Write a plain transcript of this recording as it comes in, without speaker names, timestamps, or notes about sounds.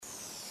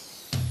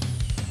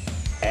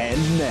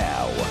And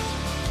now,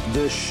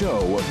 the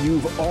show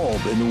you've all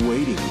been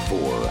waiting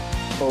for.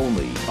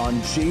 Only on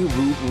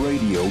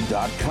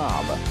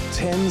JRootRadio.com.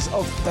 Tens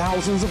of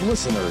thousands of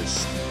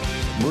listeners.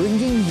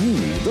 Bringing you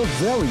the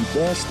very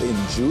best in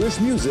Jewish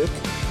music.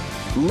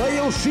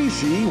 Leil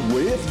Shishi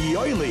with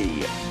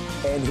Yoely.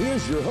 And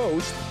here's your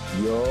host,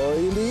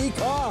 Yoely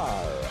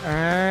Kar.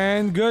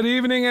 And good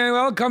evening and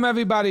welcome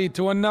everybody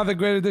to another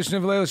great edition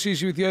of Leil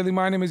Shishi with Yoely.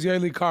 My name is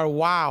Yoely Kar.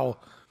 Wow.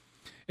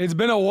 It's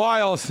been a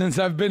while since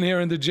I've been here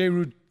in the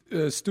JRoot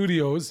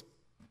studios.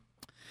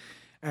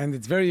 And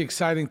it's very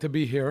exciting to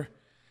be here.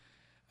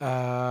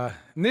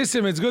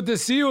 Nissim, it's good to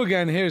see you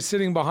again here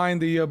sitting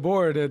behind the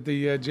board at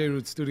the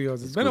JRoot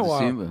studios. It's been a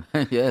while.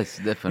 Yes,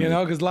 definitely. You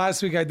know, because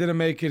last week I didn't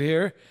make it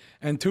here.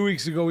 And 2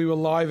 weeks ago we were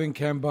live in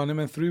Camp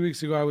Bunim. And 3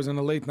 weeks ago I was on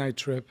a late night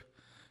trip.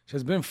 It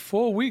has been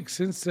 4 weeks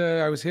since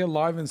I was here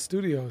live in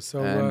studio.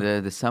 So,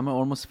 and the summer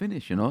almost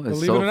finished, you know.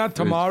 Believe it or not,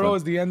 tomorrow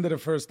is the end of the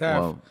first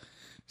half. Wow.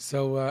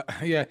 So,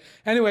 yeah.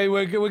 Anyway,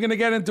 we're going to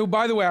get into,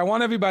 by the way, I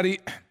want everybody,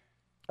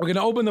 we're going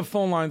to open the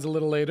phone lines a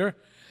little later.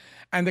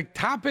 And the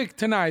topic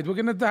tonight, we're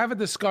going to have a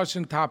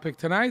discussion topic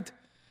tonight.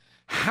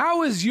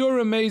 How is your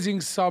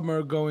amazing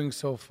summer going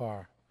so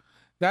far?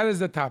 That is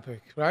the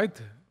topic,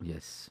 right?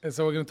 Yes. And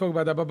so we're going to talk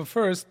about that. But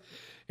first,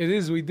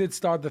 we did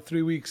start the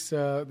 3 weeks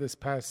this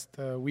past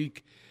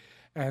week.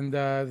 And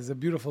there's a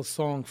beautiful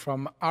song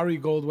from Ari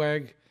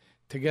Goldwag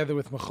together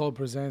with Michal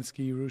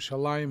Brzezinski,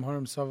 Yerushalayim,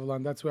 Harim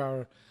Savalan. That's where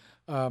our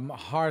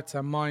hearts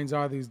and minds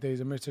are these days.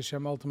 And Mirza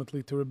Hashem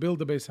ultimately to rebuild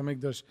the Beis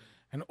HaMikdash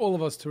and all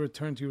of us to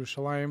return to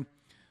Yerushalayim.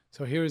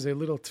 So here is a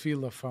little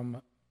tefillah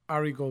from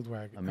Ari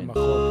Goldwag and Michal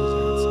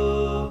Brzezinski.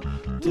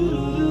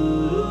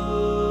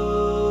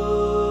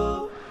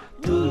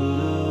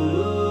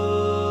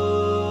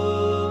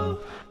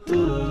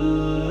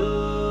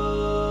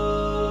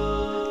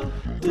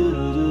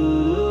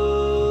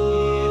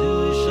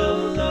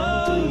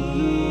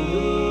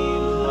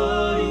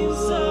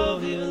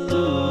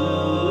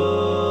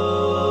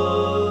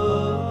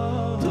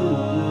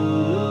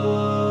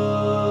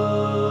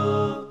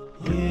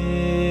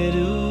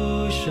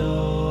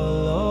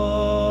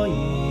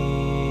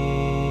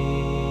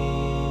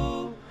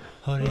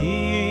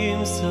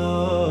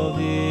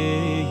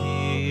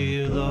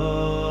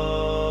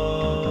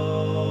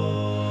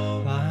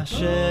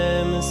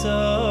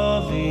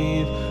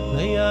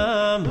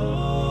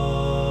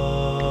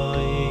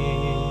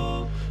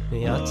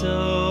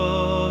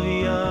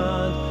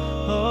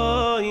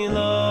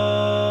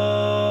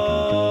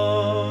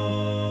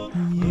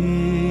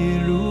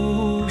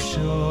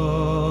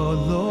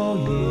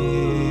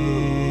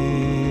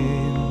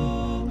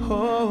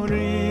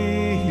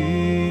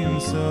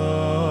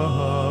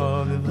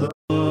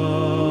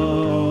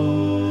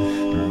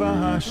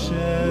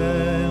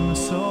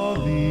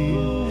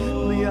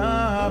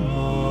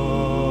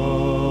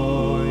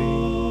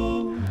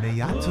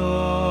 Yaakov,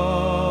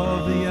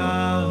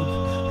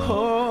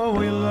 oh,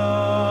 we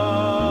love.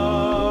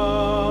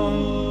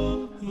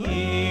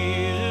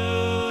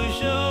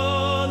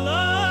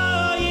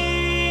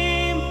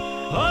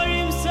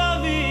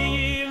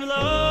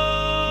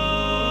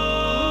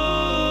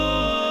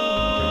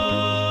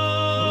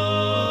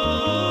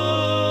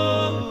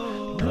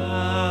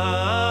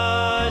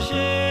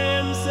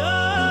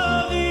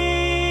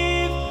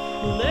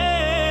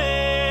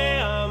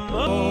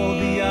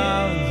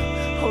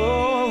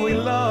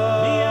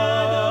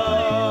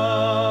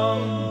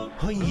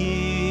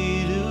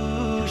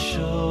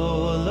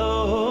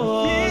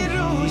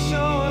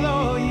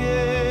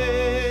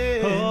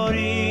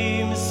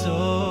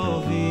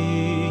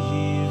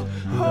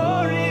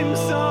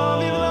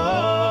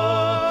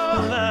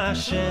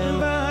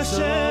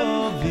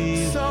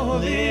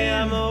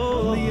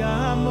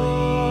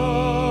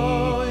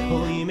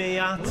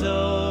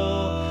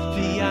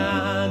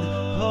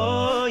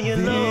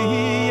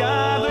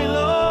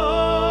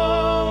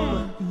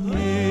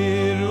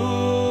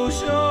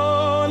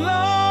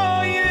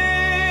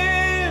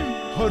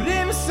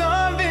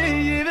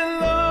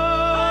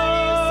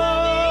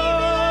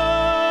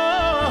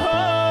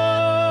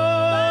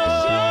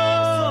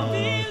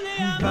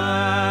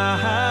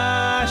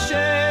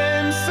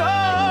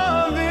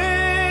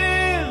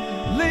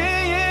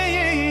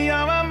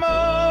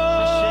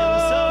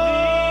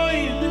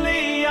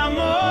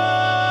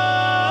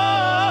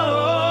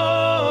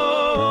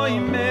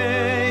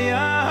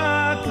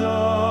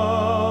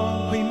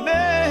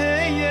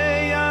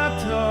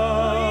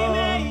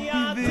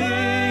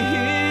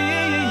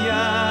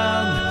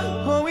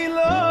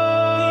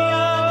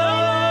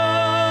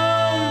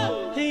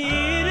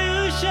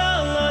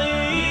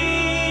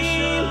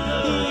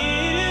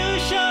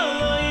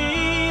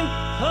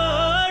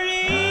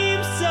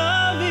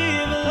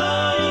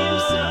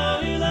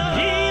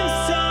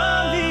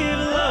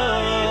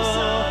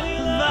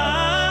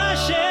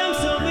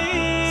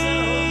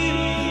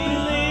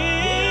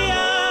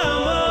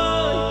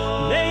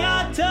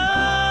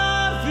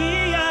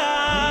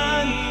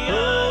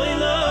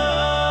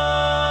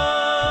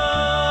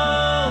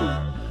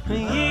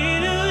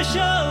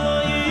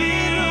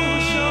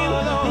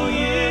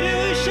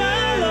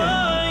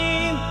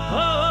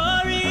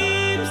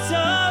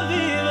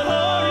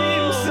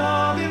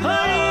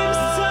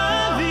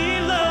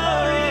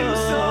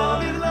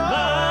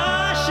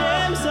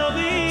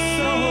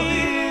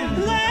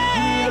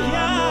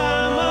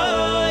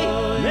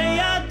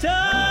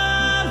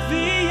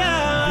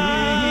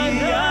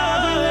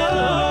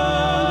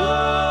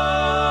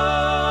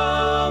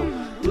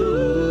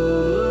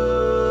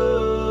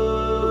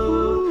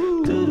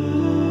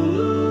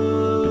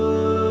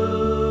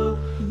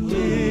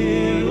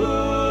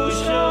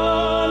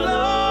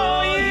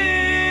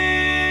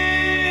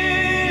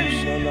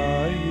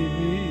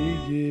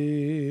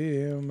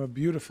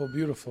 beautiful,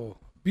 beautiful,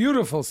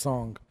 beautiful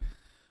song.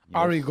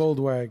 Ari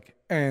Goldwag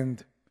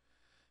and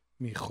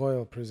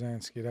Michoel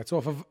Przanski. That's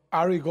off of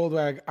Ari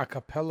Goldwag A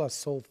Cappella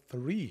Soul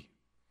 3.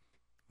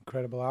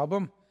 Incredible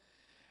album.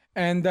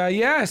 And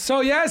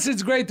so yes,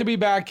 it's great to be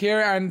back here.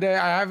 And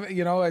I have,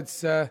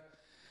 it's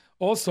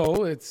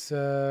also,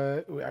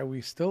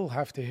 we still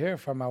have to hear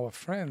from our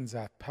friends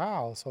at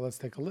PAL. So let's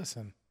take a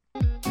listen.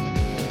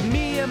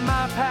 Me and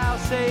my pal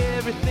say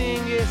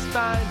everything is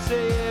fine,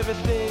 say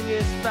everything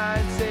is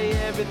fine, say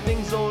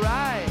everything's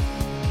alright.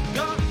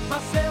 Got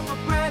myself a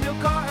brand new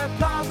car at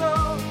Plaza,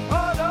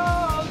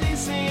 all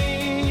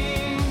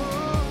leasing.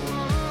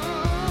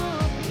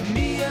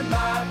 Me and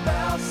my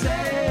pal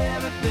say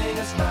everything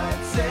is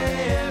fine,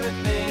 say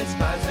everything is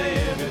fine, say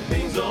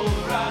everything's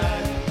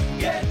alright.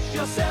 Get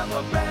yourself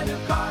a brand new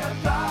car at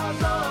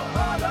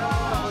Plaza,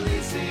 all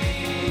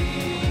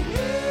leasing.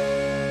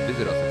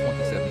 Visit us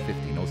at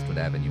 2750 Nostrand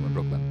Avenue in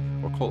Brooklyn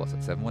or call us at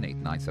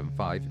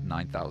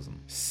 718-975-9000.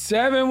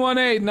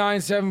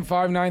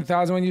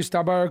 718-975-9000. When you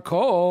stop by our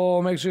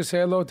call, make sure to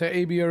say hello to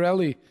A.B. or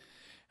Ellie.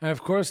 And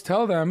of course,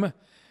 tell them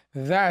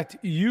that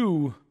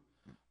you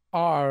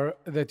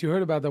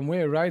heard about them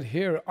where? Right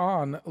here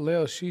on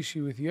Leil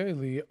Shishi with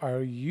Yoely.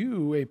 Are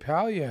you a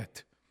pal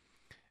yet?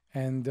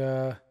 And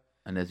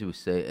as you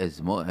say,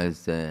 as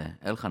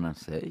Elchanan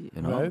say,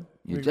 right?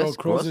 You we just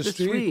go cross the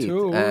street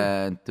too.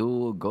 And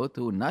to go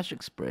to Nash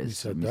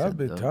Express. For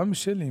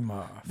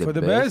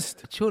the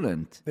best.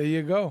 Chulent. There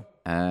you go.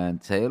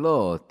 And say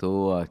hello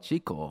to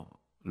Chico,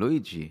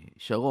 Luigi,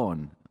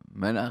 Sharon,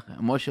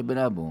 Moshe Ben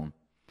Abu,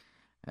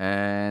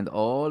 and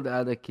all the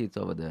other kids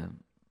over there.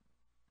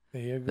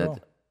 There you go.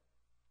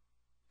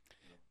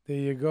 There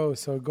you go.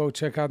 So go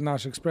check out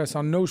Nash Express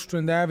on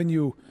Nostrand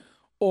Avenue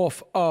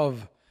off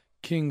of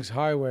Kings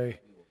Highway.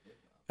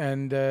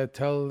 And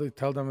tell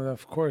them,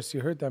 of course,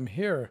 you heard them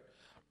here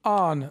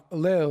on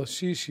Leil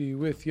Shishi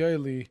with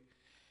Yoely.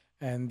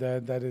 And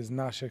that is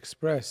Nash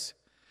Express.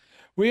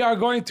 We are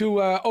going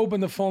to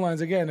open the phone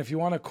lines again. If you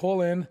want to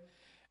call in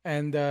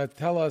and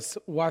tell us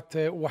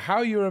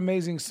how your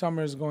amazing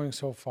summer is going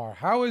so far.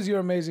 How is your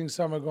amazing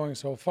summer going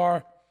so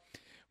far?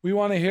 We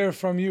want to hear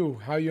from you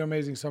how your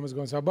amazing summer is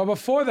going so far. But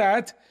before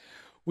that,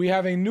 we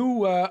have a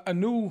new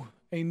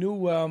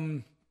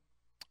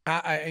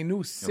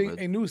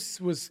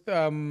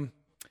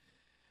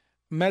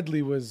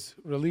medley was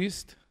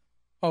released.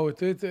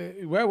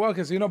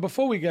 Okay. So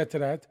before we get to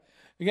that,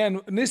 again,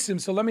 Nissim.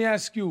 So let me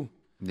ask you.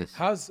 Yes.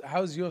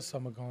 How's your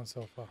summer going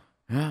so far?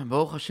 Yeah,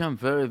 Baruch Hashem,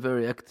 very,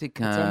 very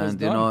hectic,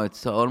 and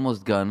it's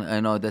almost gone. I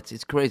know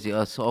it's crazy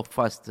so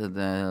fast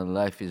the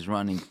life is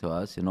running to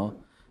us,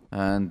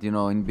 and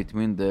in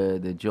between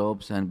the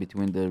jobs and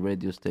between the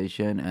radio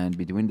station and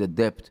between the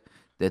debt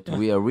that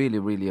we are really,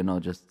 really,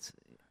 just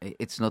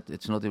it's not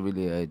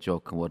really a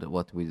joke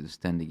what we're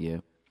standing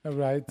here.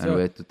 Right. And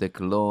we had to take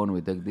a loan. We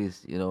take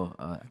this,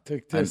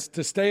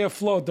 to stay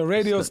afloat. The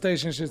radio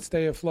station should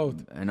stay afloat.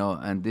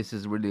 And this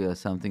is really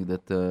something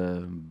that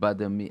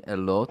bothered me a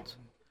lot.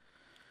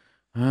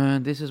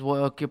 And this is why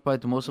I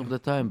occupied most of the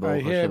time. I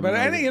hear,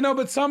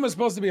 but summer's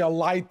supposed to be a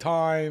light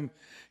time.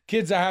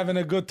 Kids are having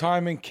a good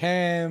time in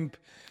camp.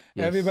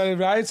 Yes. Everybody,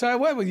 right? So,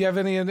 have you have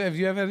any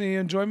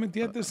enjoyment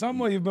yet this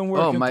summer? You've been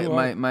working.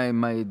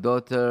 My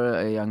daughter,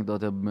 a young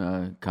daughter,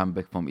 come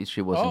back from.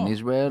 She was in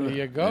Israel. There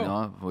you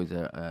go. With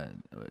a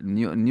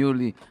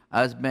newly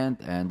husband,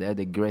 and they had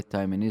a great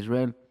time in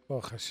Israel.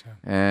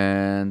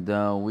 And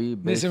we.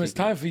 Nissim, it's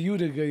time for you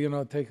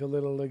to take a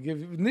little.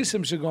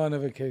 Nissim should go on a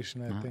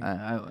vacation. I think.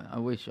 I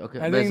wish.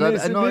 Okay. I think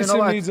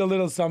Nissim needs a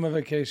little summer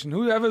vacation.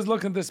 Whoever's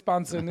looking to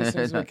sponsor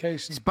Nissim's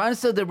vacation.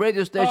 Sponsor the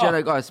radio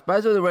station.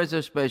 Sponsor the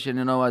radio station.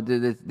 You know what?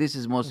 This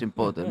is most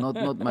important.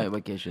 Not my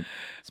vacation.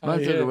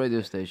 Sponsor the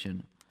radio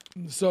station.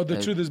 So the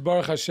truth is,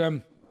 Baruch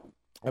Hashem,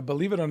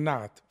 believe it or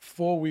not,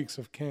 4 weeks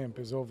of camp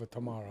is over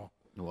tomorrow.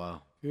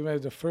 Wow.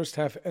 The first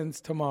half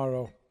ends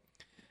tomorrow.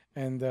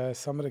 And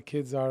some of the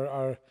kids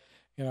are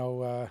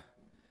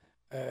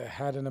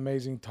had an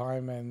amazing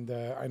time. And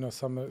I know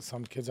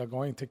some kids are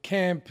going to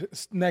camp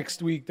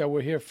next week that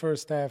were here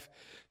first half.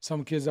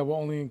 Some kids that were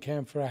only in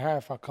camp for a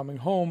half are coming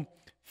home.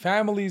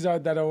 Families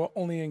that are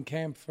only in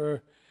camp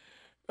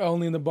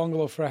only in the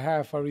bungalow for a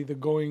half are either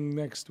going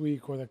next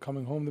week or they're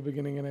coming home the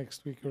beginning of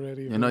next week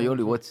already.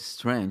 Yoely, what's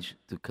strange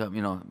to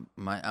come,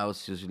 my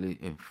house usually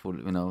in full,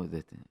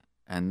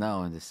 and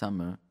now in the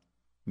summer,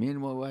 me and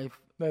my wife,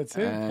 that's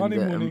it,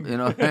 honeymooning. I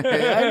don't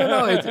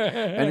know,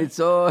 it's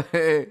so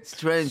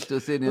strange to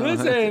see.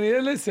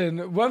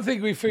 Listen. One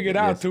thing we figured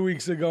out 2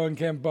 weeks ago in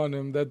Camp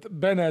Bonham that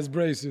Ben has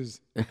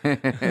braces. They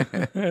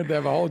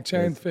have a whole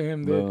chant for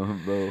him there.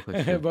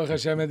 Baruch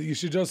Hashem. You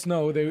should just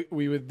know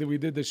we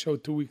did the show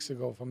 2 weeks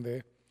ago from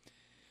there.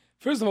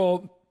 First of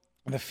all,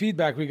 the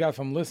feedback we got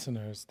from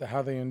listeners,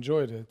 how they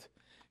enjoyed it.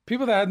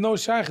 People that had no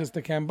shaykhs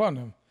to Camp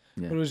Bonham.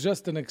 Yeah. It was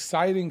just an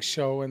exciting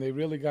show, and they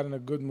really got in a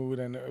good mood,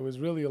 and it was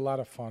really a lot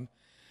of fun.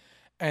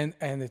 And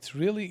it's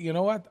really, you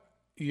know what?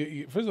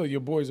 First of all, your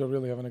boys are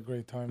really having a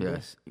great time.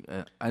 Yes,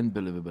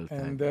 unbelievable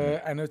time.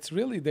 And it's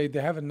really, they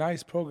have a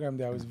nice program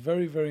there. I was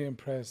very, very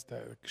impressed.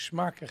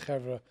 Kshmak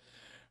Chevra,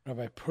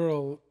 Rabbi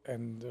Pearl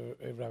and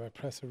Rabbi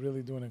Press are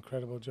really doing an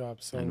incredible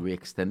job. So And we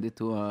extended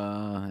to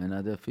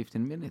another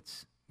 15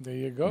 minutes. there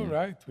you go,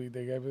 right?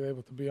 They were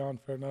able to be on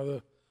for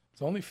another.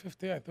 It's only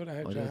 50. I thought I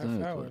had you a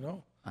half hour.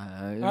 No,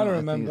 I don't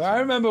remember. I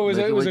remember it was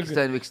we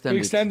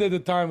extended the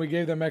time. We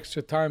gave them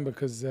extra time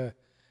because it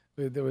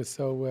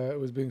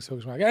was being so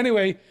smart.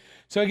 Anyway,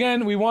 so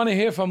again, we want to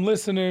hear from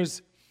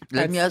listeners.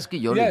 Let me ask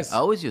you, Yoely, yes.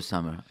 how was your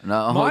summer?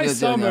 My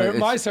summer,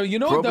 you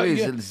know, probably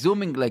it's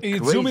zooming like crazy.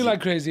 It's zooming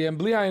like crazy. And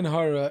Bli Ayin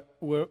Hara,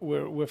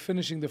 we're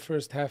finishing the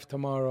first half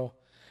tomorrow,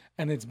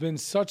 and it's been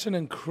such an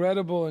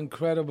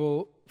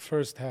incredible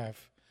first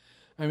half.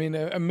 I mean,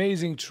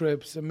 amazing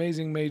trips,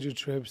 amazing major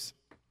trips,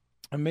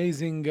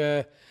 amazing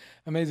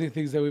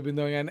things that we've been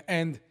doing,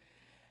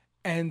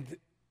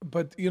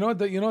 but you know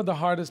the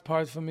hardest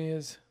part for me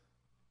is.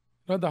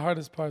 You know what the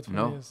hardest part for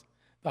me is?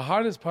 The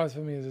hardest part for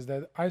me is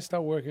that I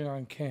start working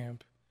on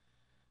camp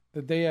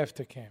the day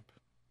after camp.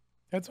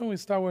 That's when we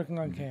start working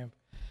on camp.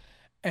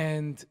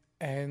 And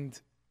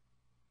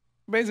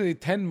basically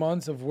 10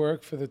 months of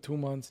work for the 2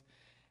 months.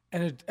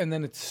 And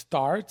then it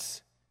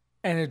starts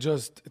and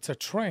it's a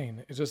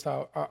train. It just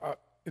zooms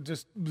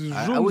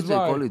I would say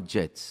by. call it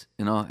jets.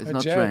 You know, it's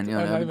not jet, train. You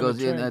know, not even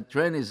because a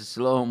train. is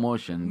slow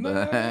motion.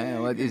 No,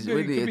 But it's it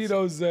really could be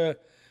those those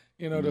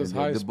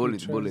high speed bullet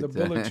trains, the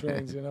bullet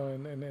trains, you know,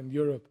 in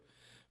Europe.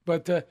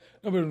 But but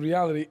in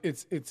reality,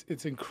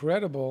 it's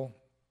incredible.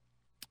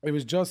 It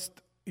was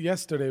just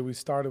yesterday we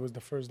started. It was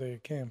the first day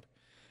of camp,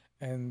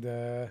 and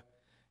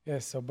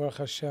so Baruch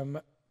Hashem,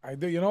 I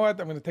do. You know what?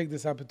 I'm going to take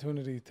this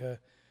opportunity to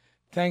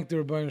thank the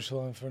Rebbeinu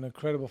Shalom for an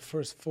incredible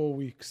first 4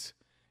 weeks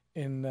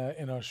in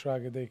our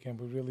Shraga Day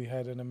Camp. We really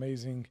had an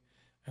amazing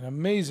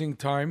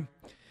time.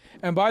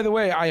 And by the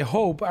way, I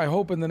hope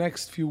in the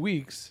next few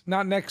weeks,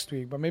 not next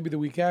week, but maybe the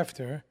week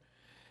after,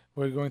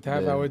 we're going to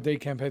have our Day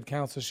Camp Head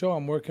Counselor show.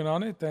 I'm working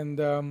on it, and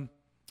I'm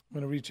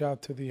going to reach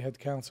out to the head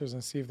counselors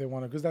and see if they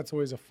want to, because that's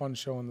always a fun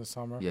show in the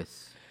summer.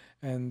 Yes.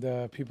 And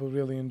people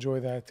really enjoy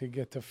that, to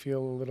get to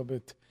feel a little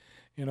bit,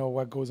 you know,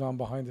 what goes on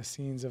behind the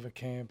scenes of a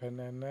camp.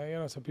 And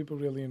so people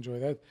really enjoy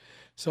that.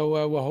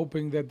 So we're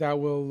hoping that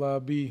will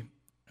be,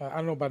 I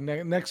don't know about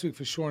next week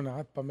for sure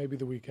not, but maybe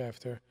the week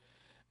after.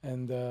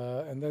 And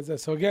that's that.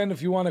 So again,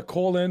 if you want to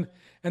call in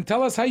and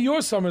tell us how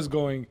your summer's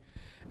going.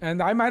 And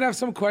I might have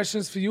some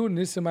questions for you.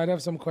 Nissa might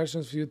have some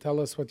questions for you. Tell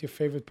us what your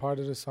favorite part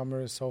of the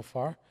summer is so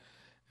far.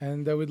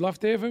 And we'd love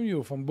to hear from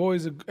you, from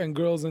boys and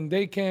girls in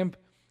day camp.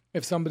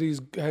 If somebody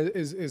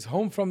is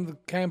home from the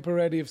camp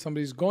already, if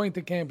somebody's going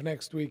to camp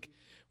next week.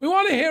 We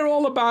want to hear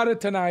all about it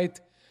tonight.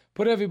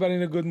 Put everybody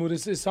in a good mood.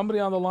 Is somebody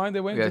on the line?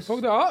 They're waiting to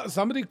talk to. Oh,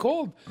 somebody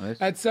called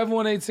at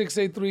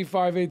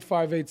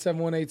 718-683-5858,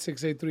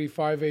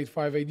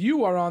 718-683-5858.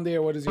 You are on the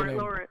air. What is your name?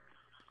 Laura.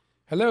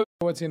 Hello.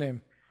 What's your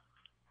name?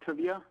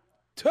 Tuvia.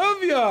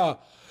 Tuvia.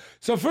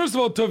 So first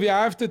of all, Tuvia,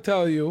 I have to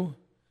tell you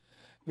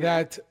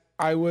that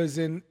I was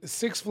in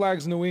Six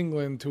Flags New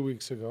England 2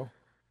 weeks ago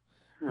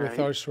with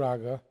our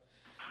Shraga.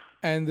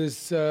 And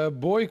this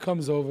boy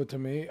comes over to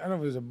me. I don't know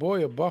if it was a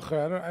boy, a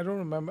bacher. I don't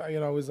remember. You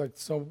know, it was like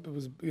it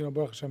was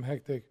Baruch Hashem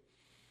hectic.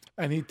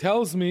 And he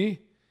tells me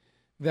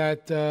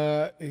that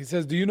he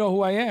says, "Do you know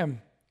who I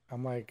am?"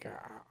 I'm like,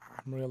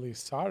 "I'm really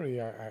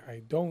sorry.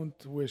 I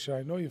don't wish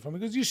I know you from it,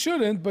 because you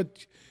shouldn't.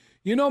 But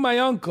you know my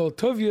uncle.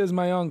 Tuvia is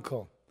my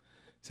uncle."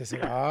 So I said,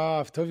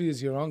 if Tuvia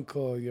is your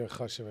uncle, you're a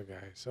chashuv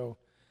guy. So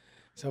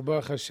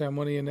Baruch Hashem,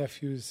 one of your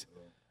nephews.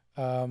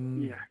 So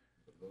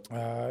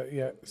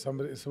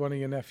one of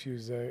your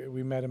nephews,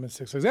 we met him in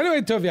Six Flags. Anyway,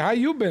 Tuvia, how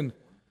you been?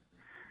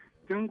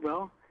 Doing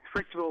well.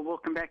 First of all,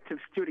 welcome back to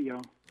the studio.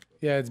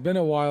 Yeah, it's been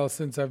a while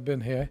since I've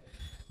been here,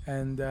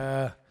 and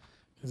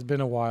it's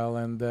been a while,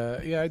 and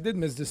I did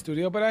miss the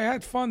studio, but I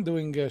had fun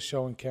doing a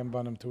show in Camp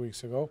Bunham 2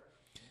 weeks ago.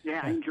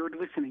 Yeah, I enjoyed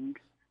listening.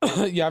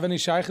 You have any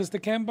shaykhs to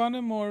Camp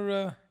Bunham,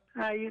 or?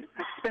 I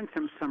spent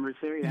some summers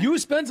there, yeah. You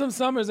spent some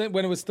summers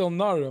when it was still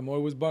Narim, or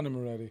it was Bunham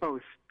already?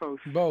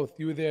 Both.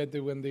 You were there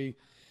when the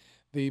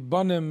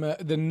Bunham,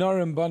 the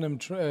Narim Bunham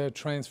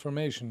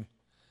transformation.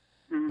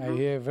 Mm-hmm. I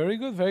hear. Very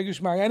good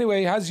shmag.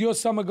 Anyway, how's your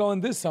summer going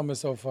this summer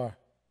so far?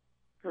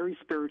 Very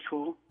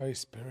spiritual. Very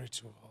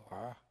spiritual.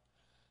 I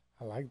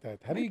like that.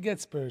 How do you get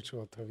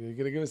spiritual, Tuvia? You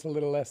going to give us a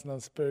little lesson on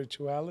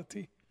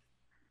spirituality?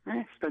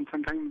 I spent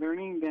some time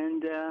learning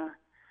and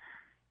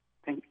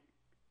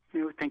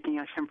thanking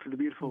Hashem for the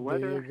beautiful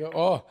weather. There you go.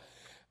 Oh,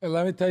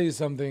 let me tell you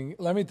something.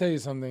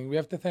 We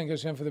have to thank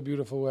Hashem for the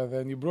beautiful weather.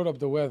 And you brought up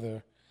the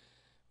weather.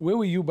 Where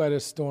were you by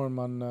the storm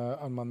on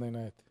Monday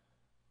night?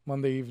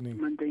 Monday evening?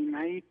 Monday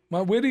night?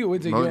 Where do you...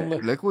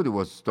 Lakewood, it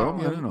was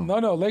storm? I don't know.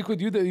 No, Lakewood,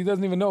 he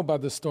doesn't even know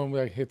about the storm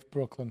that hit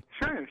Brooklyn.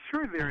 Sure,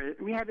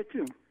 we had it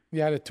too.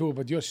 You had it too,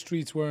 but your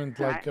streets weren't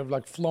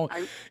like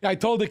flowing. I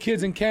told the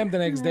kids in camp the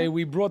next day,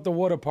 we brought the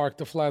water park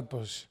to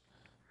Flatbush.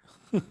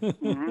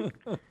 Mm-hmm.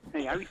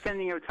 Hey, I was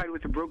standing outside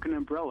with a broken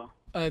umbrella.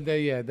 In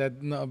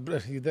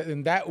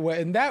that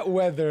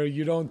weather,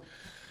 you don't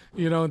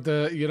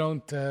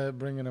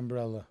bring an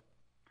umbrella.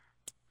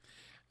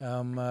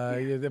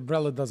 The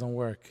umbrella doesn't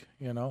work,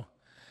 you know.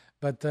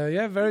 But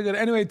yeah, very good.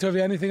 Anyway,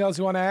 Tovi, anything else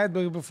you want to add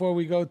before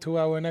we go to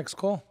our next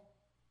call?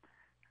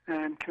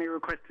 Can I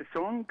request a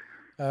song?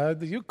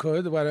 You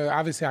could, but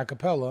obviously a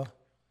cappella.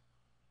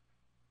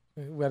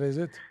 What is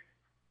it?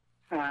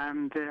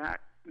 The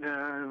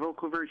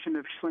vocal version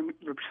of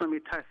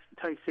Shlomi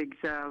Teisig's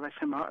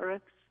Lashem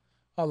Haaretz.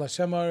 Oh,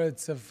 Lashem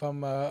Haaretz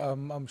from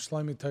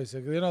Shlomi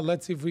Toysik.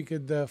 Let's see if we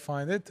could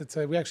find it.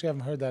 We actually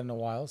haven't heard that in a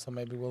while, so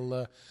maybe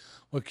we'll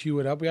cue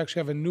it up. We actually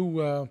have a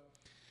new,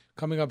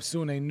 coming up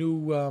soon, a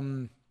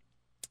new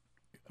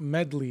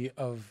medley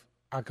of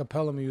a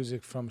cappella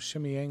music from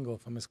Shimmy Engel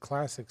from his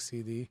classic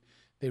CD.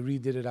 They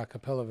redid it a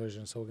cappella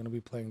version, so we're going to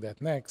be playing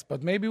that next.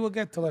 But maybe we'll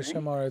get to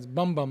Lashem Haaretz.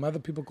 Bum Bum. Other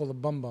people call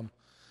it Bum Bum.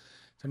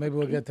 So maybe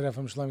we'll get to that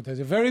from Shlomi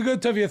Toysik. Very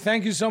good, Tovia.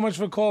 Thank you so much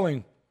for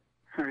calling.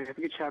 All right, have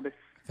a good Shabbos.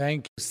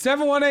 Thank you.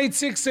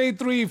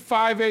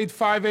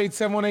 718-683-5858,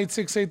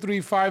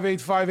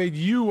 718-683-5858.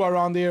 You are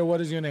on the air. What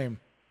is your name?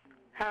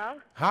 Hello?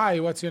 Hi,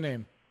 what's your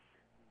name?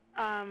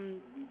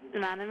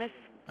 Anonymous.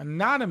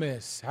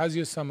 Anonymous. How's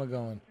your summer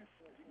going?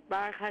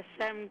 Baruch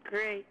Hashem,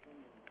 great.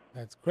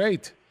 That's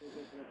great.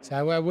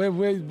 So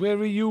where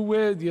are you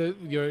with?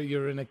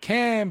 You're in a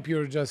camp.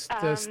 You're just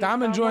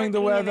stam enjoying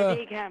the weather. In a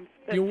day camp,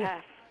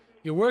 half.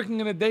 You're working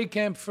in a day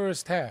camp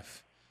first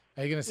half.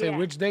 Are you going to say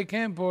which day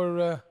camp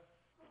or?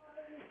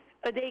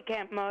 A day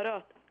camp,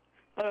 Marot.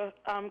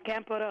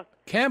 Camp Marot.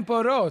 Camp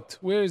Orot.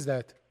 Where is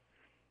that?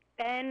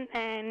 And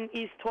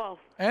East 12.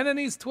 And in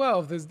East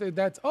 12.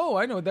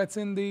 I know. That's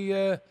in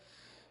the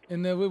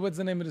what's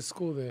the name of the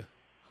school there?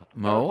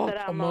 Marot.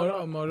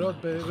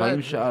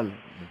 Chaim Sha'al.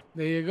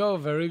 There you go.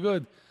 Very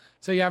good.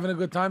 So you having a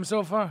good time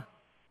so far?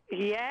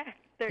 Yeah.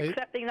 They're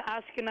accepting the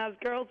Ashkenaz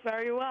girls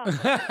very well.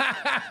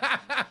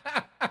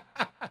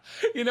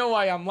 You know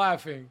why I'm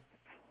laughing?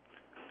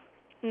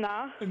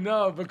 No.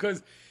 No,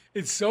 because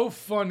it's so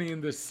funny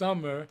in the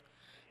summer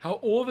how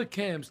all the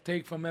camps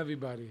take from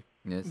everybody.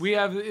 Yes. We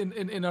have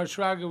in our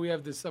Shraga, we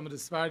have some of the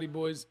Sephardi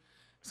boys,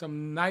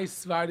 some nice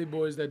Sephardi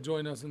boys that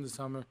join us in the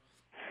summer.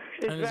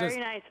 It's very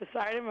nice. The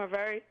Sephardim are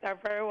very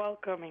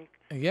welcoming.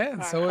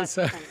 Yeah, so it's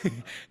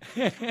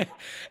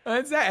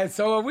and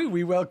so are we.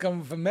 We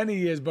welcome for many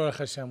years, Baruch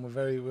Hashem.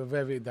 We're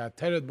very the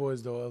Teret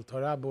boys, the El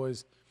Torah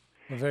boys.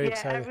 We're very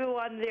excited.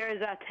 Everyone there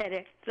is at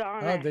Teret.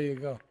 There you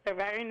go. They're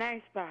very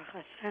nice, Baruch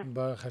Hashem.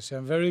 Baruch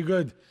Hashem, very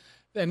good.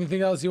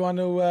 Anything else you want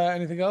to?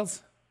 Anything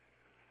else?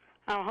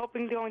 I'm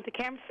hoping to go into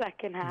camp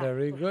second half.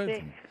 Very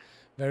good.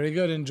 Very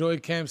good. Enjoy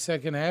camp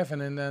second half,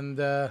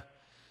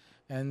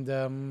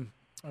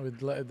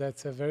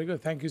 that's very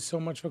good. Thank you so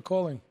much for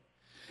calling.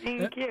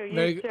 Thank you.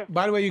 You too.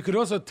 By the way, you could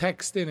also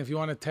text in if you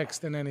want to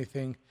text in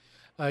anything.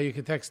 You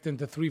can text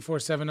into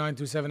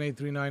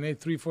 347-927-8398,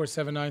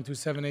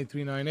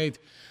 347-927-8398.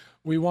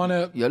 We want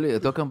to... You're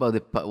talking about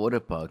the water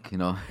park,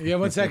 Yeah,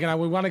 1 second.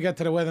 We want to get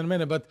to the weather in a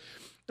minute, but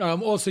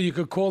also you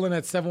could call in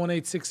at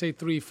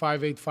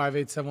 718-683-5858,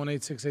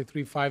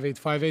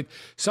 718-683-5858.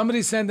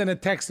 Somebody send in a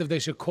text if they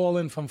should call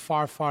in from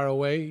far, far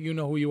away. You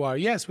know who you are.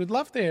 Yes, we'd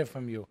love to hear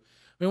from you.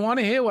 We want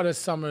to hear what a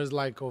summer is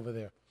like over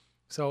there.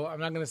 So I'm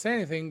not going to say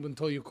anything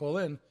until you call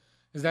in.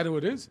 Is that who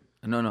it is?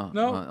 No.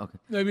 Okay.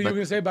 Maybe you're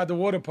going to say about the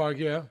water park,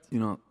 yeah?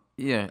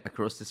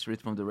 Across the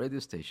street from the radio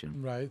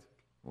station. Right.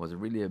 Was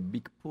really a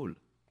big pool.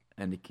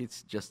 And the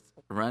kids just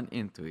ran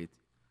into it.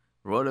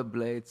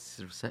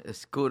 Rollerblades,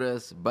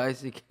 scooters,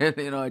 bicycle,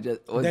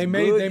 They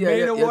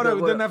made a water.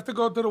 We didn't have to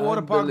go to the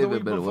water park the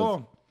week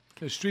before.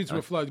 The streets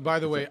were flooded. By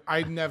the way,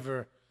 have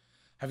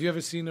you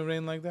ever seen a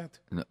rain like that?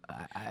 No,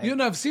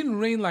 I've seen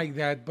rain like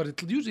that, but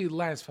it usually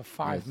lasts for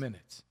 5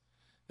 minutes.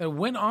 It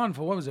went on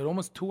for,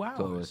 almost 2 hours?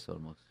 2 hours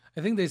almost.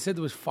 I think they said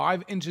there was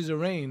 5 inches of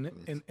rain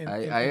in 2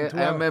 hours.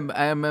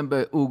 I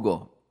remember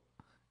Hugo.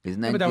 It's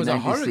 1996, but that was a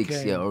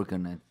hurricane. Or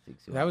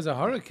 96. That was a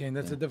hurricane.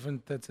 That's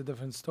a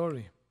different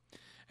story.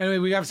 Anyway,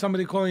 we have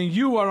somebody calling.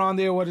 You are on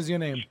there. What is your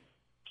name?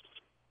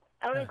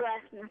 Ellie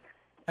Glassman.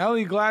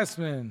 Ellie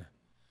Glassman.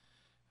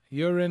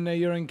 You're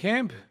in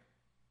camp?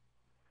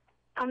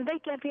 I'm day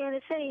camp here in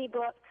the city,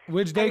 but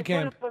which day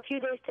camp? For a few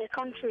days to the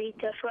country,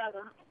 to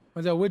Shraga.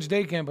 What's that? Which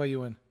day camp are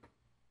you in?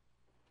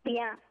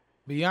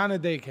 Beyond a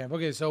day camp.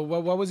 Okay, so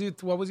what was your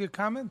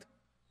comment?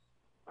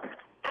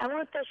 I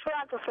went to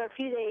Shraga for a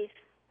few days.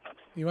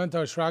 You went to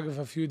Shraga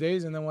for a few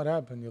days, and then what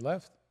happened? You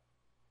left?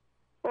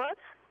 What?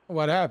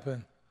 What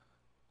happened?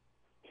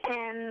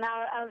 And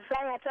I was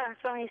driving outside, and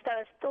suddenly it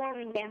started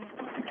storming again.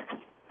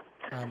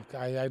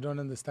 I don't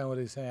understand what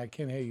he's saying. I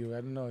can't hear you.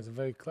 I don't know. It's a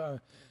very cloud.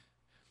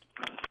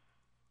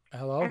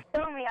 Hello? And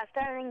suddenly I was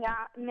standing in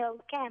the middle of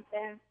the camp,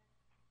 and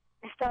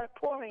it started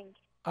pouring.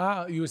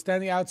 You were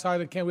standing outside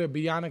the camp. We were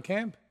beyond a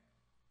camp?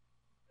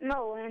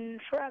 No,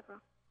 in Shraga.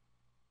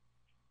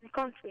 In the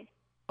country.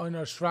 Oh,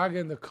 no, Shraga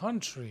in the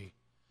country.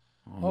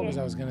 Oh, because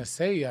I was going to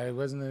say,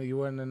 you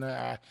weren't in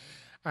a...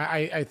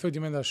 I thought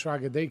you meant the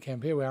Shraga day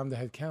camp here where I'm the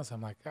head counselor.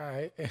 I'm like, all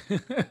right.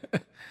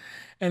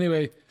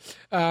 Anyway,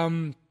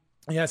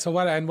 so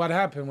what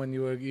happened when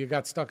you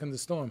got stuck in the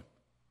storm?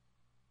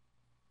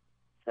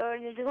 So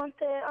you just went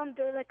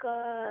under like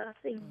a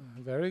thing.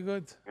 Very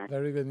good.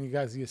 Very good. And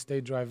you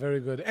stayed dry. Very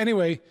good.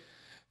 Anyway,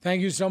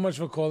 Thank you so much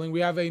for calling. We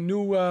have a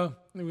new, we're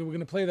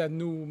going to play that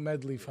new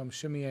medley from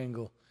Shimmy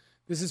Angle.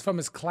 This is from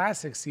his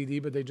classic CD,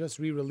 but they just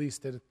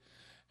re-released it.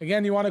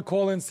 Again, you want to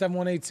call in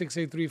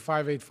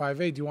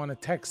 718-683-5858. You want to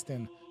text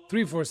in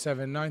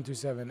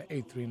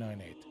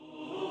 347-927-8398.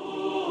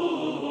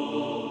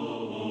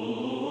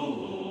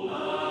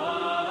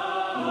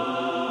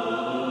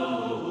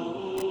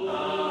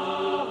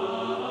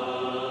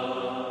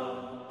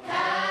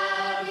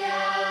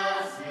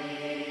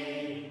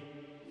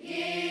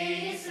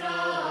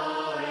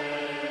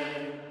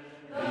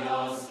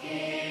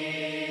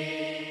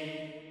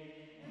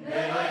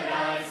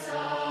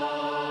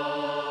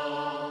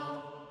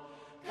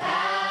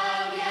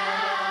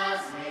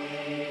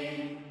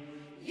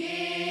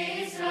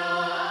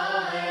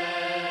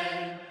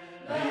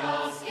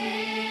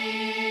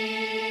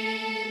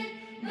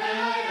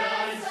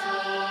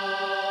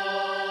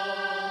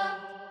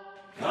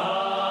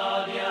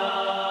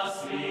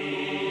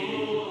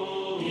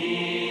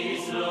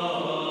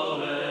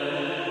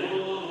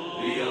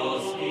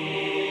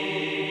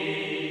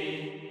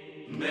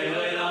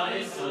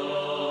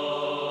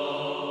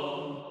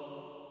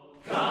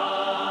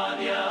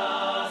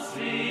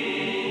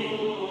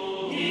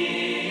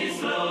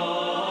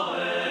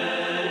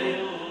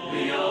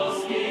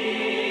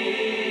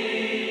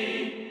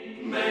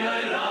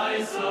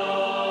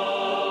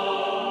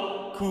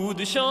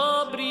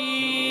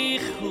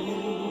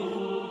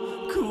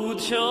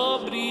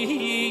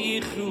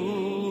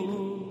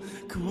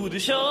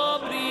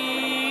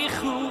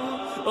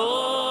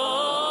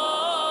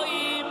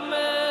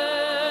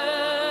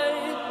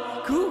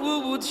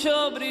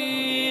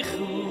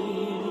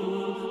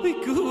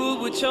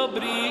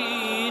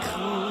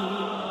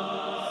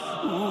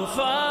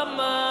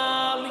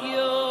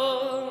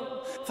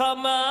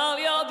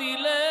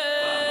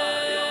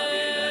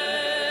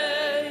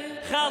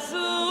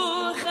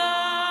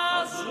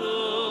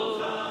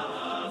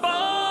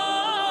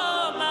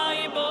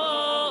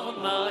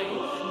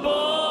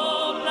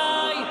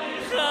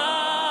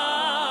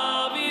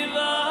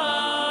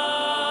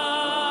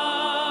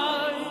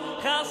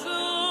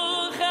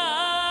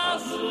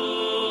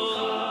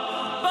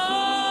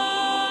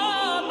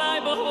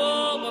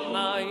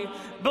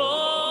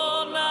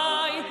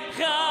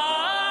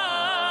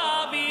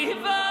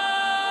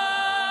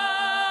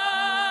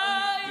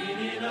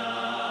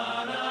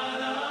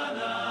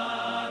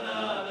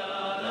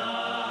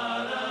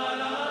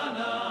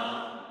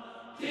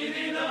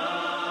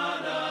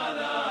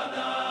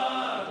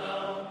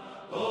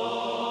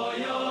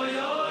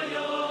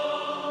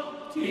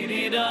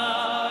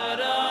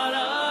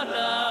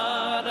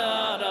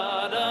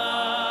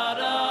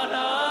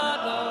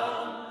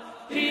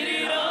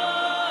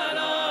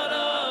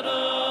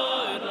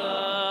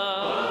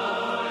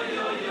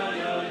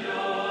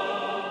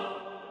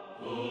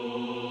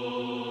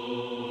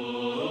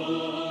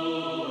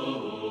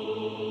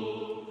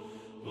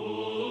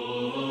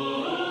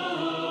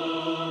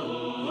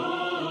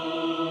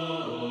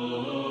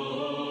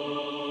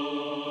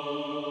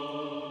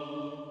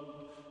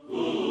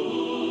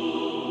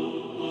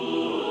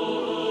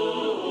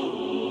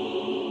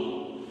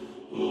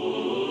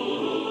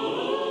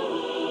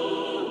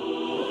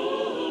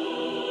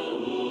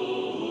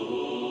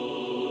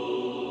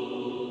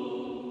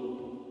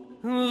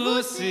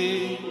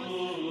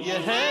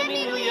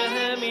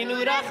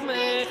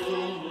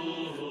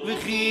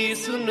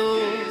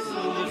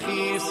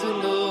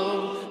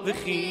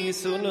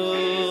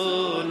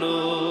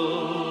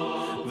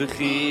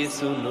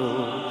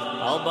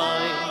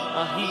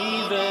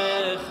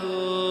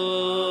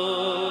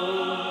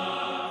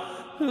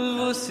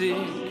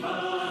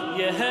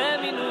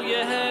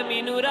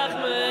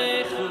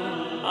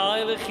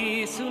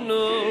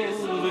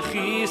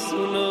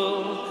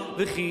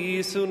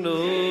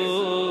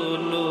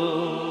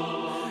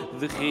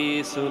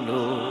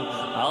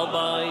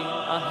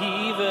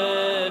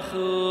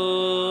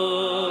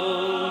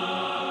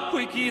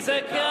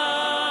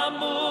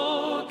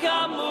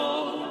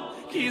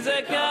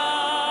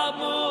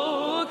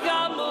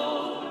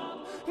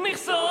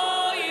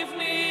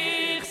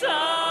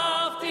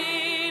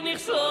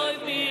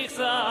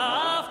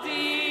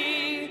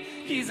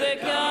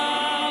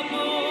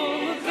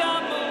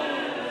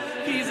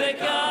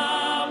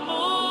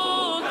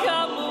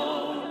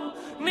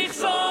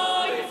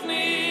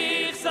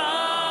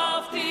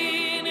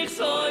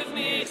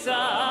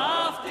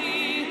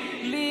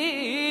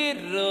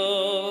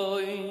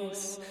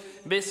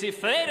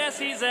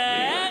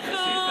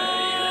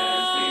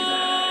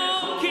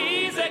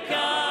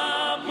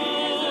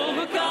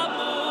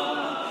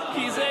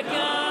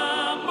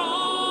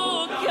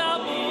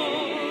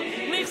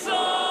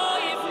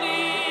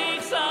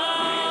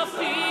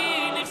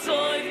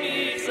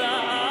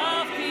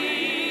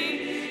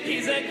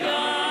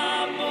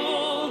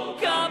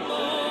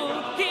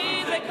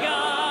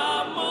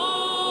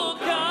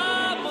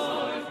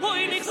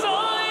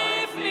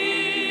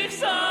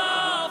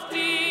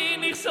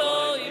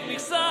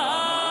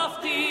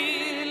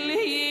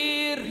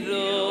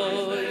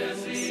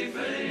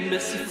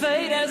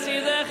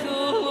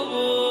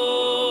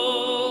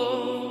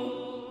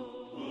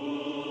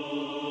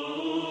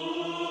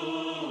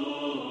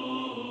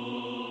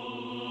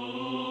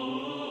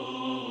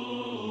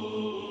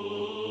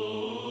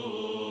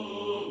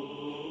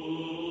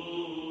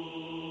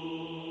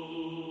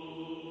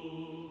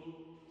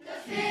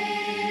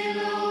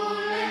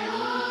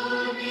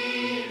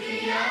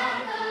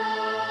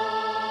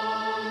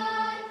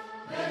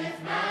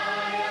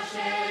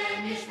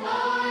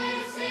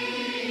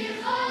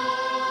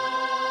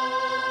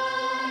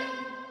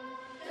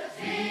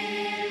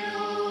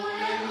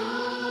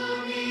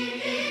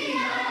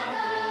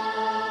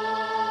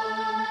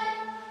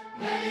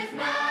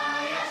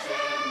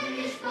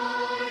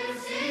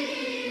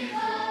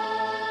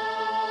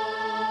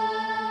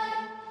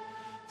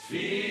 No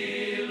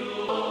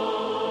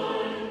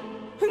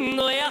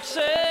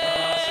Hashem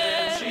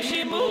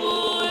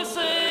Shimus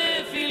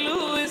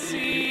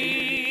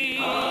Filusi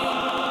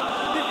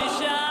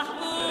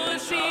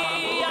Vishachusi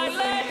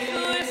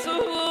Alechusu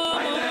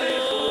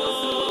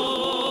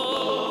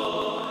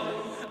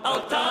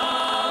Al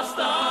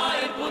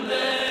Tafstai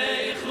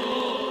Punechu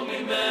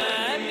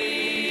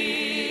Mimeni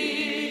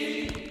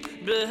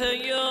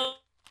Behayo.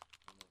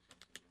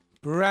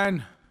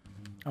 Bran,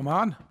 I'm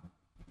on.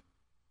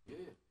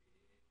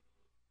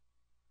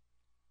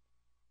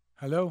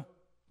 Hello?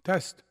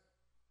 Test.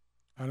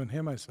 I don't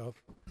hear myself.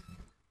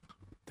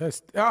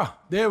 Test. Ah,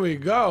 there we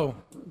go.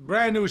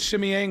 Brand new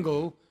Shimmy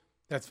Angle.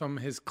 That's from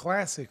his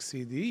classic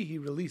CD. He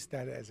released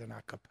that as an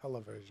a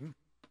cappella version.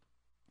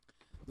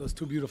 Those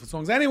two beautiful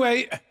songs.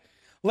 Anyway,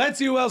 let's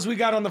see who else we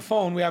got on the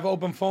phone. We have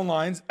open phone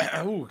lines.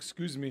 Ooh,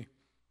 excuse me.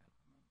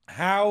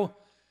 How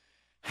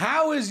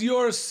is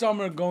your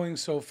summer going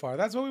so far?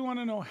 That's what we want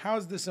to know.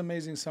 How's this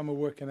amazing summer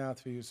working out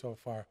for you so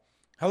far?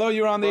 Hello,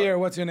 you're on the air.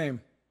 What's your name?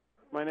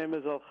 My name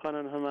is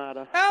Elchanan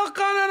Hamada.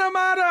 Elchanan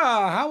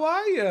Hamada, how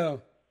are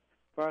you?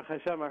 Baruch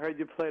Hashem, I heard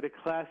you played a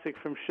classic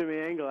from Shimmy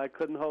Angle. I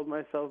couldn't hold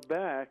myself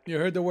back. You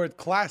heard the word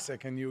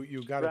classic and you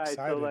got excited.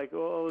 Right, so like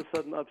all of a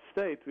sudden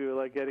upstate, we were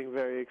like getting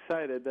very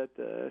excited that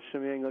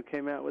Shimmy Angle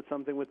came out with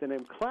something with the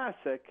name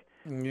Classic.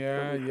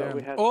 Yeah,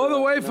 yeah. All the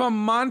way from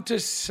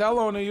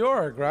Monticello, New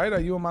York, right? Are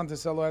you in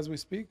Monticello as we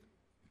speak?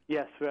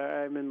 Yes,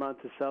 I'm in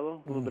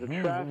Monticello. A little bit of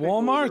traffic.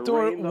 Walmart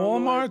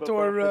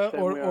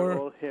or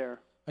all here.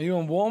 Are you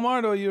in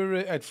Walmart or you're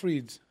at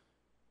Fried's?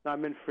 No,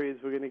 I'm in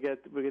Fried's. We're gonna get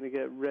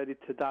ready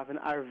to daven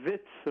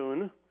Arvit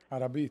soon.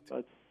 Arabit.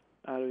 But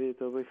Arvit,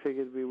 but we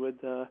figured we would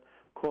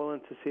call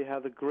in to see how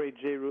the great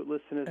JRoot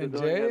listeners are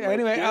doing.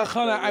 Anyway,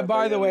 Elchanan,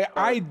 by the way,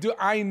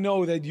 I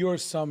know that your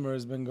summer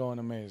has been going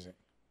amazing.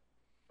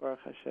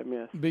 Baruch Hashem,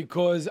 yes.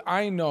 Because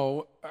I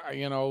know,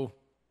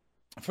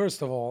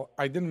 first of all,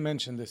 I didn't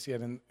mention this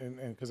yet,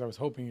 because I was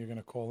hoping you're going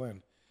to call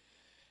in.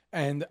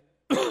 And,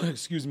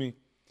 excuse me,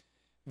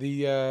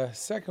 the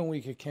second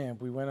week of camp,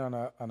 we went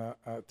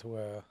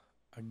to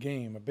a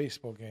game, a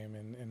baseball game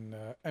in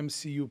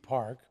MCU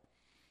Park.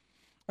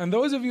 And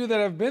those of you that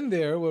have been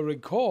there will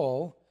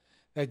recall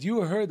that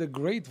you heard the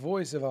great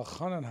voice of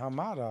Elchanan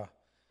Hamada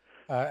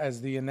as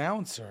the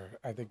announcer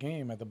at the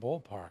game at the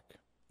ballpark.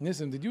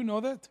 Listen, did you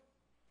know that?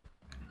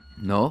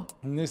 No.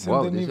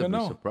 Nissan didn't even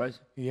know. Surprise.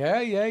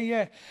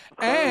 Yeah.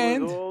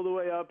 And was all the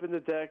way up in the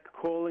deck,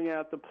 calling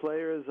out the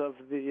players of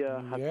the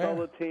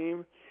Hatzalah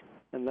team,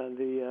 and then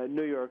the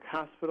New York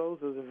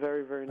Hospitals. It was a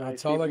very, very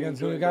nice. Hatzalah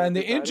against New York. And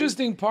the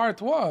interesting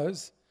part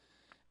was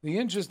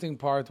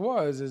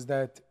is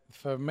that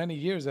for many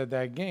years at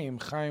that game,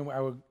 Chaim,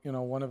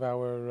 one of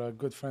our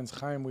good friends,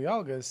 Chaim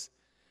Wialgas,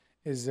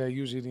 is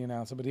usually the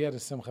announcer, but he had a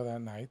simcha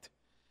that night,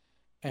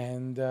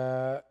 and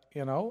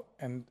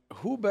and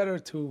who better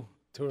to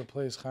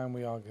replace Chaim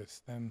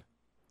Wialgas than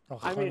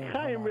I mean,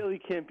 Chaim really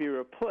can't be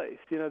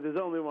replaced. There's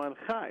only one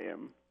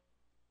Chaim.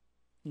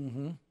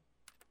 Mm-hmm.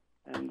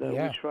 And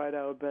we tried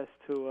our best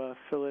to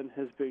fill in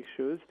his big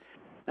shoes.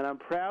 And I'm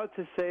proud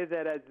to say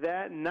that at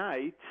that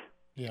night,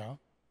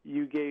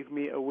 you gave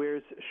me a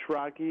Where's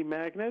Shragi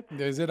magnet.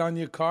 Is it on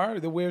your car,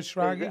 the Where's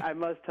Shragi? I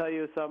must tell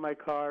you, it's on my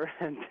car.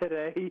 And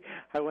today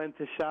I went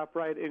to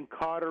ShopRite in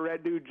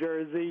Carteret, New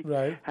Jersey.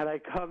 Right. And I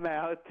come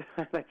out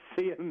and I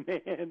see a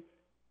man.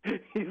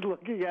 He's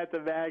looking at the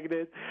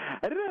magnet.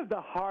 I didn't have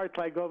the heart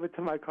to go over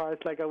to my car.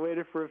 It's like I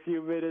waited for a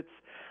few minutes.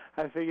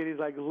 I figured he's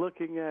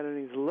looking at it, and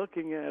he's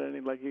looking at it, and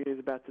he's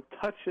about to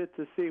touch it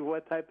to see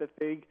what type of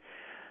thing.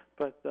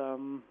 But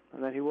and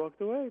then he walked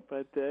away.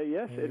 But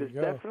yes, it is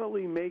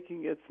definitely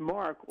making its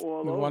mark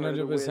all over.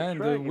 100%.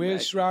 The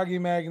Where's Shragi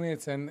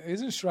magnets, and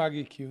isn't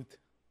Shragi cute?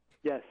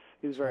 Yes,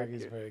 he's very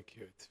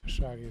cute.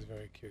 Shragi is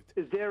very cute.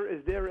 Is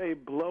there a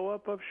blow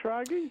up of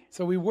Shragi?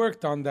 So we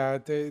worked on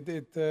that.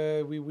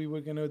 We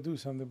were gonna do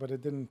something, but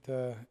it didn't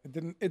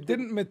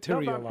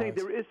materialize. No, but I'm saying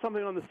there is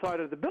something on the side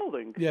of the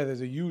building. Yeah,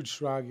 there's a huge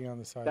Shragi on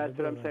the side. That's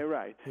what I'm saying,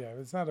 right? Yeah,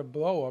 it's not a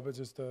blow up. It's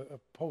just a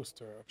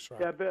poster of Shragi.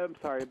 Yeah, but I'm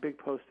sorry, a big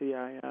poster.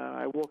 Yeah,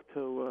 I walked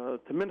to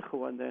Mincha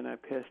one day and I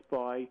passed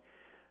by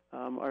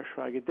our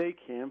Shragi day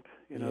camp.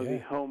 The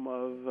home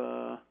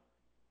of.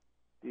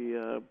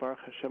 The Baruch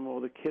Hashem, all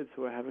the kids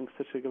who were having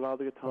such a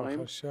gewaldige time. Baruch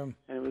Hashem.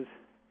 And it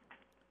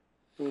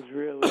was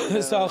really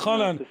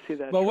to see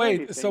that. But wait,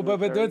 do a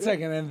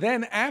second. Good. And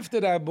then after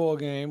that ball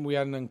game, we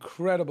had an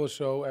incredible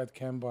show at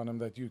Camp Bonham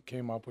that you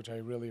came up, which I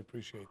really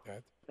appreciate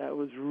that. That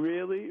was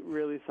really,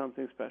 really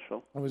something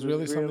special. It was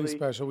really something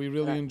special. We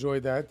really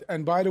enjoyed that.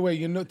 And by the way,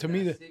 to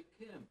me,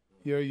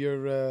 your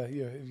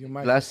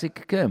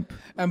classic camp.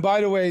 And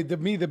by the way, the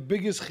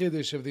biggest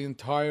chiddush of the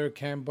entire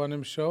Camp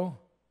Bonham show.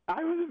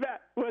 I was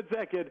about 1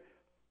 second.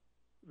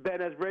 Ben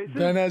has braces?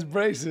 Ben has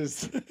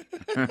braces.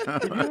 Can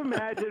you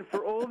imagine,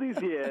 for all these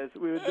years,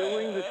 we were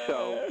doing the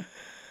show,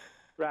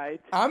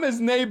 right? I'm his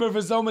neighbor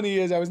for so many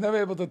years. I was never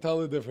able to tell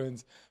the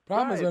difference.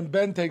 Problem is when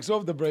Ben takes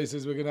off the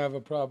braces, we're going to have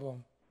a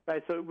problem.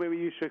 Right, so maybe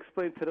you should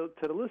explain to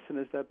the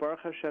listeners that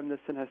Baruch Hashem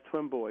Nissen has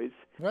twin boys.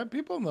 Right,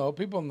 people know.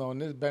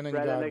 And this Ben and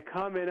right, God. And they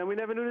come in, and we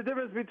never knew the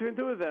difference between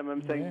two of them.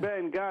 I'm saying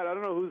Ben, God, I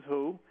don't know who's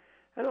who.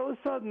 And all of a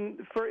sudden,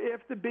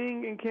 after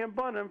being in Camp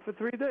Bunham for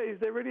 3 days,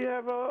 they already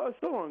have a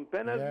song.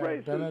 Ben has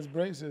braces. Ben has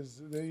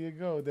braces. There you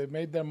go. They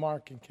made their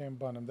mark in Camp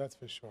Bunham, that's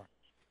for sure.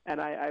 And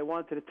I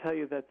wanted to tell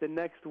you that the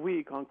next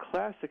week on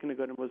Classic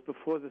Nigunim was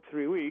before the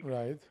 3 weeks.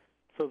 Right.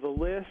 So the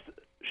last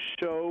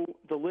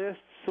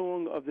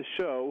song of the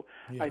show,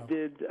 I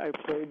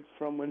played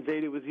from when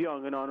Zadie was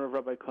young in honor of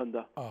Rabbi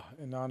Kunda. Oh,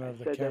 in honor of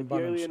the Camp Camp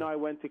Bunham. Yoely and I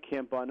went to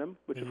Camp Bunham,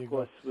 which of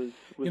course was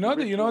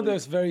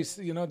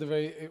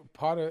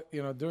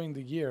during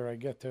the year I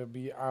get to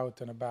be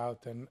out and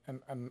about and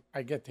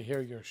I get to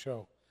hear your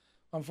show.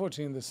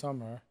 Unfortunately, in the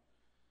summer,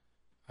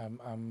 I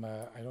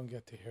don't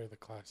get to hear the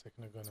Classic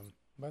Nigunim.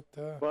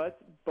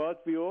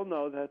 But we all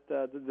know that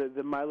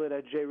the Mila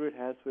that JRoot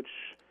has, which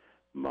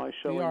my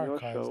show and your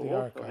show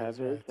also have,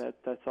 is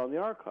that's on the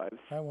archives.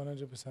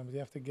 100%, but you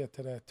have to get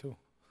to that too.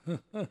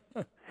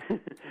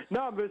 No,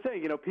 I'm just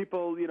saying,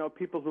 people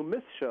who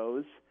miss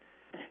shows,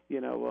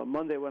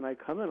 Monday when I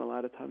come in, a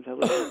lot of times I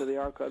listen to the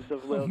archives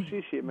of Leil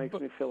Shishi. It makes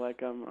me feel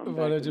like I'm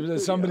back in the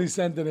somebody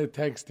sent in a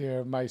text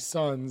here. My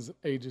sons,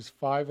 ages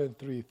 5 and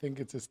 3, think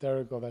it's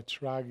hysterical that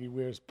Shragi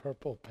wears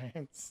purple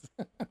pants.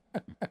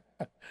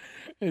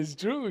 It's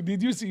true.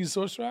 You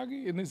saw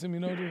Shragi in this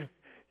Immunity?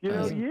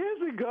 Years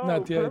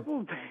ago,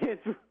 purple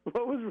pants.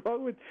 What was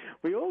wrong with?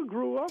 We all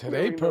grew up.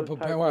 Today, purple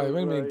pants.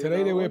 Wait a minute.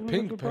 Today they wear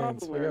pink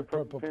pants. We got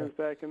purple pants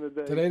back in the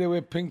day. Today they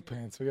wear pink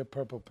pants. We got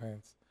purple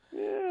pants.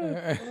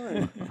 Yeah.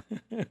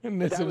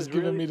 Nissim's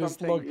giving me this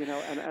look.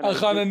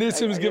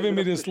 Nissim's giving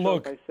me this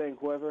look. By saying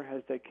whoever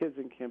has their kids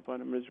in Camp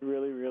Bunham is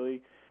really,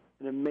 really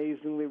an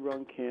amazingly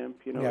run camp.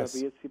 Rabbi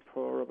Yitzi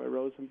Pro, Rabbi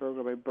Rosenberg,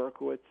 Rabbi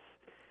Berkowitz.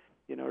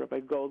 Rabbi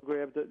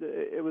Goldgrave.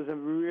 It was a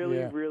really,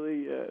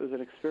 it was an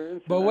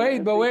experience. But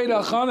wait,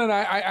 Elchanan,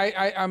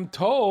 I'm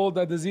told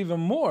that there's even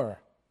more.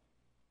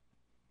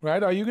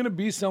 Right? Are you going to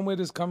be somewhere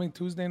this coming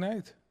Tuesday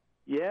night?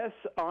 Yes,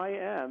 I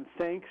am.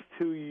 Thanks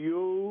to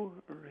you,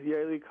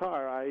 Yoely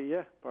Kar.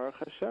 Baruch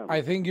Hashem.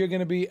 I think you're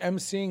going to be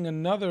emceeing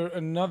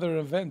another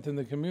event in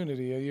the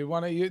community.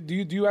 Do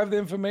you have the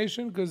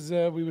information? Because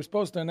we were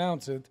supposed to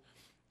announce it.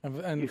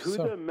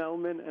 Yehuda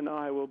Melman and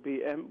I will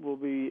be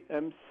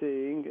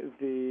emceeing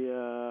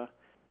the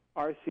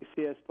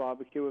RCCS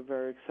barbecue. We're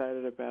very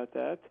excited about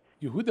that.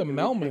 Yehuda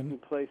Melman taking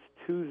place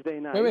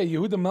Tuesday night. Wait,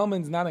 Yehuda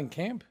Melman's not in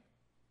camp?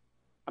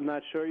 I'm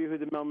not sure.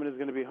 Yehuda Melman is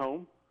going to be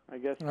home. I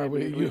guess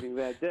maybe he's leaving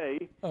that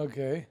day.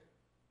 Okay.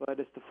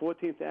 But it's the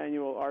 14th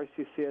annual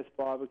RCCS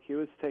barbecue.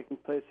 It's taking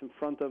place in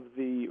front of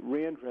the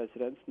Rand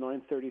residence,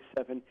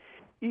 937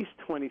 East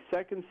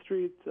 22nd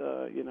Street.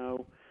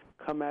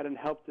 Come out and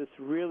help this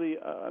really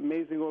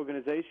amazing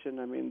organization.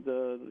 I mean,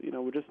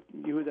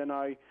 Yehuda and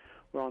I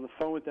were on the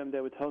phone with them. They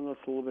were telling us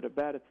a little bit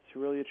about it. It's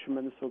really a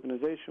tremendous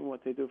organization.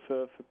 What they do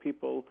for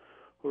people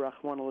who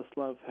Rahman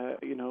al-Islam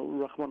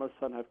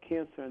have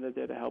cancer, and they're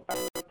there to help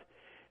out.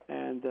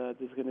 And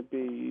there's going to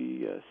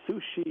be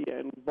sushi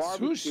and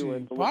barbecue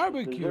and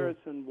desserts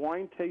and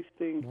wine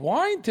tasting.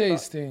 Wine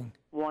tasting,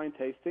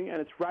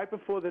 and it's right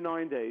before the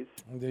 9 days.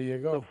 There you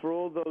go. So for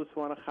all those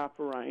who want to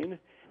chaperone.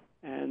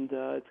 And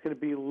it's going to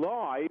be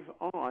live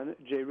on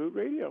JRoot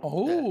Radio.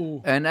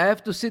 Oh! And I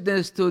have to sit in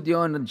the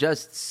studio and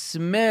just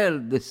smell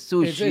the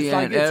sushi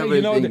and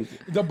everything.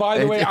 By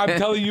the way, I'm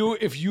telling you,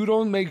 if you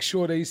don't make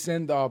sure they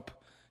send up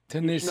to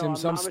Nissim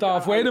some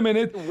stuff. Wait a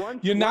minute.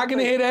 You're not going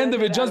to hit the end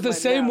of it just the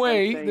same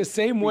way. The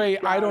same way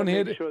I don't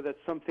hit it. Sure that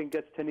something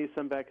gets to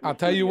Nissim back. I'll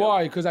tell you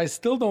why. Because we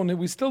still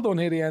don't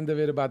hear the end of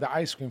it about the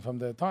ice cream from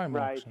the time.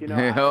 Right. It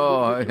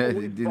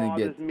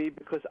bothers me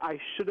because I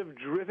should have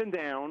driven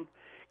down,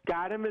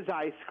 got him his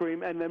ice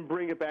cream, and then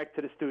bring it back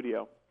to the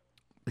studio.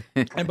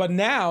 But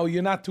now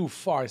you're not too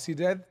far. See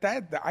that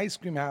the ice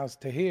cream house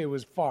to here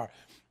was far.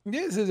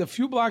 This is a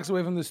few blocks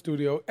away from the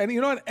studio. And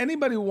you know what?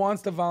 Anybody who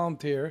wants to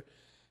volunteer,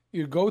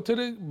 you go to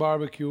the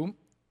barbecue,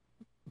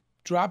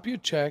 drop your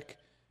check,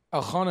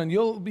 and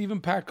you'll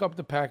even pack up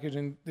the package,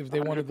 and if they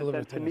want to deliver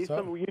it to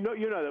them.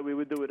 You know that we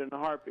would do it in a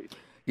heartbeat.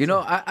 You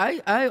know,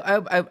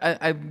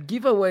 I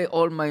give away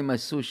all my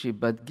sushi,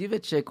 but give a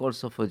check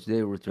also for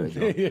JRoot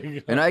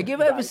Radio. And I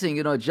give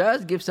everything,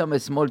 just give a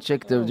small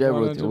check to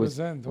JRoot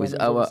with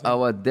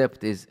our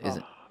depth is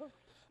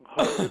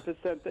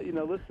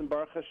 100%. Listen,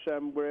 Baruch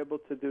Hashem, we're able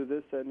to do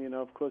this, and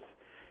of course,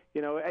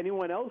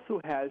 anyone else who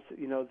has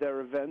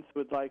their events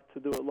would like to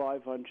do it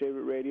live on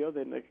JRoot Radio,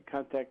 then they can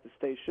contact the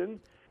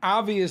station.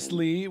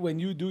 Obviously, when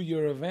you do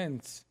your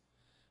events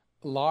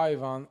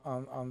live on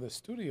the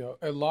studio,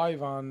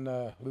 live on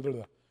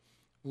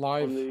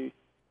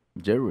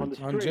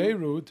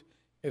JRoot,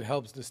 it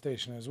helps the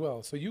station as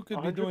well. So you could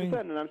 100%, be doing.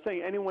 And I'm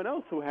saying anyone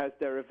else who has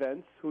their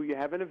events, who you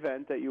have an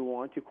event that you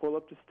want, you call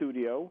up the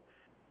studio,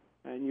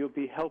 and you'll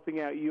be helping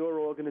out your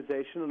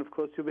organization, and of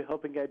course you'll be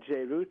helping out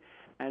JRoot.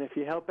 And if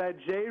you help out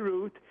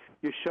JRoot,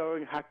 you're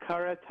showing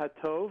Hakarat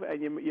Hatov, and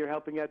you're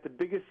helping out the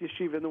biggest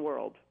yeshiva in the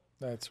world.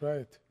 That's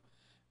right.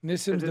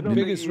 Nissim's the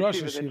biggest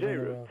Rosh yeshiva in the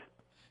world.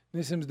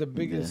 Nissim's the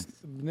biggest,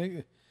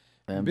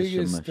 I'm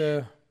biggest.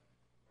 Shamash.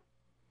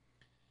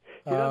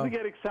 He doesn't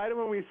get excited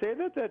when we say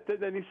that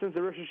Nissim's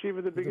the Rosh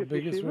Hashiva, the biggest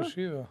Rosh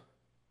yeshiva?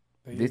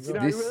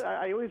 Yeshiva.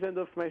 I always end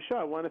off my show.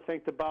 I want to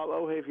thank the Baal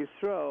Ohev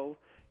Yisrael,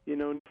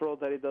 for all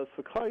that he does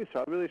for Klal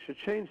Yisrael. I really should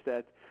change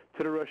that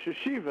to the Rosh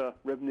Hashiva,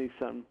 Reb Nissim.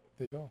 There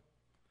you go.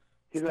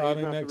 He's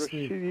Starting not next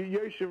week.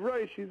 Yoshev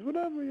Rosh, he's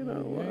whatever,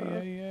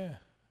 Yeah,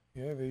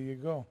 there you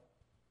go.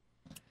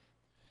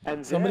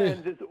 And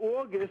then there's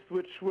August,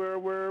 which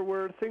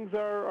where things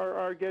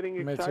are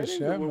getting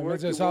exciting.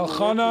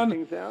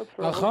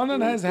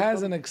 Al-Khanan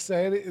has an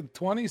exciting.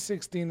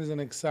 2016 is an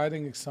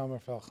exciting summer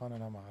for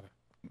Al-Khanan Amara.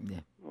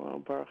 Yeah. Well,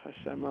 Baruch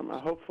Hashem.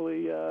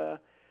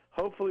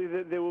 Hopefully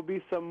there will be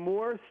some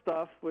more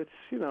stuff, which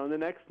in the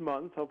next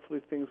month. Hopefully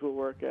things will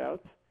work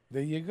out.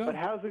 There you go. But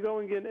how's it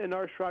going in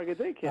our Shraga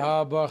Day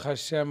Camp? Baruch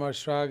Hashem, our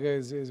Shraga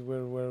is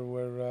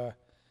we're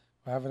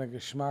having a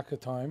geschmacka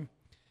time.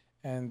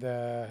 And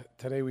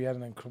today we had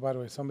by the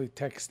way, somebody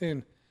texted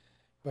in,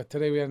 but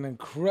today we had an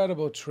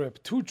incredible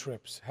trip, 2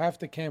 trips. Half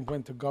the camp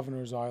went to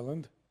Governor's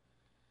Island.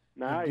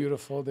 Nice.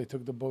 Beautiful. They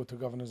took the boat to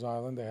Governor's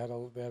Island. They had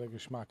a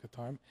geschmacka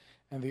time.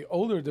 And the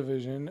older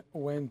division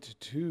went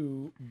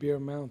to Bear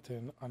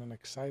Mountain on an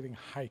exciting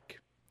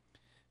hike.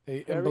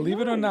 And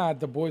believe it or not,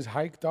 the boys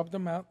hiked up the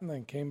mountain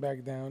and came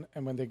back down.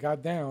 And when they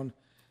got down,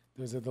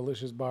 there's a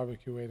delicious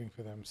barbecue waiting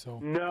for them.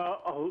 So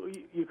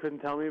you couldn't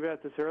tell me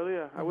about this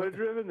earlier. I would have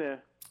driven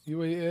there. You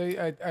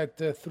were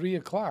at 3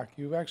 o'clock.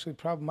 You actually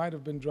probably might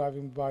have been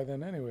driving by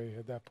then anyway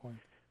at that point.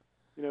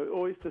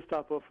 Always to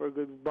stop off for a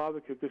good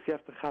barbecue because you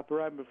have to chop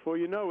around. Before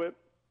you know it,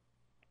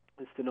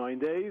 it's the 9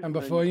 days. And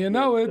before you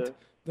know it,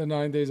 the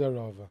 9 days are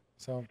over.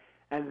 So.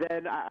 And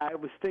then I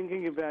was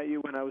thinking about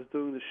you when I was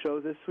doing the show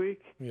this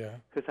week. Yeah.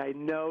 Because I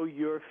know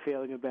your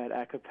feeling about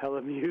a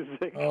cappella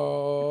music.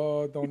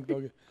 Oh, don't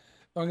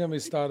get me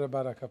started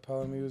about a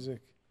cappella music.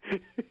 I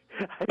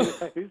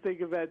was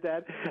thinking about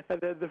that,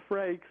 and then the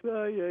Franks.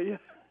 Oh, yeah.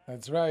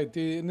 That's right.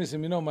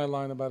 Listen, you know my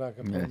line about a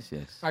cappella.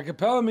 Yes. A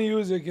cappella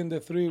music in the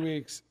 3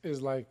 weeks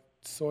is like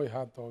soy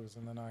hot dogs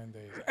in the 9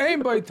 days.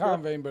 Aim by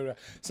Tom, aim by.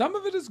 Some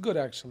of it is good,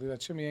 actually.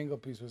 That Shimmy Engel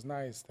piece was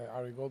nice. That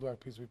Ari Goldwag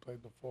piece we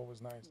played before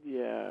was nice.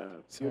 Yeah,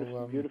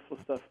 beautiful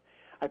stuff.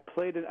 I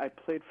played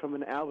from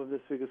an album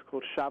this week. It's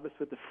called Shabbos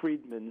with the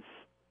Friedmans.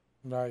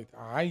 Right.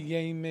 And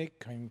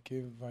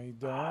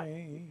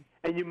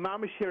you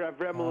mama share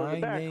Avremel in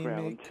the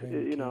background.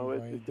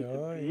 It's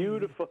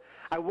beautiful.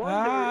 I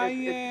wonder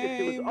if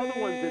there was other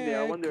ones in there.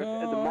 I wonder if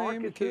the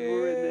Marcuses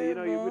were in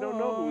there. We don't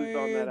know who's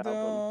on that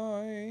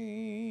album.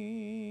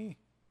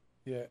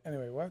 Yeah,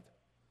 anyway, what?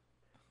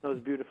 That was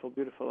a beautiful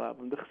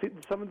album.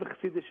 Some of the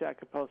Chassidish a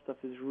cappella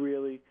stuff is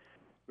really,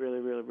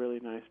 really, really,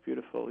 really nice.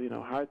 Beautiful.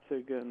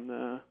 Herzig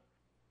and...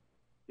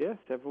 Yes,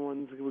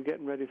 we're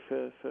getting ready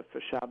for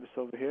Shabbos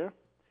over here.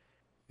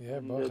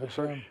 Yeah, the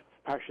first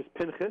Parshas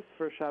Pinchas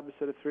for Shabbos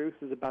of the 3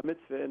 weeks is a bar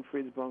mitzvah in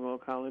Friedensburg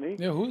Old Colony.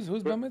 Yeah,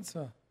 who's bar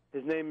mitzvah?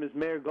 His name is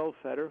Meir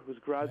Goldfeder, who's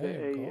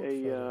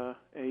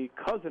a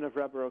cousin of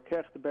Rabbi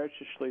Rokech, the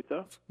Bertha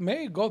Shlita.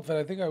 Meir Goldfeder,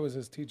 I think I was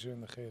his teacher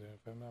in the Cheder,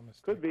 if I'm not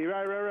mistaken. Could be,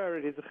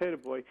 right. He's a Cheder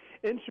boy.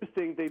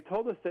 Interesting, they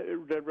told us that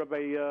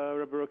Rabbi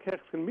Rokech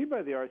is going to be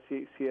by the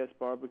RCCS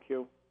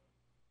barbecue.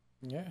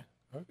 Yeah,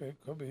 okay,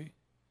 could be.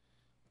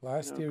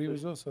 Last year he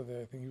was also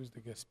there. I think he was the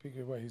guest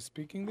speaker. What, he's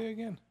speaking there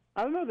again?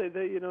 I don't know.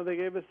 They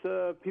gave us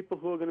people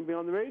who are going to be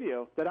on the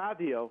radio, the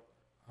radio.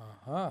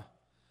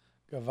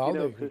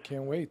 Gavaldik, we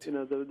can't wait.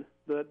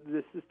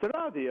 This is the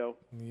radio.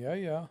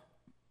 Yeah.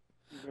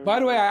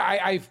 By the way,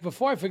 I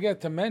before I forget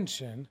to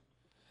mention,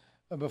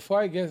 by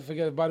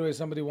the way,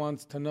 somebody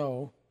wants to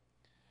know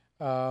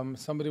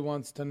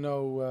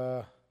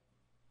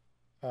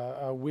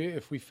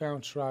if we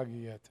found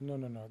Shragi yet.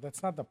 No.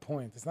 That's not the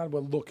point. It's not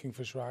we're looking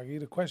for Shragi.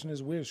 The question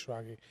is, where's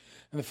Shragi?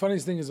 And the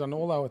funniest thing is on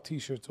all our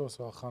T-shirts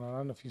also, Al-Khanan, I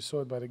don't know if you saw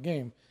it by the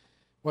game.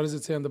 What does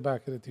it say on the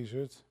back of the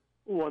T-shirts?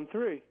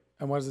 1-3.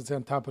 And what does it say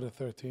on top of the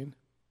 13?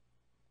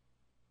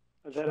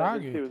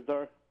 Shragi.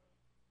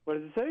 What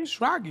does it say?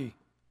 Shragi.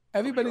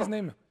 Everybody's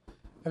name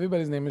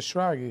is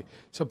Shragi.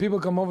 So people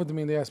come over to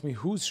me and they ask me,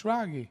 who's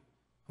Shragi?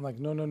 I'm like,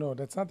 no,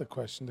 that's not the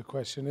question. The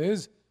question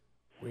is,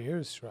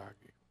 where's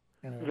Shragi?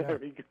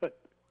 Very good.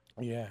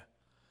 Yeah.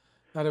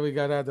 Now that we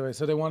got out of the way.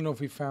 So they want to know if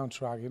we found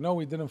Shragi. No,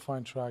 we didn't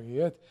find Shragi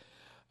yet.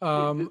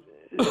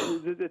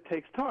 It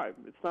takes time.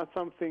 It's not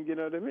something, you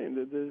know what I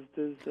mean?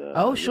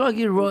 How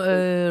Shragi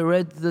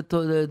read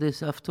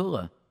this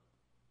Haftorah?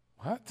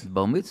 What?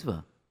 Bar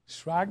mitzvah.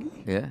 Shragi?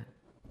 Yeah.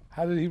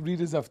 How did he read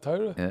his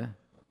Haftorah? Yeah.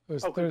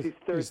 He's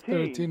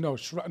 13. No.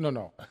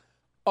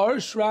 Our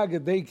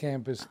Shraga day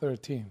camp is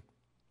 13.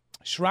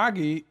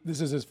 Shragi,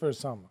 this is his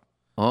first summer.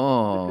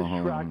 Oh,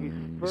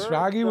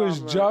 Shragi was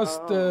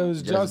just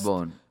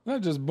born.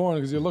 Not just born,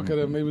 because you look at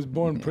him, he was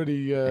born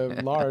pretty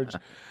large,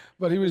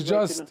 but he was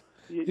just.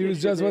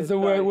 What's the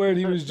word?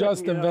 He was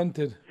just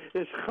invented.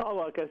 It's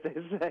chalak, as they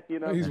say.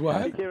 He's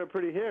what? He came up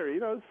pretty hairy.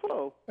 It's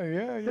full.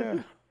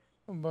 Yeah.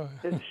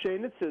 It's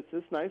shane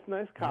it's nice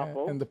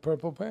couple. Yeah, and the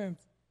purple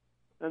pants.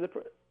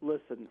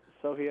 Listen.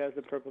 So he has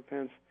the purple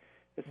pants.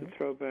 It's a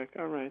throwback.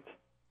 All right.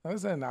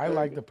 Listen, I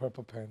like the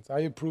purple pants.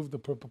 I approved the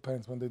purple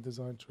pants when they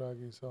designed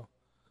Tragi, so.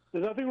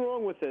 There's nothing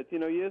wrong with it.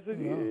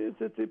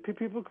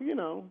 People,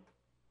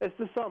 it's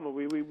the summer.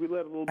 We let a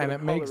little bit And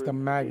of it makes color the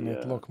into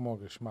magnet look more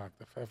geschmack.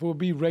 If it would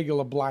be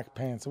regular black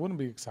pants, it wouldn't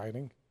be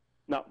exciting.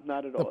 No,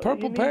 not at all. The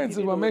purple pants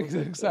is what makes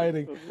it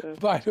exciting.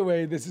 By the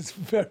way, this is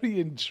very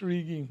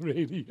intriguing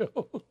radio.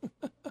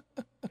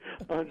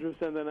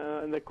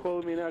 100%. And they're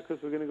calling me now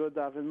because we're going to go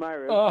daven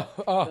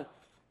Ma'ariv.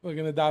 We're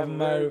going to daven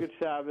Very Ma'ariv. good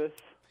Shabbos.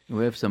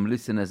 We have some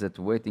listeners that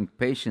are waiting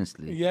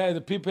patiently. Yeah,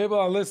 the people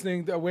are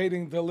listening, they're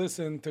waiting to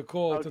listen, to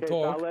call, to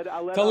talk.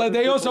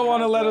 They also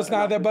want to let us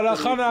know that. But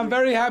Achana, I'm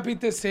very happy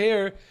to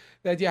hear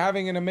that you're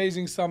having an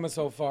amazing summer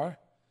so far.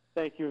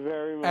 Thank you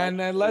very much.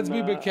 And let's be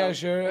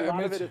Bekesher. A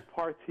lot of it is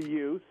part to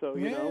you, so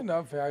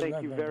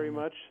thank you very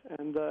much.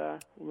 And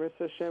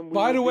Hashem.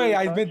 By the way,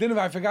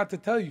 I forgot to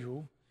tell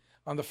you,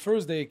 on the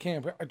first day of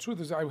camp, the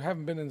truth is I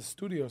haven't been in the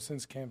studio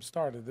since camp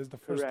started. This is the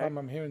first time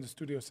I'm here in the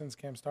studio since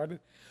camp started.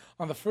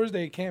 On the first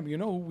day of camp, you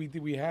know who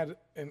we had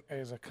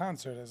as a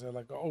concert, as an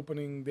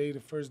opening day, the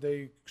first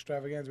day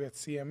extravaganza, we had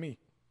CME.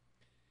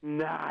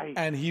 Nice.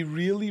 And he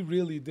really,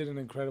 really did an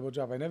incredible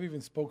job. I never even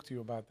spoke to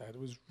you about that. It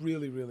was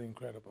really, really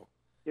incredible.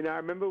 I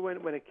remember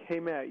when it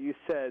came out, you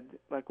said,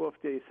 off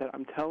day, you said,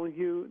 I'm telling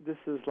you, this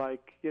is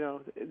like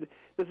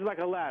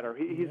a ladder.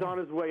 He's on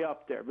his way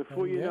up there.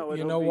 Before you know it.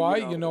 You know why?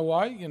 You know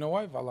why?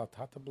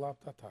 Valatata bla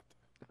tata.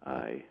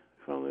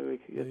 If only we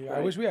could get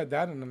I wish we had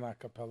that in an a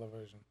cappella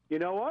version. You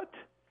know what?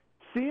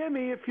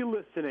 CME, if you're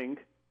listening,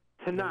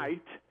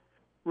 tonight,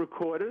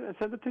 record it and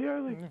send it to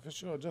Yoely. For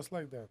sure, just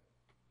like that.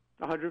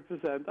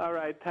 100%. All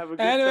right. Have a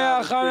good Anyway,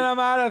 Shabbos.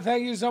 Amara,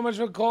 thank you so much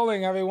for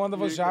calling. Have a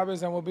wonderful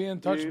Shabbos, and we'll be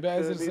in touch.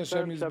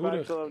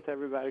 Shabbat shalom to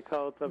everybody.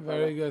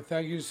 Very good.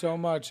 Thank you so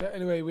much.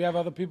 Anyway, we have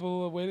other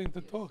people waiting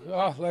to talk.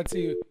 Oh, let's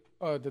see.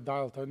 Oh, the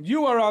dial tone.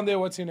 You are on there.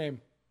 What's your name?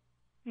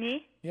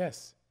 Me?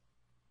 Yes.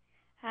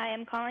 Hi,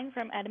 I'm calling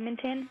from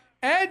Edmonton.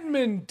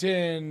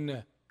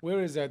 Edmonton.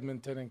 Where is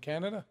Edmonton in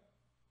Canada?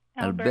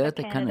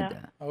 Alberta,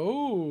 Canada.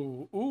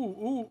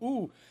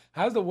 Oh,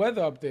 how's the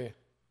weather up there?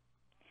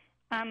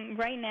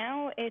 Right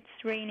now, it's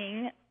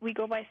raining. We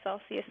go by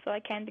Celsius, so I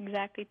can't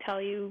exactly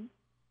tell you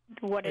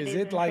what it is. Is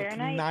it like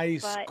Fahrenheit,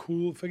 nice,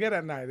 cool? Forget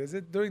at night. Is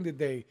it during the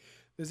day?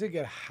 Does it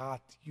get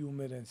hot,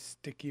 humid, and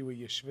sticky where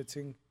you're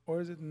schwitzing? Or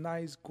is it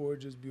nice,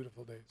 gorgeous,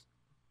 beautiful days?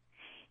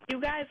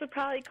 You guys would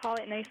probably call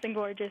it nice and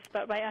gorgeous,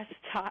 but by us,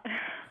 it's hot.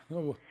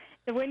 Oh.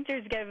 The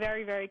winters get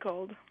very, very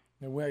cold.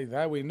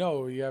 That we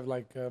know. You have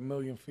like 1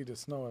 million feet of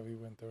snow every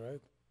winter,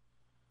 right?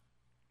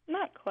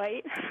 Not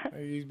quite.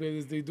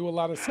 They do a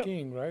lot of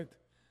skiing, right?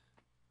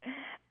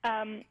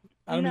 I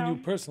don't mean you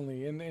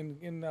personally.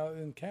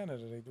 In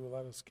Canada, they do a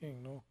lot of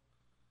skiing. No.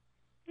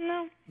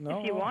 No.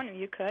 If you want to,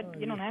 you could.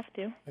 You don't have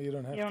to. You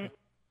don't have to.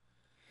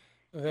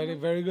 Very,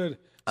 very good.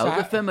 How was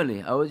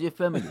your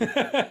family?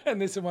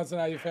 And this wants to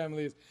know how your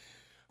family is.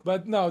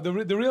 But no, the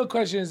real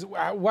question is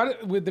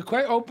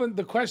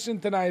the question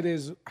tonight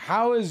is,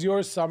 how is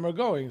your summer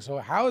going? So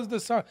how is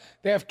the summer?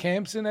 They have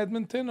camps in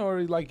Edmonton,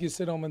 or like you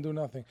sit home and do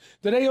nothing?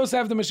 Do they also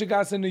have the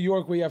Michigas in New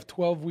York where you have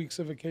 12 weeks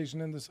of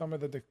vacation in the summer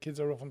that the kids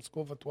are off from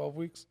school for 12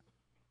 weeks?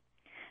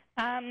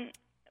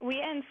 We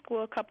end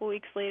school a couple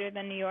weeks later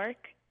than New York,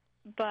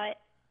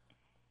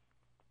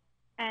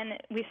 and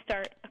we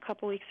start a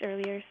couple weeks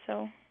earlier.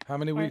 So how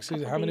many weeks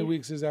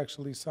is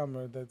actually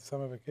summer? That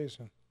summer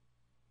vacation?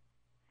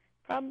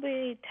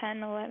 Probably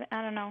 10, 11,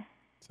 I don't know.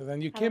 So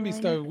then you can be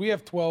started. We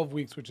have 12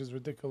 weeks, which is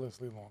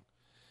ridiculously long.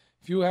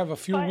 If you have a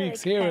few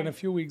weeks here and a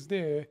few weeks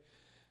there,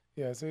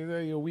 so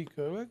you're a week.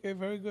 Okay,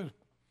 very good.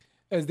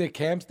 Is there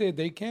camps there,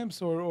 day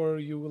camps, or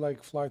you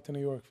like fly to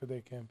New York for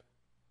day camp?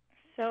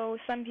 So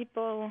some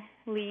people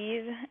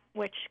leave,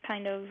 which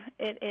kind of,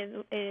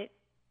 it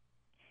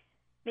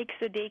makes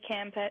the day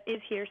camp that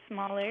is here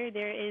smaller.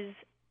 There is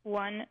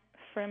one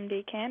from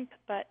day camp,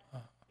 but...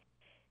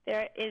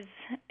 There is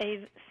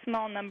a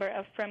small number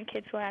of from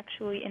kids who are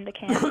actually in the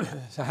camp.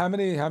 So how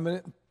many?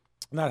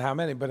 Not how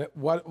many, but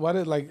what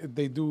is like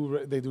they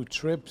do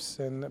trips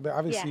and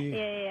obviously.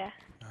 Yeah.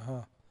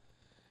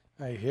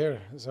 I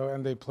hear. So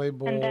and they play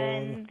ball. And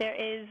then there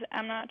is,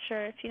 I'm not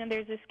sure if you know,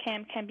 there's this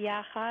camp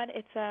Yachad.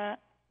 It's a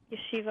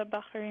yeshiva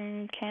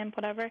Bacharim camp,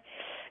 whatever.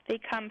 They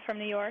come from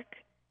New York,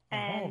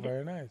 and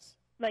very nice.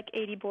 Like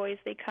 80 boys,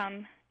 they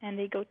come and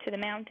they go to the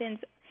mountains,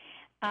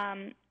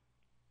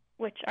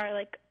 which are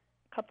like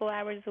couple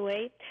hours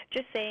away.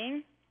 Just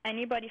saying,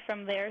 anybody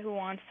from there who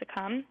wants to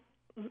come,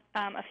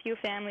 a few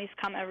families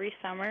come every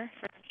summer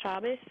for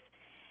Shabbos.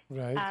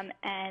 Right.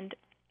 And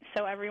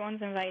so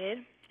everyone's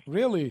invited.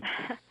 Really?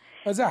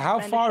 How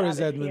far is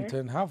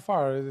Edmonton? Here. How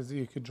far is it?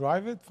 You could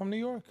drive it from New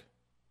York?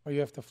 Or you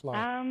have to fly?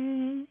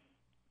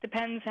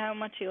 Depends how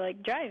much you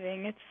like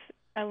driving. It's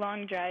a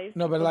long drive.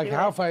 No, but like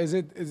how far is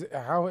it?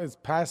 How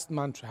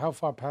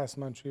far past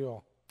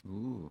Montreal?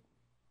 Ooh.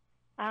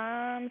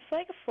 It's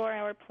like a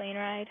 4-hour plane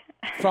ride.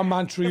 From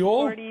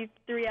Montreal?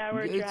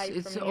 43-hour drive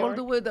it's from New all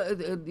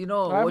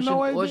York. the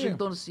way,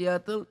 Washington,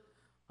 Seattle,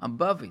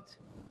 above it.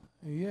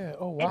 Yeah.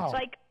 Oh, wow. It's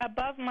like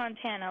above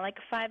Montana, like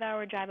a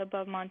 5-hour drive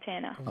above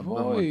Montana.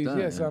 Boys,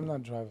 yes, I'm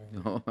not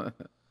driving.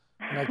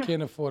 And I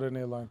can't afford an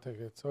airline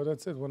ticket. So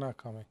that's it. We're not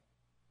coming.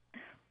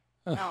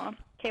 Oh,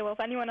 okay. Well, if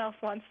anyone else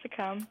wants to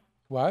come.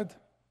 What?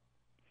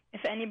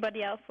 If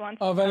anybody else wants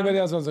Oh, to if come. anybody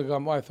else wants to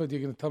come. Oh, I thought you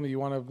were going to tell me you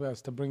want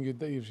us to bring you,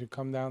 you should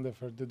come down there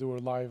to do a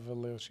live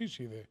Lil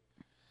Shishi there.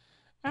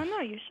 Oh,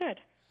 no, you should.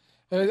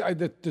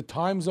 The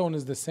time zone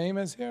is the same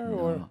as here?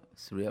 Or?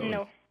 3 hours.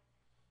 No.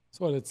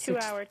 So what, it's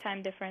 2-hour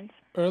time difference.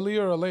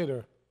 Earlier or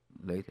later?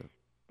 Later.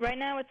 Right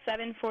now it's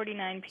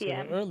 7:49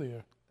 p.m. So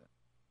earlier.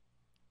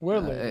 We're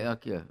later.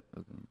 Okay.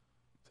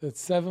 So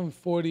it's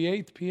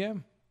 7:48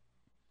 p.m.?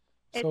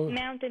 It's So,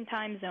 Mountain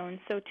Time Zone,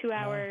 so 2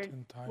 hours.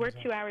 We're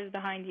 2 hours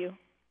behind you.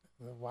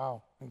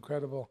 wow,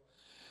 incredible.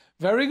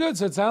 Very good.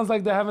 So it sounds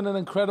like they're having an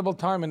incredible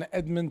time in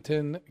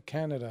Edmonton,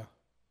 Canada.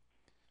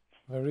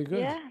 Very good.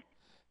 Yeah.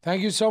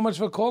 Thank you so much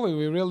for calling.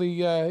 We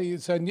really,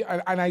 and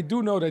I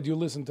do know that you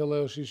listen to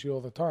Lil Shishi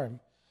all the time,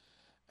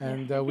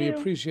 and we do.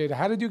 appreciate it.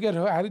 How did you get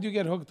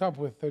hooked up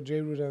with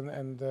JRoot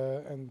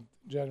and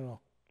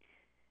General?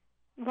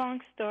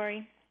 Long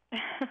story.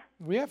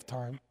 We have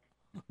time.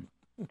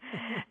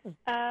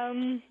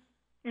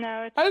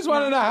 No, it's I just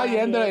want to not know how you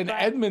ended up in but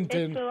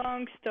Edmonton. It's a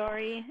long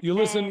story. You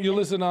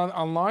listen and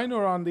online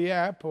or on the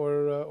app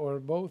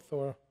or both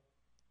or?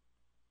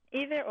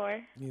 Either or.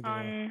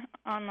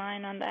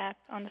 Online, on the app,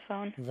 on the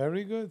phone.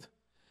 Very good.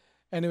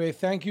 Anyway,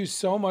 thank you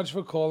so much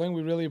for calling.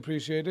 We really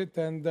appreciate it,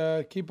 and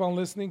keep on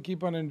listening,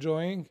 keep on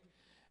enjoying.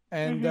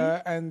 And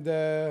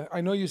I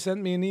know you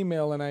sent me an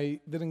email, and I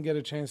didn't get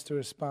a chance to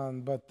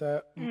respond. But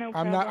No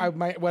I'm problem.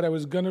 not. What I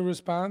was gonna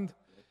respond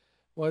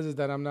was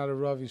that I'm not a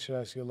Rav. You should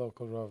ask your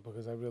local Rav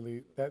because I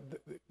really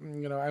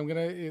I'm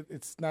gonna.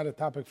 It's not a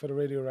topic for the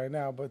radio right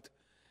now, but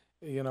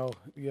you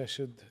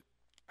should.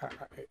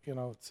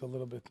 It's a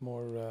little bit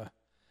more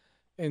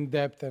in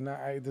depth, and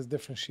there's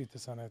different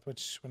sheets on it,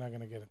 which we're not going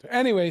to get into.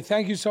 Anyway,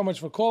 thank you so much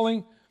for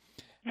calling.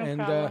 No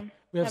problem.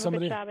 We have Have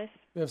somebody. a good Shabbos.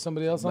 We have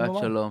somebody else on the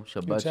line. Shalom.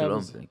 Shabbat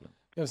shalom. Thank you.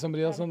 We have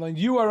somebody else on the line.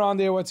 You are on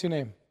there. What's your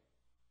name?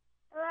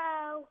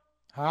 Hello.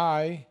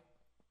 Hi.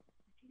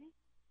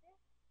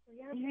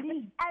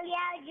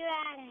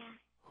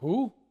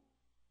 Who?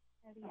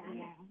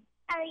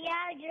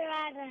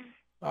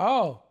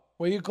 Oh,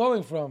 where are you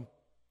calling from?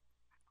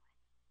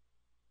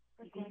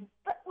 Brooklyn.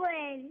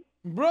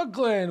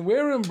 Brooklyn.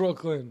 We're in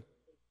Brooklyn.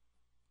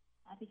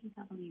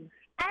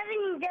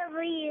 Avenue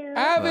W.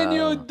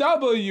 Avenue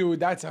W.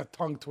 That's a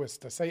tongue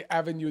twister. Say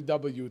Avenue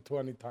W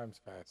 20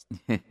 times fast.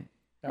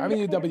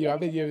 Avenue W.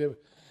 Avenue.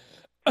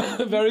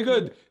 Very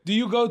good. Do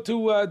you go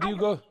to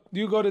do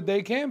you go to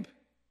day camp?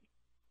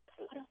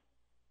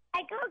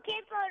 I go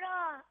Camp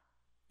Oro.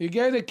 You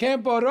get to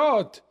Camp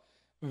Orot.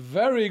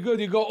 Very good.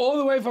 You go all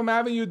the way from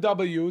Avenue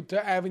W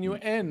to Avenue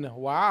N.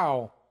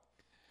 Wow.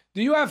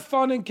 Do you have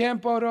fun in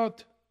Camp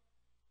Orot?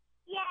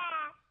 Yeah.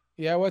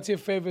 Yeah, what's your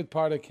favorite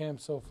part of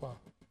camp so far?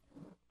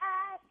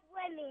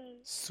 Swimming.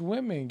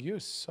 Swimming. You're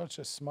such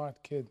a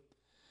smart kid.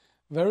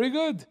 Very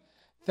good.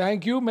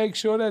 Thank you. Make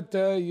sure that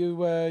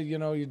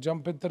you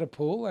jump into the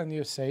pool and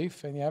you're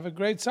safe and you have a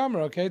great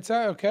summer. Okay,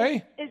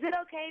 okay? Is it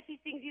okay if he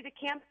sings you the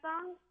camp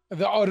song?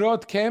 The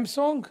Orot camp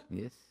song?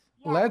 Yes.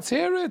 Let's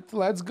hear it.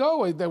 Let's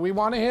go. We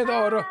want to hear the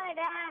Orot.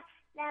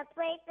 The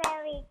place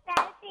where we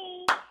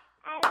fancy.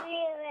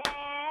 Everywhere,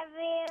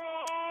 everyone.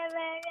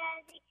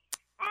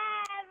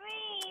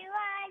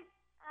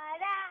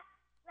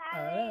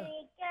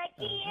 Sorry, good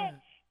here.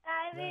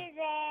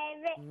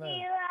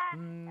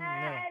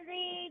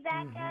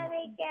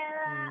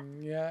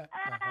 Yeah.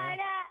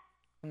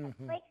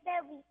 Place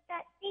where we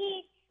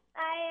fancy.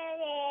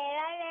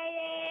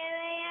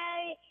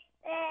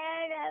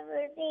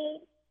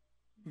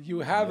 You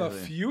have a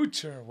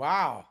future.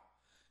 Wow.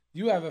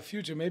 You have a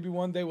future. Maybe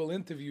one day we'll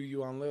interview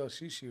you on Lil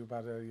Shishi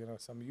about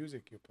some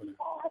music you put in.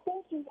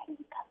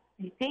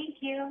 Thank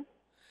you.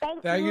 Thank you.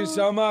 Thank you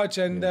so much.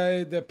 And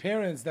the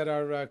parents that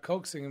are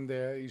coaxing him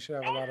there, you should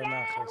have a lot of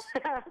nachas.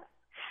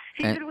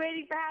 He's been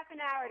waiting for half an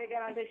hour to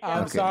get on this show.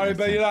 I'm sorry,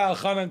 but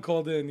Al-Khanan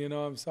called in,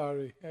 I'm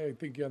sorry. I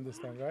think you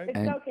understand, right? It's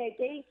okay.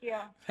 Thank you.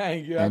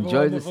 Thank you. Have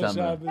Enjoy a the wonderful summer.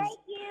 Shabbos. Thank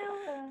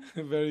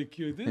you. Very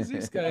cute.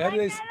 This guy. How do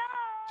they say?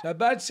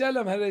 Shabbat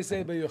Shalom. How do they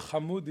say? But you're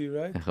Hamoudi,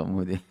 right?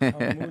 Hamoudi.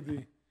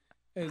 Hamoudi.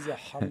 Is a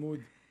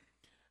Hamoud.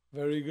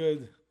 Very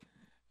good.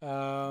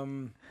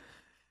 Very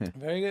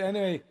good.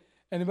 Anyway,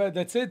 anybody,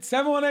 that's it.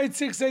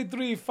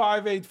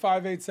 718-683-5858.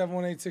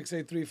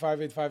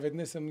 718-683-5858.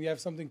 Nissim, you have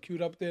something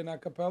queued up there in a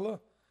cappella?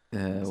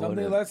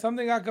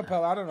 Something a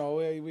cappella. I don't know.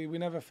 We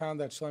never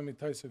found that Shlomi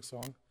Taisik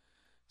song.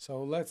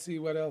 So let's see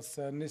what else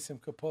Nissim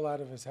could pull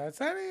out of his hat.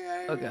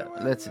 Okay,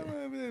 let's see.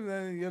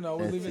 We'll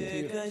leave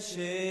it to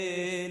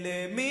you.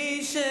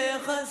 למי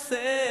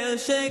שחסר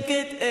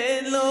שקט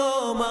אין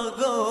לו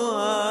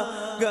מרגוע,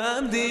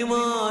 גם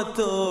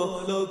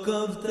דמעתו לא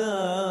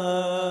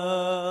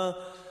כבתה.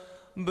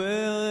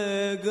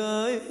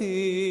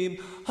 ברגעים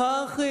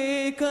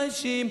הכי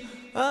קשים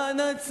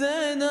אנא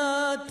צא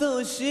נא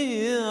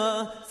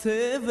תושיע,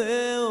 צא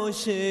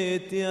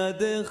והושט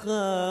ידך.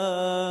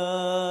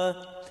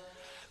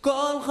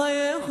 כל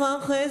חייך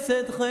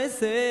חסד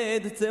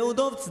חסד,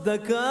 צעודות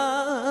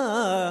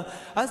צדקה,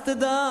 אז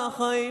תדע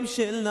חיים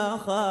של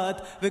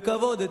נחת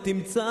וכבוד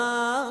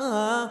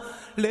תמצא,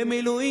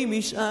 למילואים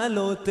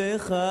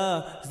משאלותיך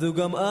זו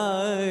גם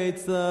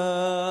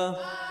העצה.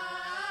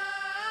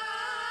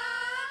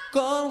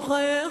 כל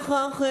חייך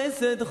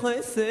חסד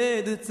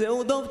חסד,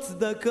 צעודות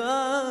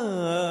צדקה,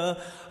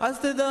 אז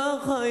תדע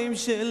חיים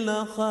של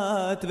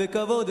נחת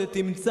וכבוד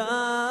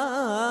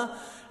תמצא,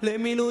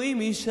 למילואים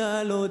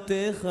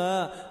משאלותיך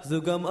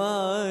זו גם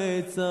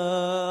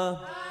העצה.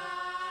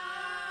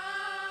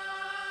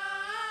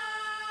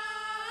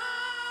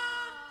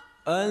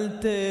 אל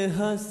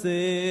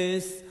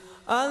תהסס,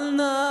 אל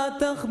נא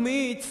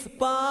תחמיץ,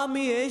 פעם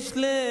יש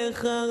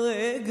לך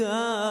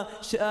רגע,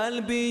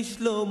 שאל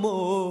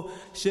בשלומו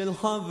של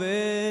חבר.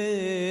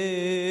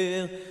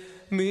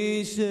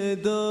 מי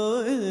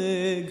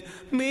שדואג,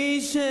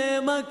 מי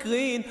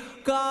שמקרין,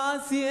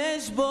 כעס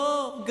יש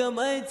בו גם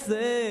עצב,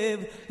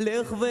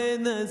 לך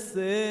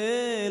ונסה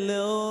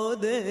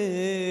לעודד.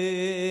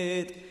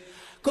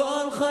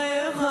 כל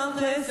חייך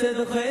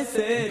חסד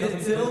חסד,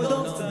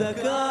 צעודות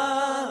צדקה,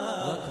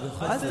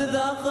 אז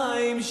תדע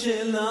חיים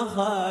של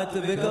נחת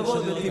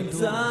וכבוד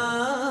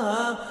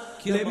תמצא,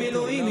 כי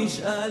למילואים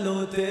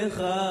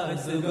משאלותיך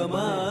זו גם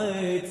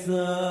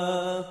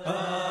העצה.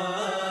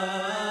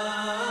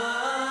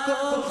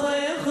 כל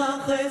חייך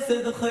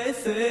חסד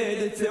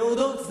חסד,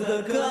 צעודות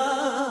צדקה,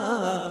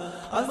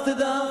 אז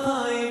תדע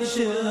חיים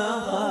של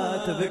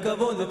נחת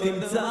וכבוד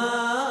תמצא,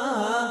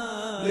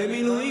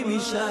 למילואים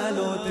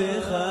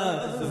משאלותיך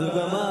זו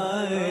גם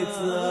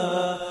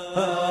העצה.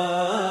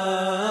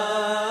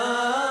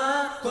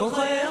 כל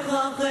חייך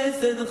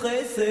חסד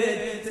חסד,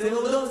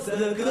 צעודות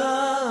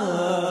צדקה,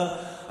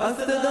 אז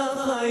תדע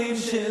חיים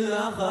של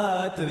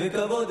נחת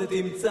וכבוד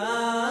תמצא,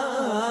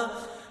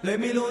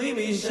 למילואים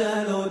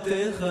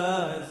משאלותיך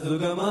זו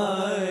גם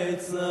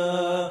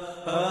העצה.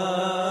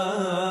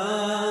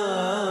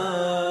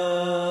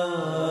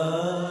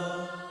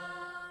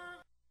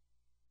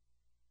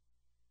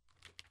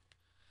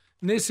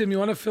 Nissim, you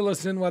want to fill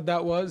us in what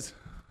that was?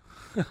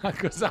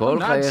 Because I'm כל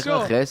not חייך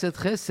sure. חסד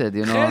חסד,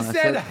 you know.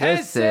 Chesed,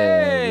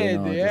 chesed, you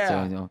know, yeah.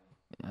 just, you know,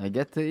 I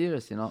get the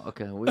ears, you know.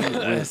 Okay, we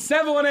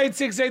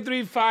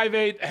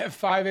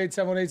 718-683-5858,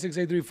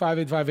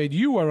 718-683-5858.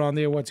 You are on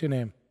there. What's your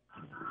name?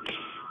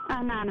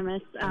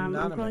 Anonymous. I'm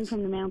calling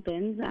from the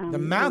mountains. The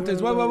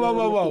mountains? Whoa.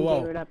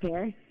 JRoot up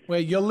here.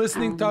 Wait, you're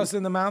listening to us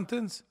in the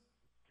mountains?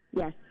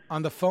 Yes.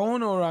 On the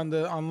phone or on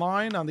the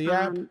online, on the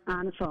app?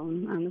 On the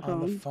phone. On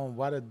the phone.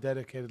 What a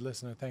dedicated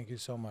listener. Thank you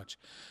so much.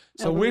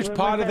 So which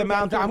part of the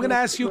mountain? I'm going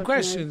to ask you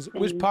questions.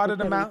 Which part of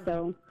the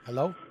mountain?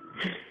 Hello?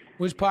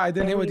 Which part? I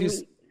didn't hear what you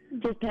said.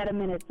 Just had a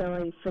minute, so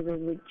I figured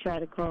we'd try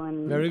to call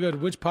in. Very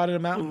good. Which part of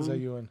the mountains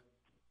are you in?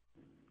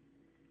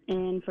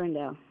 In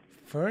Ferndale.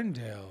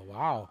 Ferndale.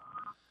 Wow.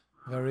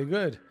 Very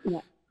good.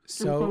 Yeah.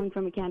 So, I'm calling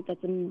from a camp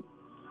that's in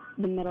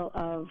the middle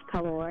of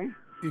Kalor.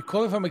 You're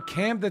calling from a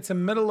camp that's in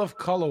the middle of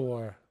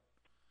Kalor.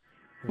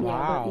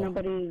 Wow. Yeah,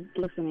 but nobody's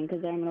listening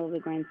because they're in the middle of the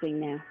Grand Sing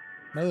now.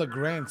 Middle of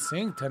Grand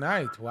Sing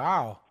tonight.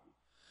 Wow.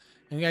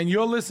 And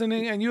you're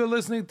listening,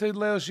 to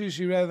Leil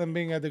Shishi rather than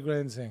being at the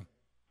Grand Sing.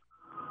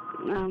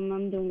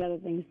 I'm doing other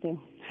things too.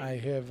 I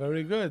hear.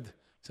 Very good.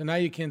 So now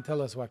you can't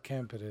tell us what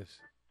camp it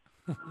is.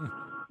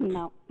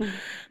 No.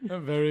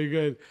 Very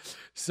good.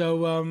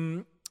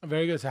 So,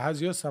 very good. So how's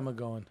your summer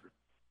going?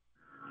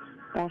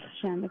 Baruch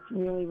Hashem, it's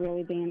really,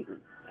 really been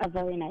a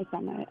very nice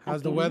summer.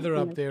 How's the weather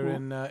up there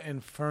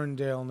in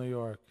Ferndale, New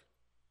York?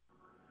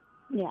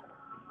 Yeah,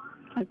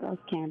 a girls'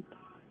 camp.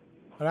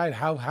 All right.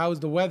 How's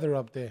the weather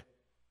up there?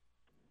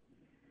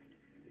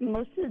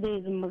 Most of the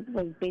days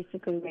was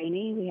basically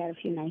rainy. We had a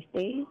few nice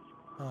days.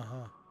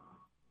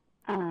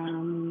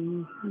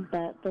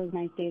 But those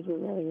nice days were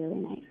really,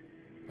 really nice.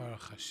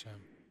 Baruch Hashem.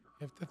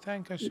 You have to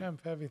thank Hashem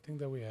for everything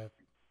that we have.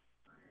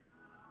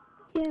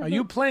 Yeah, are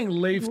you playing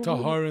Leif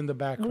Tahar in the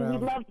background?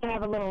 We'd love to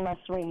have a little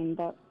less rain,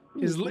 but...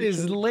 Is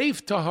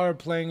Leif Tahar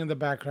playing in the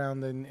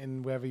background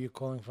in wherever you're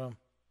calling from?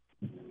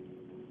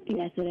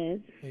 Yes, it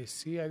is. Hey,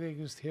 see, I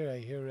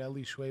hear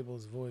Eli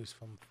Schwabel's voice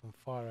from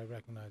far. I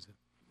recognize it.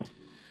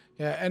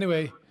 Yeah,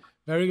 anyway,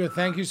 very good.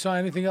 Thank you, Sai.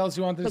 Anything else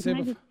you wanted to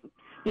say?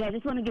 I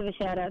just want to give a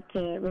shout-out to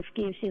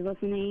Rifki if she's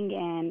listening,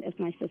 and if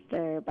my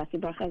sister Basi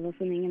Bracha is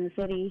listening in the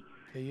city.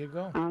 There you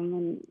go.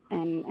 And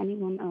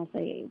anyone else,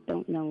 I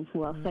don't know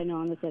who else I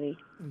know in the city.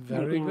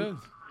 Very good.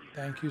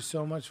 Thank you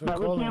so much for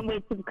calling. But we can't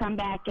wait to come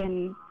back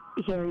and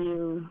hear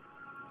you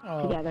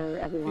together,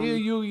 everyone.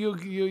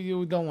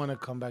 You don't want to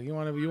come back. You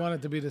want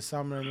it to be the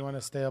summer, and you want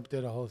to stay up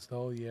there the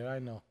whole year. I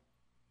know.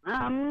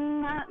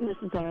 Not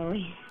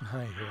necessarily.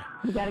 I hear.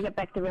 You got to get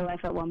back to real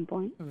life at one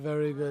point.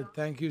 Very good.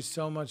 Thank you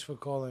so much for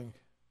calling.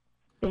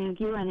 Thank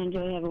you, and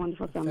enjoy. Have a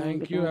wonderful summer.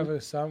 Thank you. Have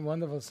a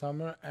wonderful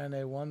summer and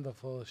a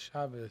wonderful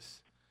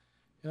Shabbos.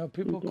 You know,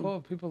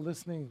 people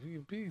listening.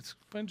 It's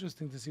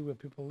interesting to see where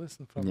people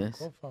listen from. Yes.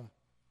 Call from.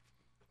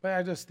 But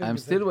I just think I'm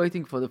still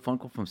waiting for the phone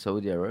call from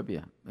Saudi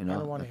Arabia. You know, I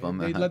don't want to hear.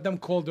 They let them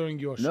call during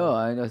your show. No,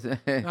 I know.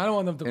 I don't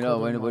want them to you call.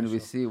 know, when we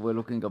see, we're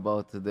looking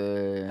about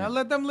the. Now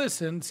let them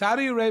listen.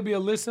 Saudi Arabia,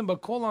 listen,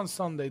 but call on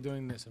Sunday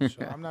during this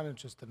show. I'm not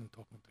interested in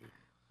talking to you.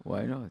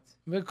 Why not?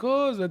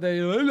 Because they.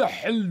 Well,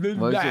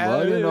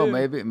 you know,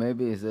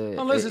 maybe it's a.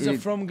 Unless it's a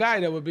from guy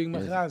that would be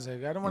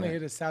mechazek. I don't want to hear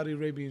the Saudi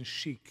Arabian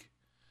sheik.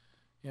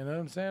 You know what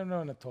I'm saying? I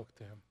don't want to talk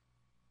to him.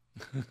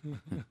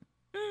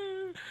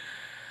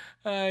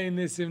 Ay,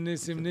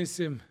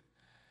 Nissim.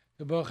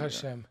 Baruch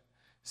Hashem.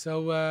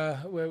 So,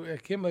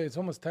 Kimberly, it's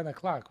almost 10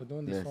 o'clock. We're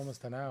doing this for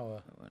almost an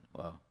hour.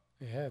 Wow.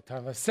 Yeah,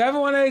 time for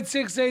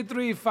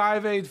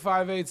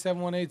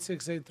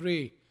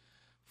 718-683-5858,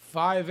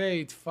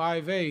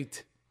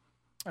 718-683-5858.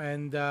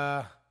 And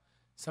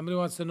somebody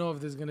wants to know if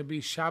there's going to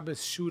be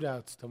Shabbos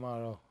shootouts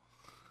tomorrow.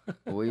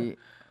 we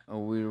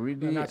really...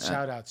 No, not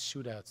shoutouts,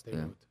 shootouts, they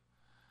wrote.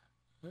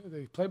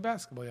 They play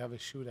basketball, you have a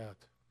shootout.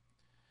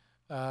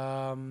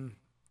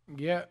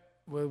 Yeah,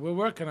 we're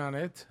working on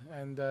it.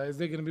 And is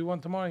there going to be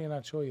one tomorrow? You're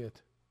not sure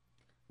yet.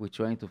 We're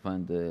trying to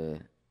find a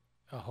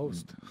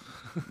host.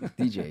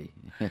 DJ.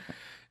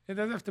 It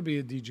doesn't have to be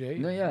a DJ.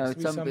 No, yeah,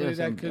 it's somebody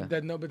that could,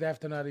 that no, but they have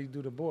to know how to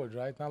do the board,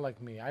 right? Not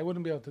like me. I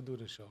wouldn't be able to do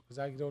the show because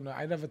I don't know.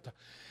 I never.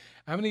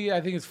 How many? I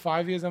think it's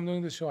 5 years I'm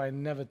doing the show. I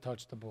never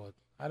touched the board.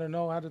 I don't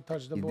know how to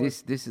touch the board.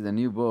 This is a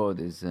new board.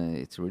 It's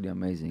really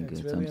amazing.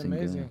 It's really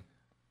amazing.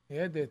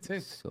 Yeah, that's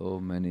it.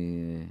 So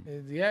many.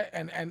 Yeah,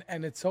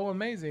 and it's so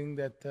amazing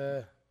that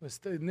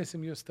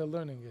Nissim, you're still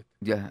learning it.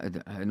 Yeah,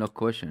 no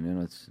question. You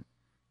know, it's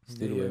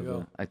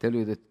still. I tell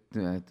you that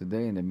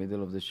today in the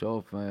middle of the show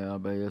of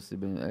Rabbi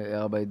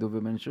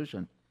Duvi Ben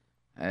Shushan,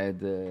 I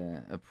had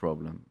a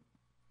problem.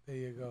 There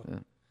you go. Yeah.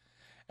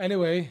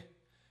 Anyway,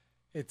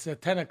 it's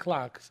 10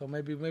 o'clock, so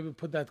maybe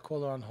put that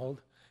caller on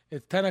hold.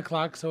 It's 10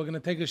 o'clock, so we're going to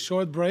take a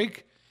short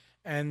break,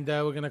 and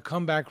we're going to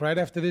come back right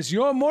after this.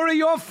 More of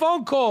your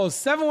phone calls,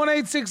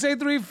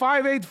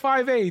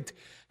 718-683-5858.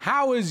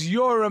 How is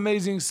your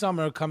amazing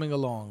summer coming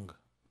along?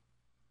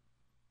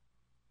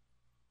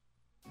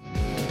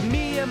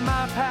 Me and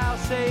my pal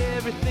say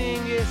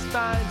everything is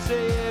fine,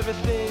 say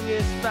everything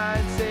is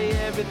fine, say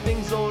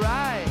everything's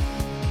alright.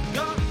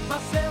 Got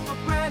myself a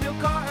brand new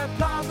car at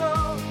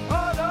Plaza,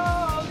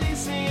 auto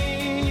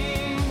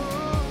leasing.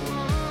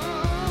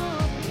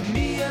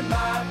 Me and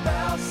my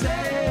pal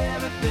say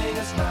everything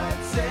is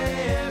fine,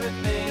 say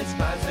everything is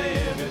fine, say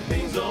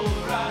everything's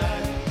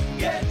alright.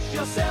 Get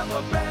yourself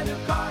a brand new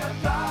car at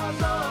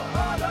Plaza,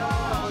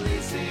 auto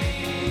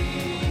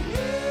leasing.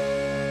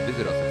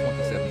 Visit us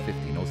at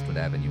 2750 Nostrand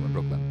Avenue in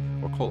Brooklyn,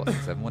 or call us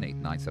at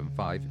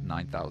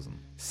 718-975-9000.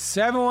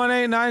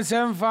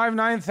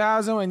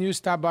 718-975-9000. When you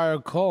stop by or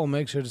call,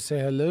 make sure to say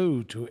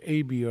hello to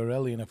A.B. or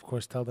Ellie, and of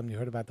course tell them you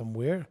heard about them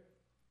where?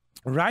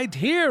 Right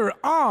here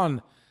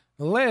on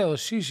Leil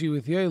Shishi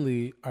with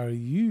Yoely. Are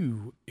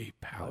you a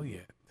pal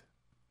yet?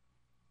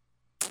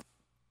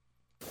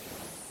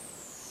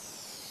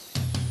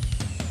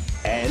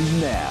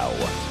 And now,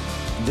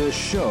 the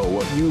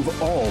show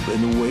you've all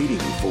been waiting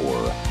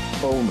for.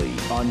 Only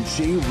on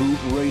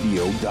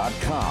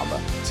JRootRadio.com.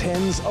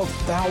 Tens of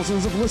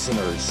thousands of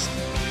listeners.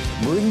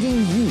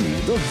 Bringing you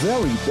the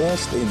very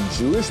best in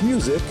Jewish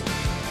music.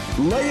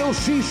 Leil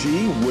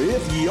Shishi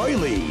with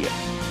Yoely.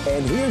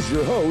 And here's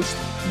your host,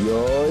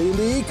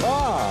 Yoely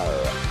Kar.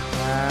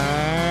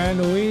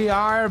 And we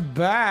are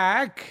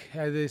back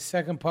at the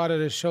second part of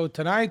the show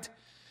tonight.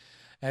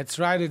 That's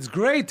right. It's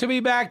great to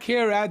be back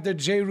here at the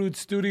JRoot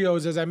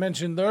studios. As I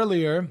mentioned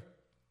earlier,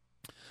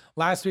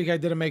 last week I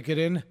didn't make it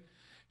in.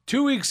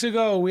 2 weeks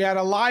ago, we had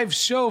a live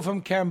show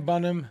from Camp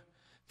Bunim.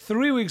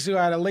 3 weeks ago,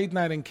 I had a late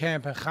night in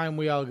camp, and Chaim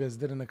Wielgas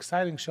did an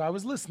exciting show. I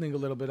was listening a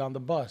little bit on the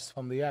bus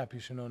from the app, you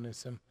should know,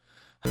 Nissim.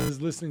 I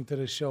was listening to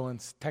the show and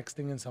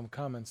texting in some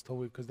comments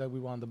because we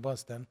were on the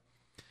bus then.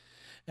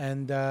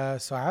 And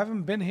so I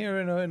haven't been here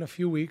in a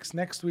few weeks.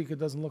 Next week, it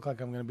doesn't look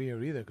like I'm going to be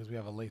here either because we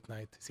have a late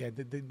night. See,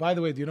 by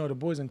the way, do you know the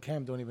boys in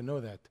camp don't even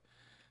know that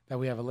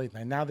we have a late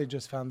night. Now they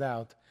just found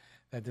out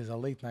that there's a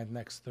late night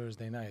next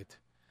Thursday night.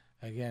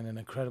 Again, an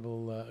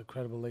incredible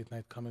late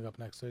night coming up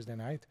next Thursday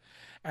night.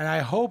 And I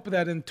hope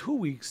that in 2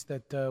 weeks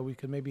that we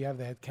could maybe have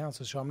the head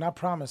counselor show. I'm not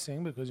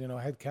promising because,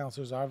 head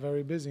counselors are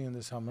very busy in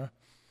the summer.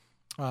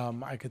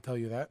 I could tell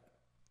you that.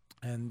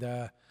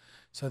 And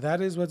so that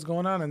is what's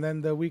going on. And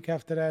then the week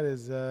after that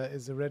is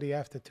already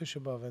after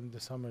Tisha B'Av and the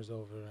summer's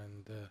over.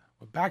 And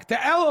we're back to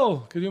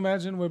Elul. Could you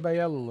imagine? We're by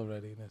Elul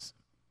already.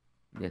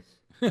 Yes.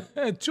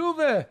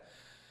 Tshuva.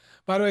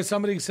 By the way,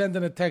 somebody sent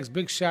in a text.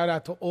 Big shout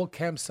out to all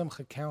Camp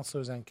Simcha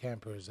counselors and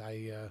campers.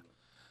 I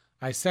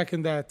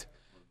second that.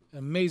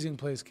 Amazing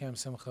place, Camp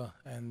Simcha,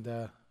 and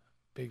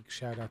big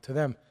shout out to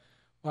them.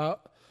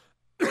 Well,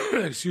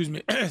 excuse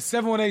me.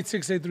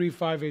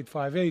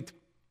 718-683-5858.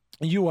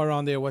 You are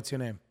on there. What's your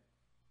name?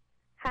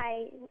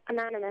 Hi,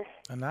 Anonymous.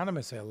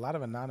 Anonymous. A lot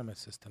of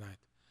anonymouses tonight.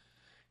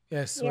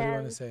 Yes. What do you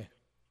want to say?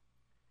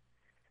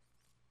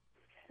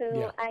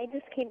 So I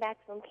just came back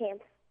from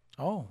camp.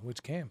 Oh,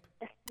 which camp?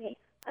 Yesterday.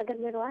 Aguda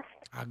Midwest.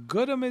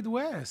 Aguda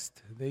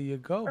Midwest. There you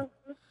go.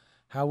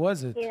 How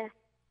was it? Yeah.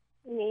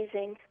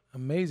 Amazing.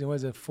 Amazing.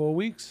 Was it 4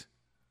 weeks?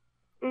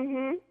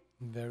 Mhm.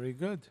 Very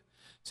good.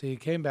 So you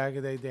came back.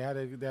 They had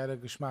a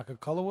geschmack of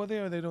color over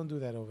there, or they don't do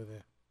that over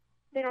there?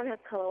 They don't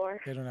have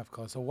color. They don't have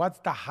color. So what's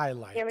the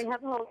highlight? Yeah, we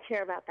have a whole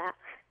cheer about that.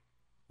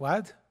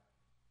 What?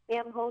 We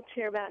have a whole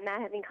cheer about not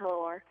having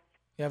color.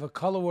 You have a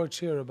color war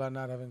cheer about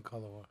not having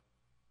color war.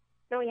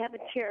 No, we have a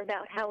cheer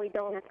about how we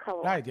don't have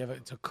color. Right.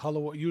 It's a color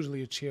war.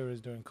 Usually a cheer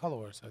is during color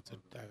war. So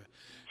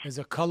there's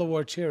a color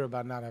war cheer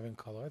about not having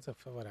color. It's a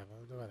whatever.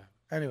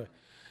 Anyway.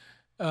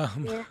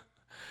 Yeah.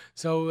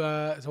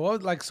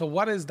 So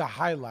what is the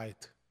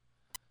highlight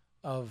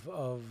of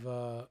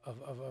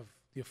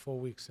your 4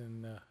 weeks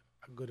in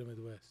Aguda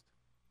Midwest?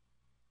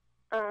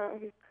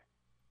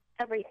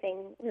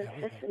 Everything. It was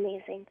just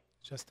amazing.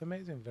 Just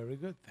amazing. Very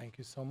good. Thank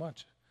you so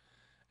much.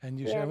 And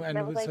you Yeah, should, and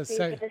I would like to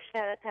give a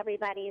shout out to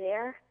everybody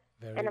there.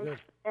 Very and good.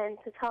 And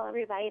to tell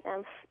everybody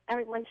that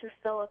everyone should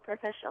still look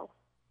professional.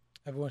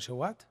 Everyone should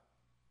what?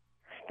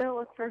 Still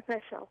look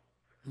professional.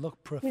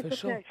 Look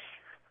professional?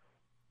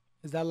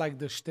 Is that like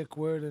the shtick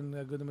word in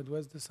Aguda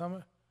Midwest this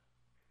summer?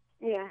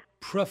 Yeah.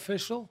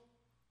 Professional?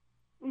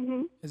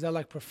 Mhm. Is that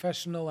like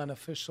professional and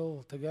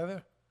official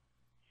together?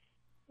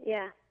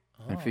 Yeah.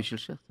 Oh. Official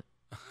shirt.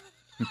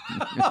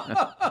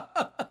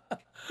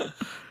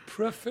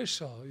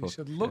 Professional. You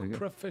should look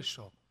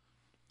professional.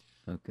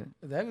 Okay.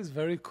 That is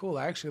very cool.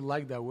 I actually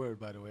like that word,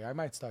 by the way. I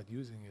might start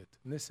using it.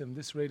 Listen,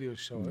 this radio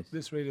show,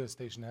 this radio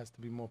station has to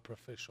be more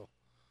professional.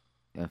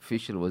 Yeah,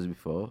 official was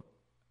before,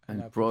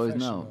 and pro is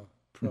now.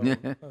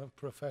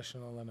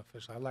 Professional and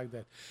official. I like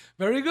that.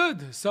 Very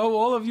good. So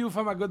all of you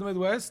from Aguda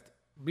Midwest,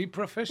 be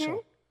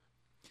professional.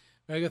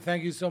 Very good.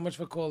 Thank you so much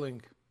for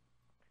calling.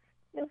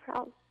 No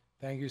problem.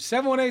 Thank you.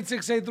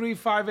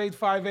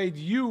 718-683-5858.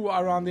 You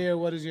are on the air.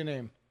 What is your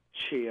name?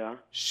 Shia.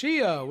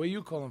 Shia. Where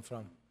you calling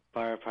from?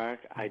 Borough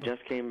Park. I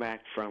just came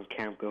back from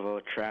Camp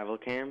Gavoa Travel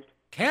Camp.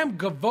 Camp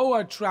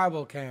Gavoa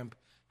Travel Camp.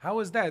 How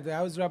was that?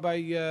 How was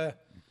Rabbi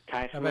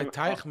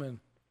Teichman?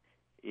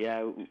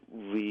 Yeah,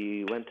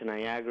 we went to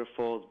Niagara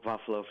Falls,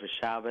 Buffalo for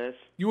Shabbos.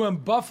 You were in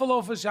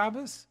Buffalo for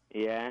Shabbos?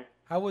 Yeah.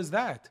 How was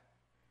that?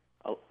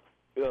 A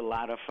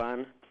lot of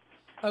fun.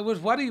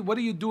 What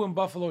do you do in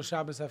Buffalo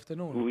Shabbos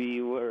afternoon?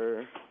 We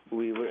were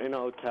in a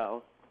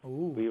hotel.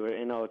 Ooh. We were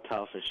in a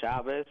hotel for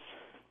Shabbos,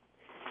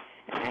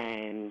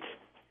 and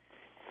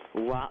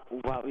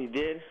what we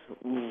did,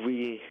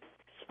 we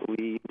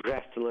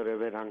rest a little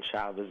bit on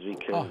Shabbos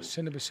because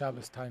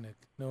Shabbos Tainik.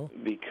 No.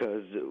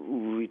 Because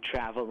we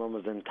traveled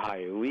almost the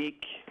entire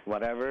week,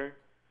 whatever,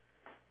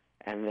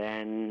 and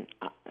then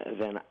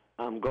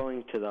I'm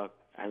going to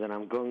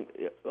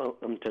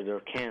their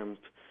camp,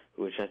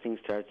 which I think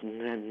starts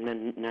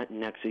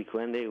next week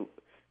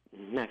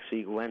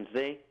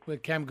Wednesday.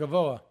 With Camp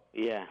Gavoa.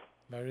 Yeah.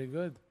 Very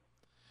good.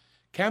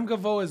 Camp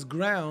Gavoa's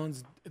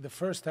grounds, the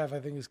first half I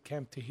think is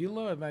Camp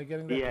Tehillah. Am I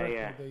getting that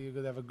correct? Yeah. You're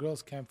going to have a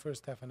girls' camp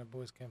first half and a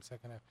boys' camp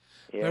second half.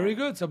 Yeah. Very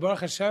good. So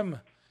Baruch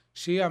Hashem.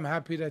 Shia, I'm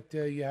happy that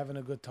you're having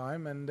a good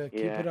time, and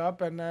keep it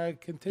up and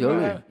continue.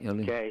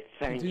 Yoely. Okay,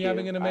 thank continue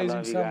having an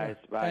amazing summer. Guys.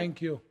 Bye.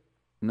 Thank you.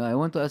 No, I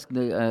want to ask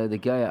the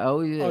guy.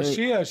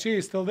 Shia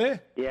is still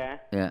there? Yeah.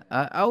 Yeah.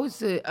 How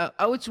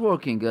it's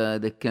working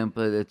the camp,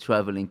 the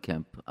traveling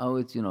camp? How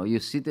it's you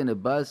sit in a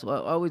bus?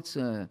 How it's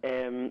in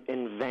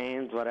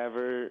vans,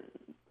 whatever,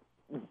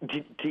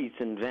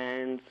 decent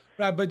vans.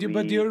 Right, but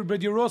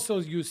you're also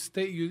you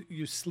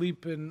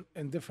sleep in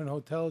different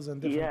hotels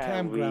and different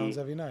campgrounds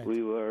every night.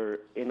 We were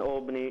in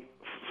Albany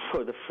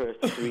for the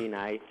first 3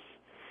 nights.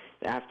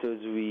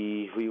 Afterwards,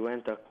 we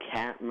went to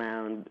Cat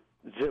Mound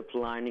zip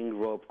lining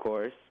rope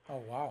course.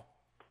 Oh wow!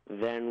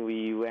 Then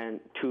we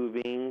went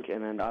tubing,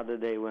 and then the other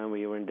day when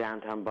we were in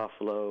downtown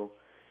Buffalo,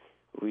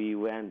 we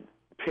went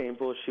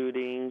paintball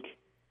shooting.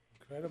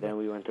 Incredible. Then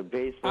we went to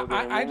baseball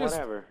game,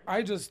 whatever.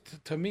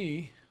 To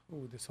me.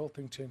 Ooh, this whole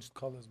thing changed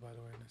colors, by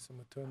the way. I'm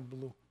going to turn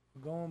blue.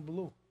 We're going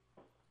blue.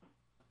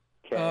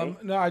 Okay.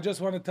 No, I just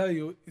want to tell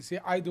you, see,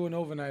 I do an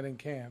overnight in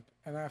camp,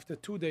 and after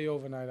 2-day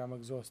overnight, I'm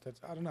exhausted.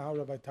 I don't know how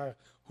Rabbi Tyler.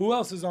 Who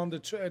else is on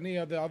any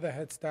of the other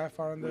head staff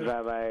are on the...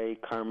 Rabbi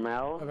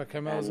Carmel. Rabbi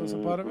Carmel is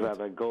also part of it?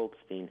 Rabbi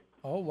Goldstein.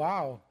 Oh,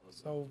 wow.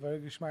 So, very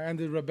good. And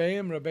the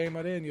Rabbeim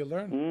are there, and you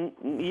learn?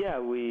 Yeah,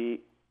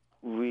 we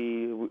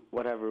learned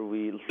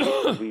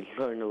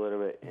a little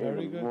bit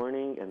in the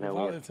morning, and then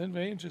it's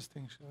very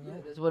interesting.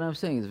 That's what I'm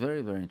saying. It's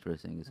very, very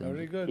interesting. It's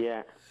very good.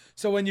 Yeah.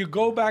 So when you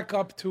go back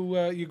up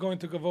to you're going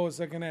to Gavoa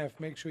second half,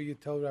 make sure you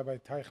tell Rabbi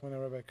Teichman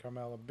and Rabbi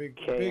Carmel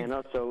Okay, and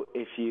also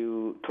if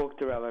you talk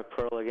to Rabbi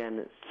Pearl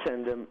again,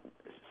 send him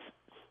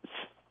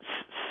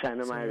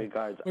my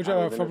regards. Which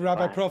from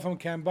Rabbi Pearl from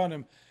Camp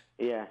Bonham.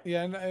 Yeah.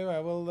 Yeah,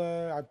 well,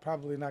 I'm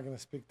probably not going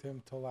to speak to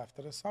him till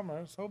after the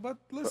summer. So, but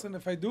listen,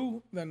 if I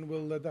do, then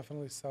we'll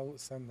definitely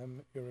send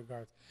him your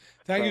regards.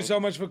 Thank you so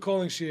much for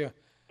calling, Shia.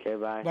 Okay,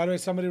 bye. By the way,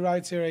 somebody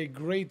writes here a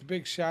great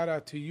big shout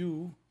out to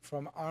you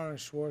from Aaron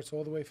Schwartz,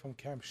 all the way from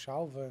Camp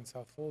Shalva in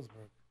South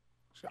Fallsburg.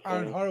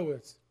 Aaron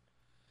Horowitz,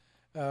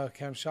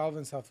 Camp Shalva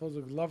in South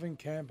Fallsburg, loving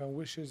camp and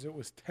wishes it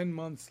was 10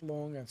 months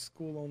long and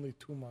school only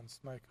 2 months.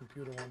 My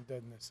computer went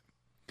dead.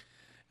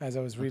 as I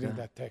was reading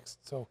that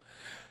text. So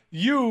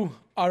you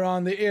are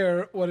on the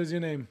air. What is your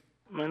name?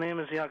 My name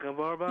is Yaakov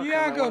Orbach.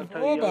 Yaakov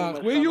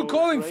Orbach. Where are you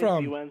calling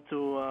from? We went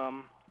to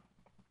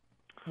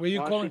Where are you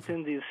calling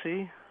Washington,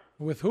 D.C.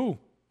 With who?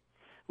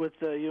 With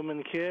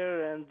Human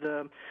Care, and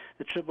the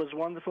trip was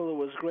wonderful. It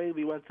was great.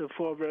 We went to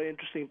 4 very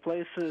interesting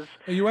places.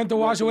 You went to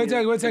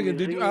Washington. Wait a second.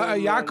 Did you,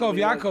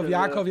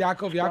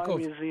 Yaakov?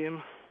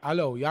 Museum.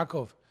 Hello,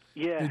 Yaakov.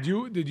 Yeah.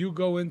 Did you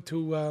go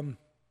into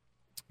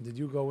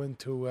the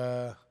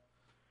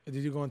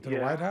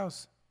White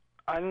House?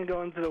 I didn't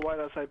go into the White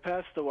House. I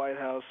passed the White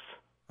House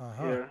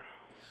here.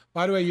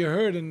 By the way, you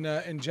heard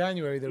in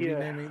January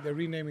they're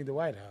renaming the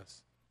White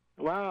House.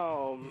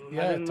 Wow.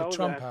 Yeah, I didn't know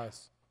Trump that.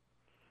 House.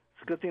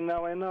 It's a good thing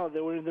now I know.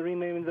 They're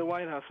renaming the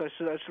White House. I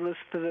should listen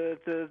to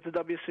the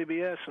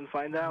WCBS and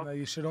find out. No,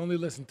 you should only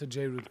listen to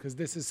JRoot because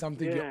this is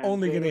something you're Yeah,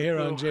 only going to hear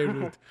on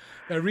JRoot.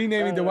 They're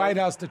renaming the White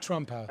House to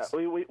Trump House.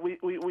 We went.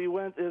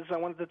 I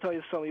wanted to tell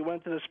you something. We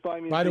went to the Spy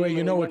Museum. By the way,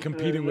 you know we're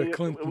competing with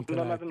Clinton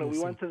tonight. No. We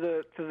went to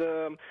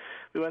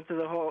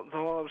the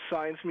Hall of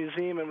Science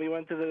Museum, and we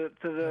went to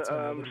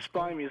the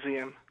Spy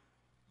Museum.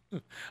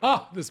 The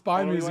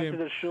Spy Museum. We went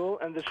to the shul,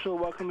 and the shul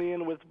welcomed me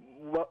in with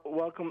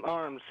welcome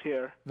arms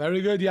here.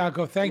 Very good,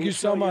 Yaakov. Thank you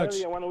so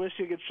much. I want to wish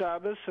you a good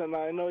Shabbos, and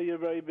I know you're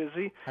very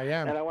busy. I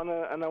am. And I want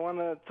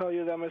to tell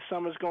you that my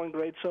summer's going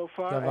great so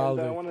far. Gavaldi.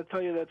 And I want to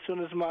tell you that as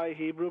soon as my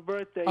Hebrew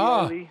birthday,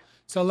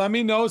 so let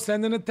me know.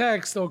 Send in a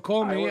text or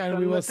call me, and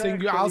we will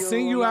sing you. I'll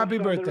sing you happy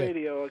birthday.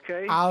 Radio,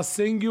 okay? I'll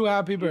sing you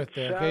happy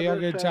birthday. Okay,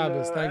 good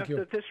Shabbos. Thank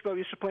you. After Tishba,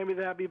 you should play me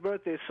the happy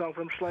birthday song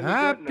from Shlomo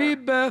Happy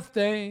Gertner.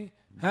 birthday.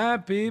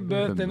 Happy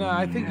birthday. No,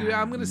 I think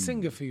I'm going to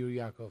sing it for you,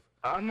 Yaakov.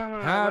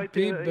 No.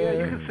 Happy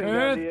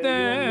birthday.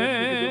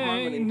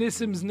 Yeah,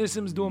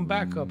 Nissim's doing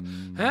backup.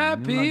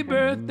 Happy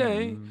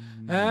birthday.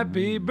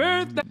 Happy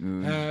birthday.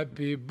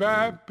 Happy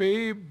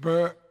birthday.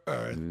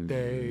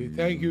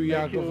 Thank you,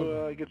 Yaakov.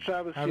 Thank you. Good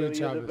Shabbos. Have a good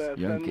You're Shabbos. the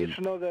best. And you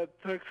should know that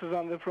Turks is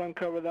on the front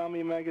cover of the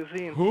Ami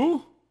magazine.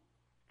 Who?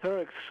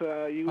 Turks.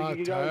 You got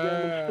to get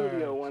him in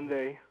studio one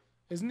day.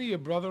 Isn't he your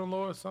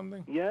brother-in-law or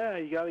something? Yeah,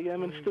 you got to get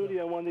him in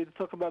studio one day to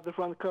talk about the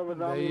front cover of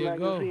the Ami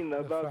magazine.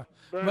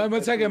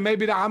 One second,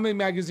 maybe the Ami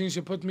magazine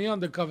should put me on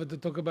the cover to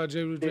talk about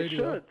JRoot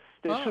Radio.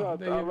 They should. I'll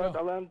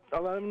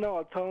let him know.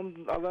 I'll tell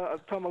him. I'll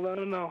let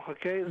him know.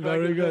 Okay.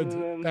 Very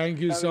good.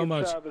 Thank you so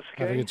much. Shabbos,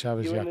 okay? Have a good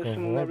Shabbos,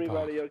 Yaakov.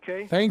 Everybody,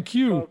 okay? Thank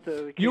you.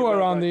 You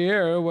are on the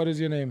air. What is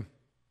your name?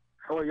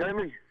 Hello,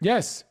 Yoely.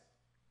 Yes.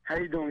 How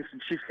you doing? It's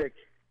Cheesecake.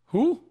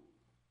 Who?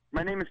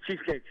 My name is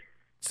Cheesecake.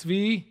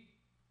 Tzvi.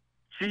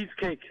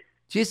 Cheesecake.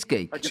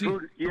 Cheesecake. Like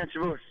food,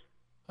 Shavuos.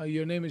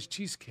 Your name is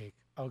Cheesecake.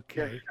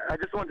 Okay. Yes. I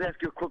just wanted to ask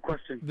you a quick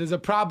question. There's a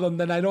problem,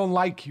 then I don't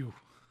like you.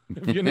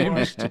 If your name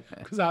is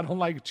because I don't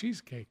like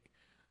cheesecake.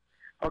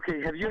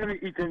 Okay, have you ever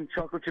eaten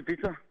chocolate chip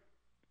pizza?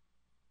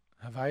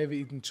 Have I ever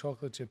eaten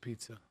chocolate chip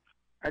pizza?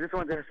 I just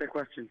wanted to ask that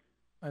question.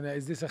 And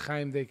is this a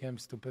Chaim Dekem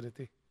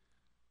stupidity?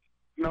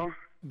 No.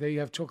 They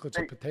have chocolate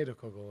chip potato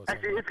kugel or something.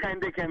 Actually, it's Chaim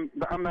Dekem,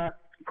 but I'm not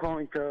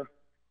calling to...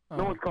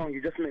 No one's calling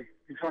you, just me.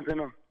 I just want to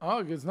know. Oh,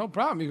 it's no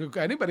problem.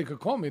 Anybody could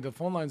call me. The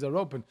phone lines are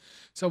open.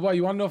 So, what,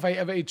 you want to know if I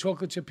ever ate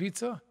chocolate chip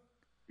pizza?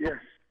 Yes.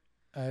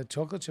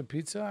 Chocolate chip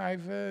pizza?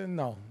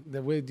 No.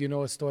 Do you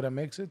know a store that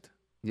makes it?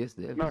 Yes,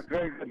 they have. No, it's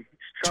very good.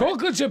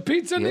 Chocolate chip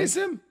pizza, Yes.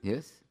 Nissim?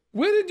 Yes.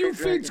 Where did you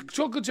feed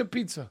chocolate chip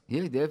pizza?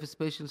 Yeah, they have a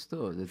special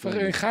store.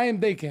 For Chaim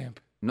Day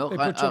Camp. No, They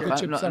put chocolate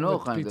chips on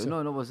with Chaim, pizza.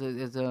 no,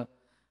 it's a...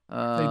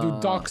 They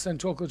do ducks and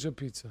chocolate chip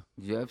pizza.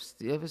 You have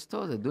a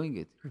store that's doing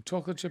it.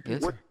 Chocolate chip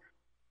pizza. Yes.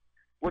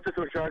 What's the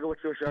Shraga?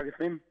 What's your Shraga's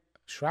name?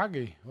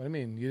 Shragi? What do you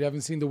mean? You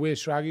haven't seen the weird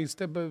Shragi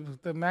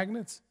the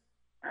magnets?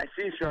 I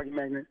see a Shragi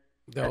magnet.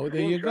 No,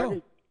 there you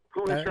go.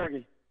 Who is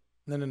Shragi?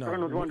 No.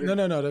 Everyone was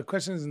wondering. No. The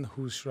question isn't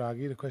who's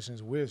Shragi. The question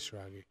is where's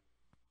Shragi.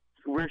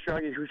 Where's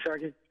Shragi? Who's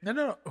Shragi?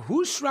 No.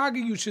 Who's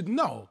Shragi you should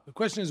know. The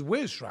question is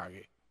where's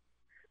Shragi.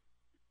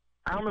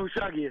 I don't know who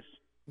Shragi is.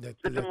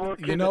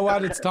 You know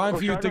what? It's time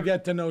for you to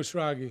get to know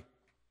Shragi.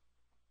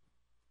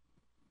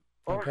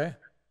 Okay?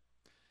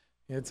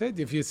 That's it.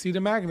 If you see the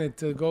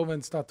magnet, go over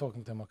and start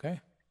talking to him, okay?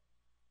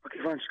 Okay,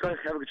 fine.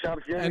 Have a good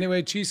Shabbos. Yeah.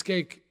 Anyway,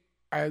 cheesecake,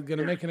 I'm going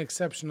to make an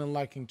exception in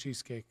liking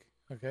cheesecake,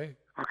 okay?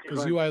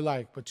 Because you I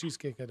like, but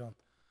cheesecake I don't.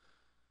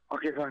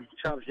 Okay, fine.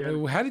 Shabbos, yeah.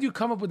 How did you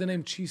come up with the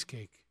name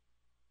cheesecake?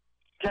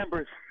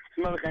 Campers. It's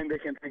another Chaim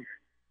Dekem thing.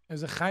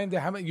 Is a Chaim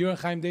you're in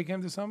Chaim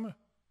Dekem this summer?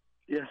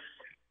 Yes.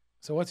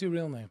 So what's your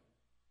real name?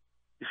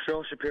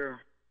 Yisrael Shapiro.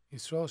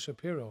 Yisrael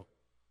Shapiro.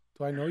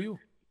 Do I know you?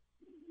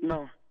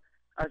 No.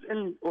 I was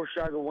in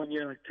Orshaga 1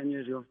 year, like 10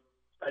 years ago.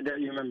 I doubt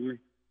you remember me.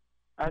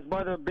 I was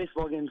by the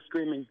baseball game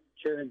screaming,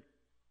 cheering.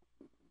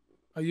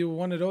 Are you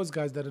one of those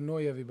guys that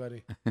annoy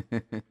everybody?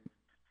 It's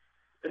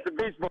a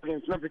baseball game.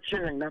 It's not for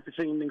cheering, not for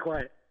singing, being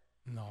quiet.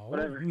 No.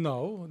 Whatever.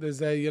 No. There's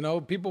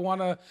people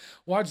want to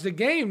watch the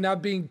game,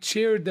 not being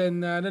cheered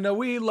and,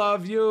 we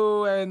love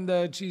you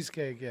and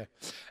cheesecake, yeah.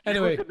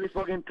 Anyway. The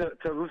baseball game to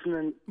listen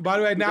and... By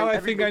the way, now I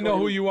think I know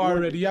who you are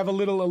already. You have a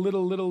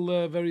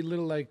very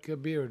little,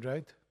 like, beard,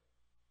 right?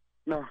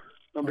 No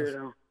beard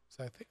at all.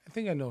 So I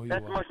think I know who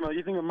That's you are. Marshmallow.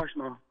 You think of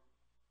Marshmallow.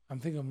 I'm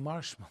thinking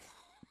marshmallow.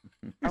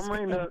 I'm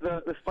wearing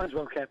the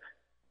SpongeBob cap.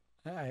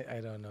 I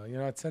don't know. You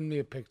know what? Send me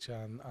a picture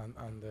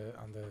on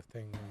the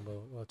thing, and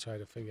we'll try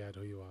to figure out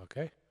who you are.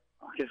 Okay.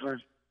 Okay, fine.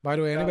 By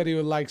the way, anybody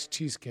who likes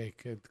cheesecake,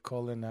 could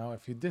call in now.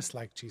 If you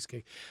dislike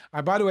cheesecake,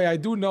 by the way, I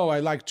do know I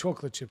like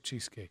chocolate chip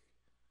cheesecake.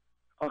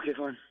 Okay,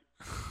 fine.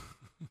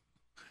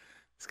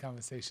 This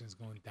conversation is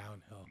going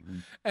downhill.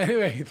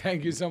 Anyway,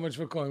 thank you so much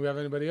for calling. We have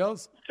anybody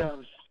else?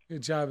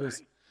 Good job.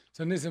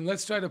 So Nissim,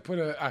 let's try to put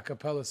a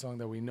cappella song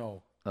that we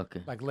know.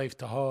 Okay. Like Leif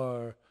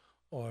Tahor,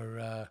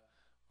 or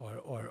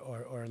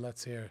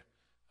let's hear.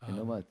 You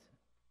know what?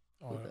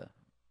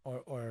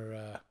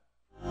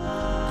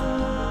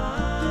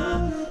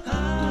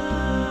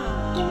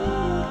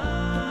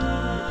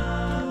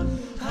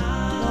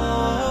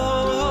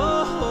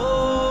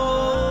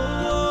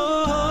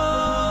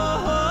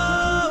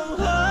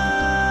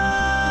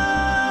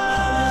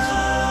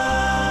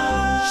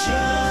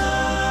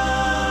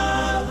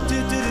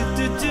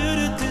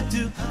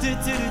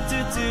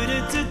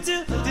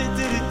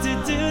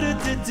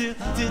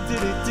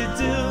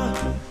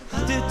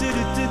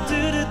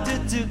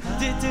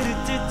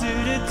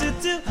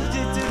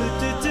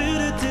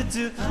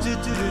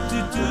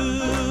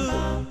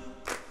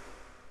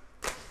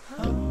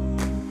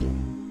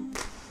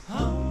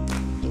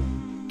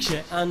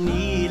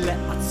 כשאני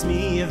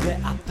לעצמי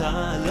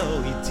ואתה לא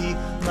איתי,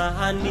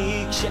 מה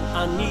אני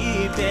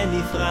כשאני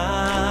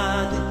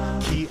בנפרד?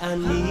 כי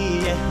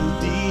אני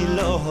יהודי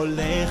לא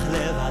הולך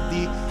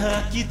לבדי,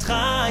 רק איתך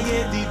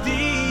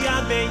ידידי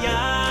יד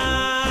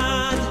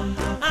ביד.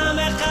 עם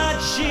אחד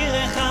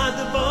שיר אחד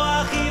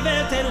בוא אחי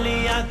ותן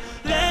לי יד,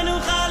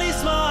 ונוכל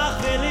לשמוח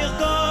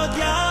ולרקוד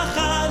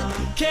יחד.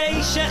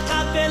 כאיש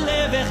אחד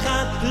בלב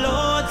אחד,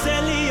 לא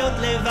רוצה להיות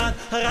לבד,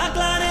 רק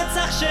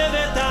לנצח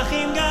שבט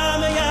אחים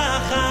גם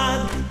יחד.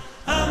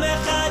 עם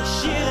אחד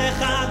שיר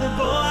אחד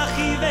בוא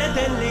אחי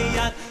ותן לי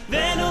יד,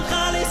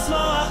 ונוכל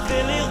לשמוח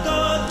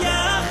ולרקוד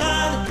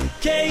יחד.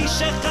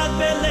 כאיש אחד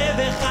בלב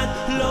אחד,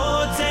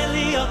 לא רוצה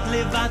להיות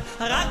לבד,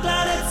 רק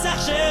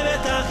לנצח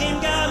שבט אחים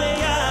גם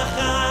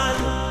יחד.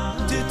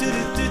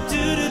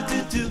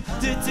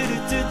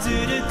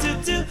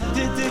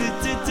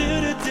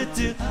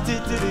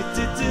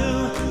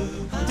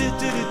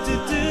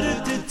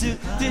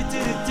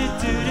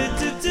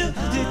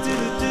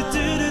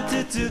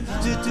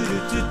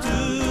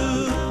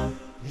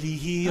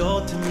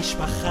 להיות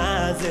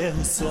משפחה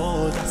זהו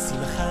סוד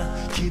השמחה,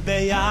 כי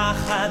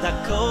ביחד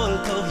הכל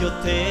טוב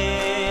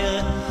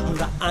יותר,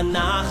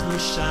 ואנחנו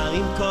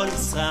שרים כל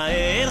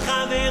ישראל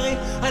חברים,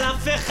 על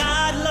אף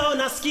אחד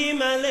לא נסכים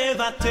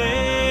לוותר.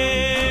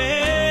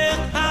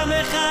 עם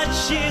אחד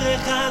שיר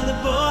אחד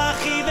בוא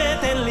אחי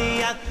ותן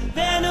לי יד,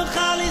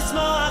 ונוכל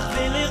לשמוח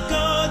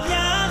ולרקוד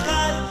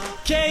יחד.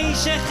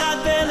 כאיש אחד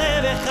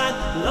בלב אחד,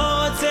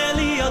 לא רוצה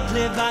להיות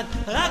לבד,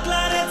 רק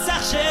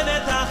לנצח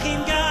שבט אחים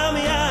גם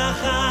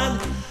יחד.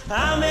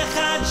 עם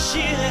אחד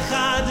שיר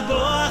אחד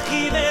בוא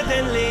אחי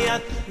ותן לי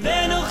יד,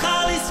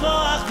 ונוכל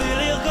לשמוח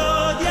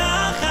ולרקוד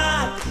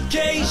יחד.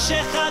 כאיש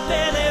אחד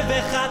בלב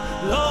אחד,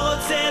 לא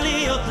רוצה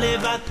להיות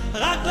לבד,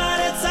 רק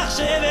לנצח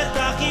שבט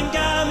אחים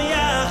גם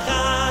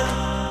יחד.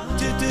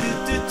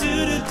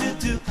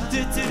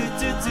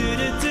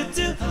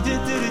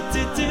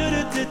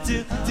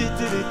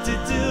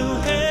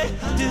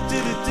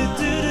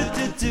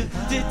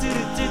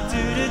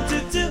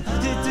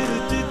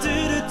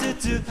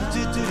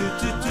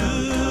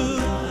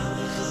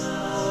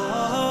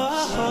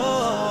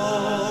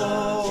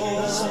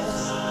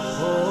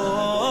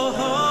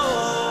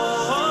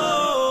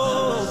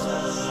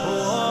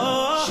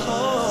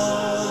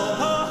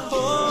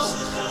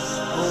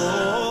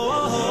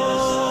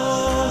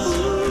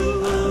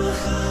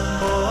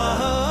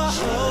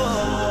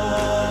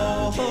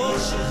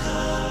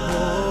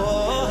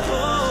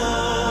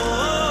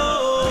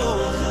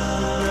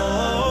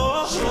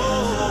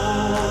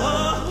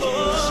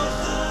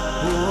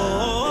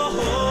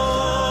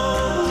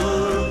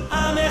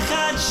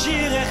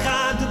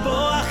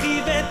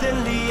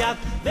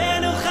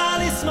 ונוכל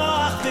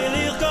לשמוח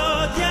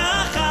ולרקוד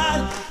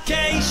יחד.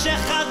 כאיש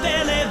אחד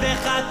בלב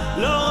אחד,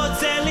 לא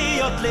רוצה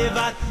להיות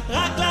לבד,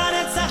 רק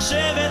לנצח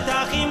שבט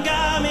אחים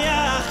גם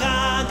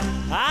יחד.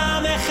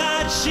 עם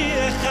אחד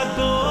שיר אחד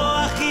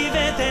בוא אחי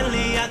ותן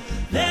לי יד,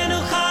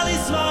 ונוכל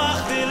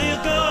לשמוח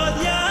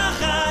ולרקוד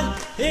יחד.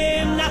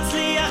 אם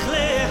נצליח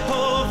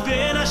לאהוב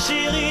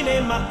ונשיר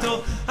הנה מה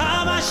טוב,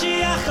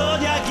 המשיח עוד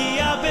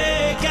יגיע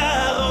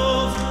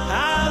בקרוב.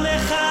 עם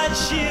אחד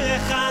שיר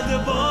אחד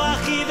בוא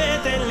אחי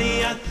ותן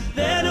לי יד,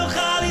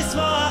 ונוכל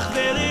לשמוח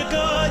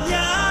ולרקוד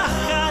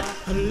יחד.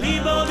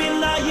 ליבו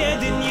בין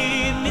לידן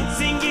יד,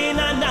 נצינגן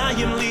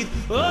עניים ליד,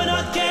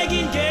 עונות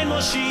כגינגן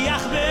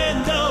מושיח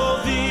בן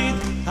דוד.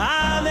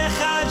 עם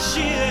אחד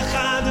שיר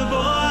אחד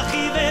בוא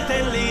אחי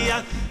ותן לי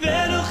יד,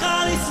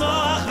 ונוכל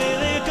לשמוח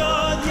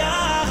ולרקוד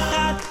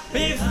יחד.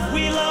 If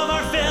we love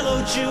our fellow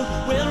Jew,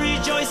 we'll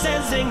rejoice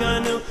and sing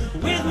anew,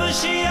 with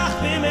Mashiach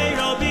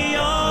b'meiro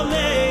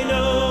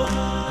b'yomeinu.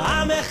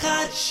 עם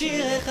אחד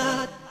שיר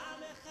אחד,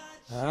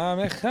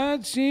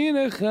 Echad Shin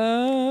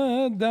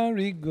Echad,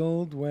 Ari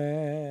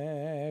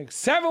Goldwag.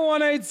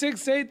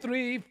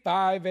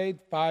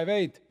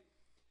 718-683-5858.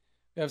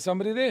 You have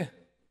somebody there?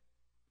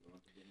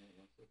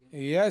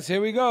 Yes,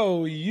 here we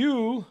go.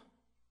 You.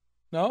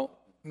 No,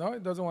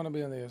 it doesn't want to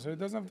be on the air. So it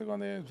doesn't have to go on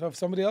the air. So if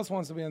somebody else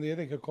wants to be on the air,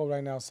 they could call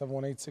right now,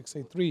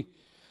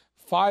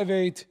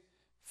 718-683-5858,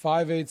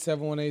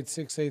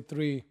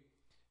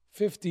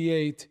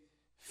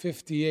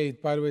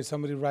 718-683-5858. By the way,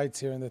 somebody writes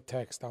here in the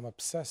text, I'm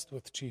obsessed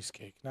with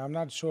cheesecake. Now, I'm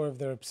not sure if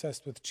they're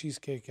obsessed with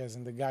cheesecake as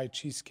in the guy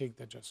cheesecake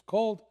that just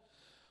called,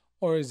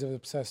 or is it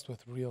obsessed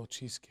with real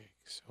cheesecake?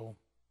 So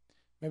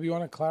maybe you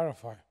want to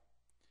clarify.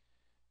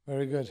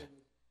 Very good.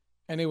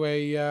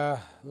 Anyway,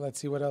 let's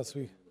see what else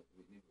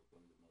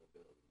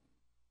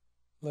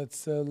let's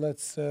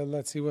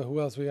see who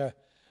else we got.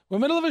 We're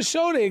in the middle of a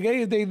show.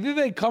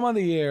 They come on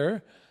the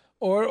air,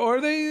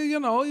 or they,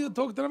 you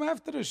talk to them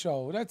after the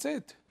show. That's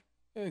it.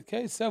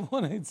 Okay,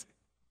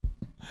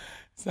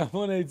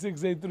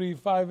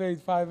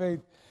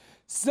 718-683-5858,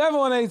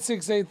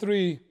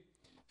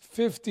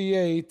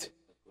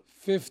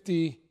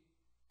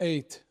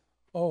 718-683-5858.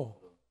 Oh,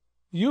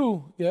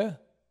 you, yeah?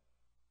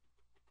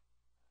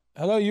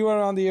 Hello, you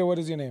are on the air. What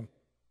is your name?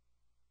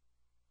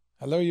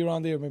 Hello, you're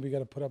on the air. Maybe you got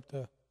to put up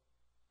the...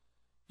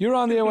 You're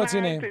on the air. What's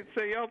your name? It's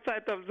the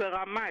Yortzeit of the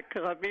Ramak,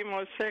 Rabbi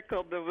Moshe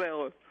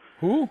Cordovero.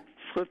 Who?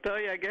 זכותו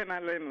יגן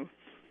עלינו.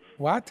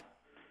 What?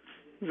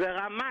 The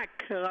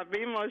Ramak,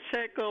 Rabbi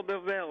Moshe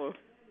Cordovero.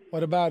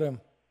 What about him?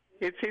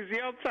 It's his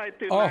Yortzeit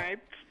tonight.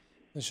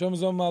 Neshom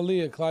Zom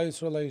Aliyah, Klal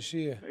Yisrael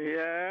Yeshia.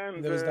 Yeah,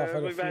 and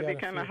everybody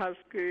can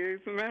ask, he's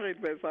married,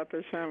 Bezrat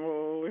Hashem,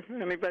 or if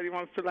anybody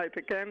wants to light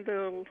a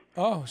candle.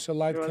 Oh, she'll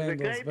light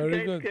candles.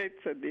 Very good. Great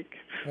tzaddik.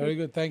 Very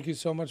good. Thank you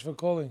so much for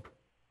calling.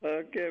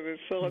 Okay,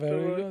 Besorot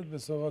Very Tovot. good.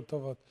 Besorot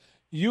Tovot.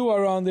 You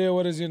are on there.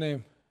 What is your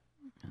name?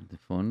 The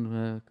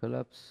phone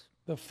collapsed.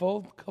 The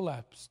phone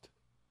collapsed.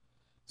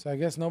 So I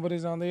guess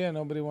nobody's on the air.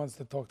 Nobody wants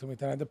to talk to me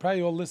tonight. They're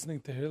probably all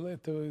listening to Hillary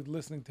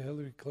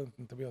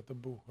Clinton to be able to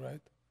boo, right?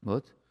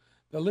 What?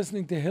 They're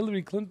listening to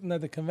Hillary Clinton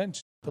at the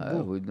convention.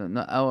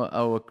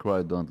 Our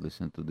crowd don't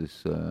listen to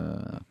this.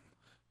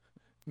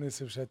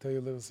 Nissim, should I tell you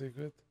a little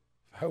secret?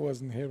 If I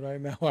wasn't here right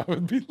now, I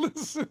would be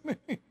listening.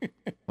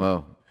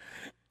 Wow.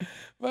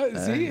 But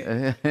see,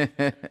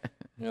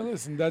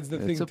 listen, that's the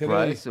thing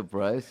today.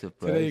 Surprise.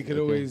 Today you could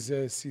always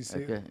see.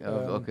 Okay.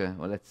 Okay.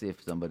 Well, let's see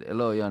if somebody.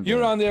 Hello, you're on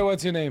You're on there.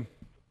 What's your name?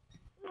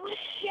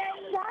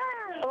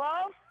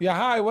 Hello? Yeah,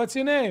 hi. What's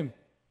your name?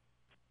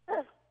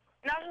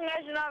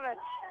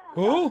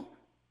 Who?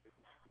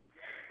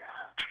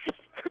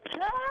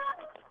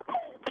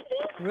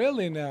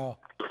 Really now?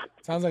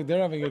 Sounds like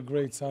they're having a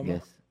great summer.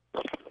 Yes.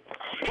 Hey,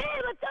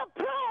 what's up,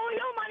 bro?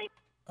 Yo, money.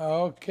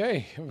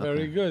 Okay,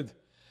 very good.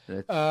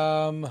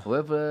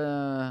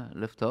 Whoever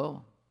left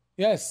out.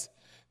 Yes,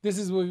 this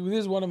is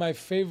one of my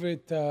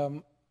favorite.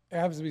 It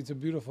happens to be, it's a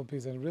beautiful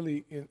piece, and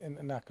really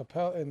in a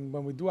cappella. And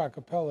when we do a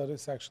cappella,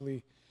 this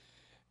actually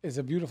is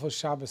a beautiful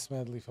Shabbos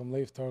medley from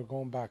Leif Torah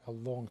going back a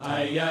long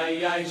time. And here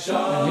it is for you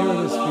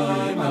on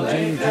JRoot Radio.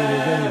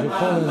 Again, you can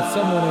call in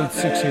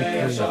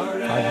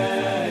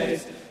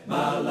 718-683-5858.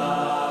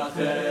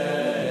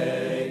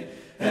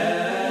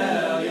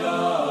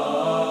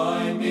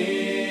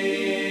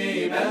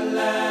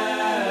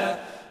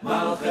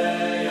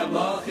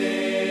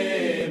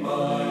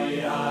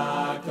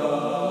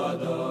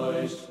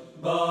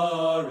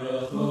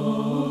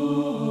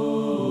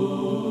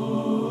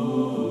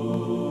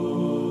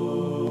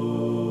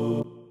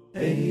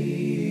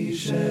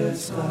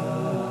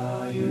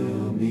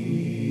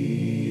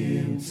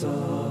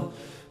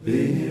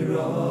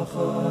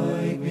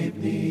 V'rachayk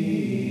mipni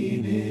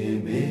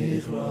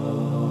nimichra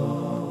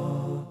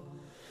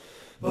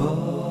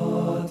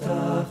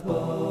B'tach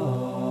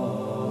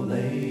b'leiv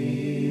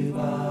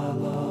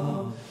b'ala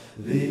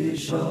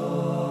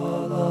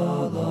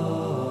V'shalala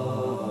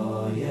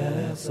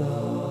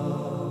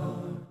yechzar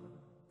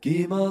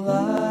Gimal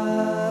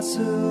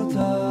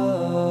asutai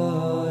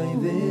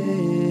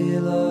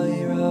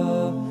v'layra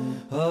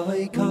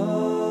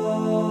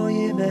Ha'ikal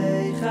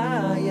yimei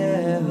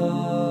chayeha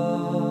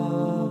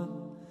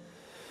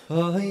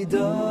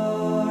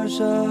Haidar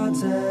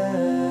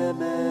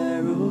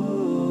Shatemeru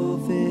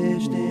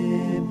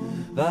Fishtim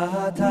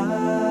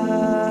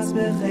Vatas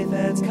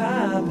Bechefetz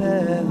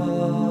Kapeha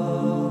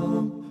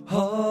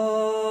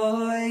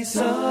Hai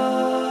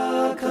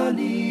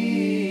Sakani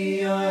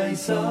Hai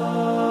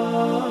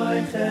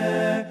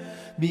Saicher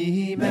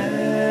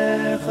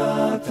Mimecha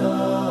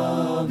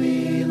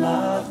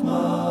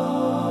Vilachma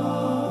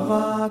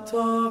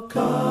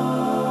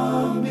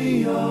Vatokam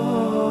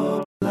Biyom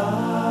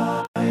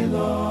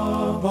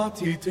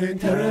Titin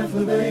teref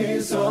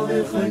lebeis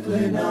olichik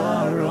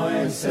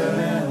lenaroy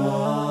seha.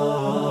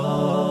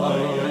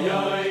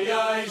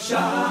 Ay,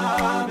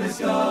 Shabbos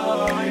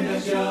goin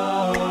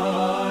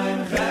ashoin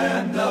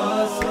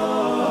chendasoy.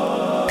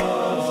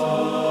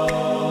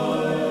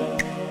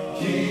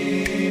 Ki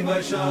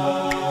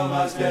v'sham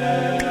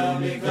askel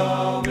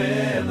mikol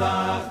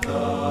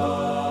melachto.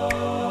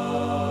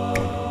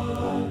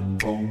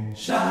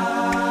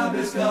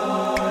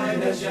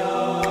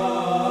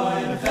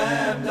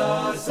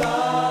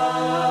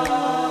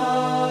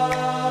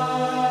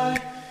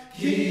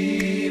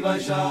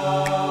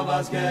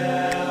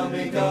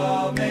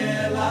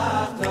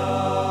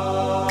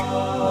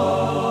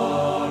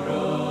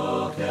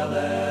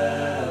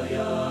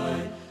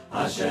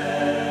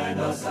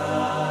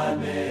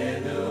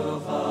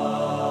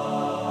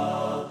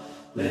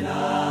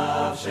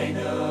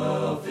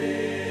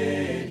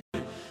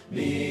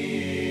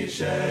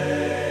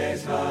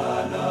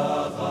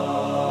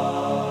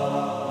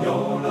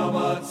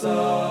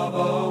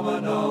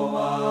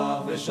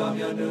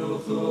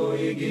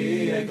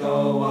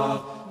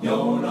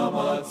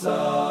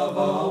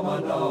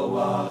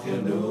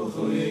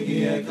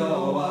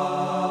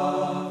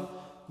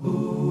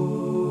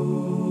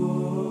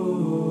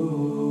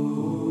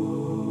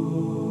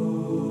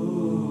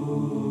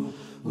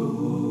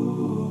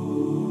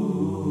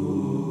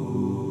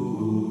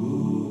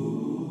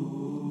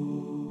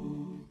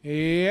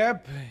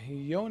 Yep,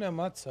 Yona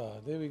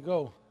Matzah. There we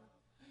go.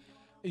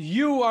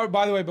 You are,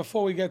 by the way,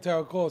 before we get to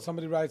our call,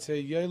 somebody writes,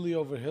 say, Yoely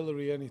over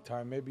Hillary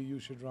anytime. Maybe you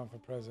should run for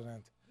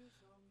president.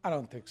 I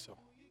don't think so.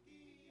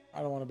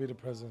 I don't want to be the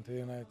president of the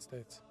United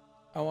States.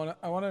 I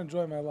want to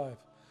enjoy my life.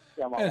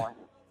 Yeah,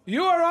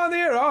 you are on the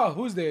air. Oh,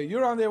 who's there?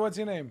 You're on there. What's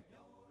your name?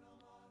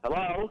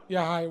 Hello?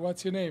 Yeah, hi.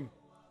 What's your name?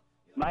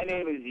 My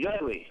name is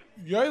Yoely.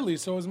 Yoely,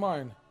 so is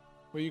mine.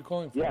 Where are you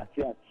calling from? Yes.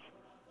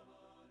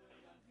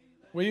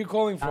 Where are you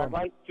calling from? I'd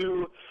like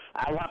to,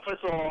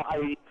 first of all, I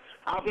don't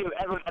think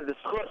I've ever had the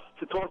chance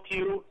to talk to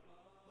you.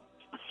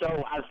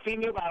 So I've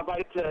seen you, but I'd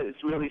like to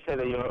really say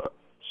that your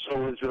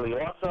show is really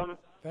awesome.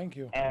 Thank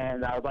you.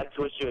 And I would like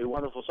to wish you a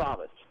wonderful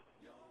Shabbos.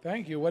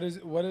 Thank you. What is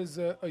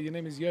your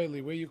name is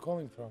Yoely. Where are you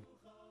calling from?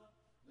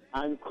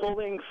 I'm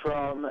calling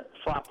from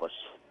Flatbush.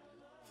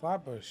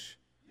 Flatbush.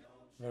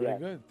 Very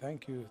good.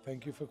 Thank you.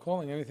 Thank you for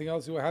calling. Anything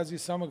else? How's your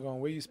summer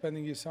going? Where are you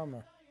spending your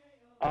summer?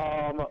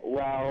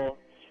 Well,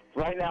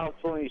 right now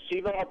it's only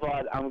yeshiva,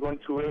 but I'm going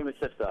to Ray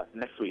Mesivta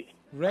next week.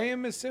 Ray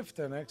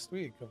Mesivta next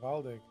week of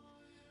Aldig.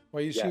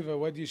 What yeshiva? Yes.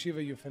 What yeshiva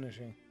are you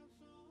finishing?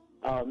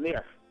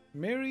 Mir.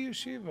 Mir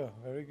Yeshiva.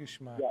 Very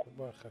geschmack.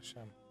 Baruch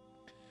Hashem.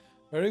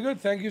 Very good.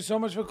 Thank you so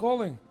much for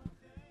calling.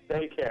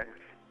 Take care.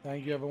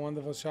 Thank you. Have a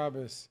wonderful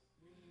Shabbos.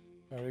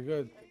 Very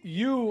good.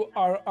 You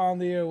are on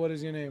the air. What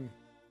is your name?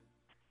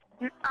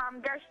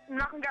 Nachum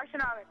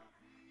Gershonovitz.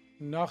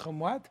 Nachum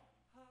what?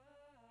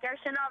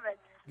 Gershonovitz.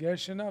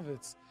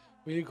 Gershonovitz.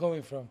 Where are you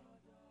calling from?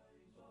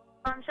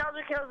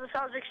 Sheldrick Hills, the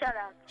Sheldrick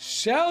Shutout.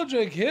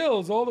 Sheldrick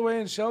Hills, all the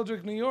way in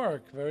Sheldrick, New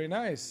York. Very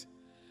nice.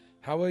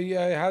 How are you?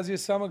 How's your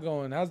summer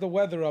going? How's the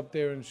weather up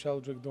there in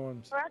Sheldrick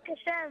dorms? Baruch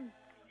Hashem.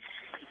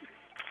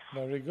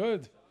 Very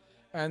good.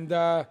 And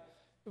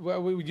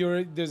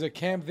there's a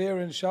camp there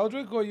in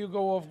Sheldrick, or you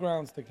go off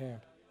grounds to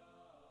camp?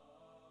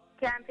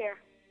 Camp here.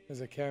 There's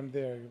a camp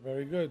there.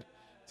 Very good.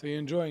 So you're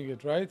enjoying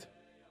it, right?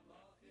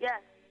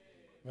 Yes.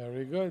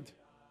 Very good.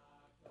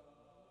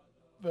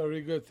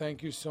 Very good.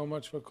 Thank you so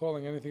much for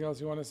calling. Anything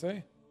else you want to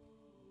say?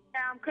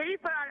 Could you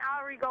put on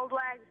Ari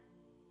Goldwag?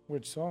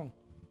 Which song?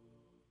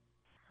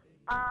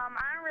 I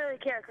don't really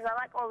care because I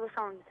like all the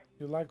songs.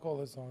 You like all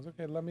the songs.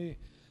 Okay, let me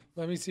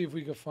see if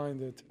we can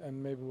find it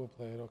and maybe we'll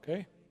play it,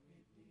 okay?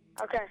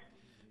 Okay.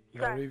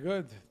 Very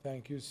good.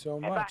 Thank you so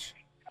Okay, much.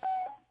 bye.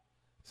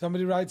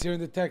 Somebody writes here in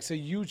the text, a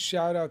huge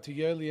shout out to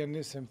Yoely and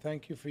Nissim.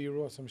 Thank you for your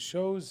awesome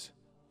shows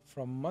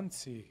from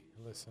Muncie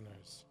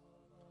listeners.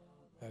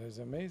 That is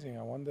amazing.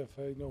 I wonder if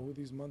I know who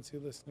these Muncie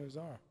listeners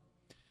are.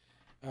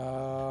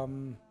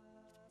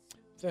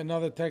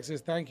 Another text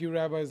says, thank you,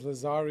 Rabbis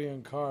Lazari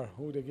and Carr.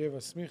 Who they gave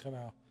us smicha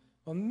now.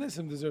 Well,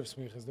 Nissim deserves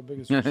smicha. It's the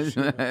biggest.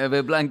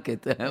 A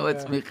blanket.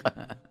 What's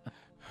smicha?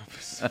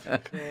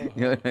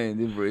 Yeah.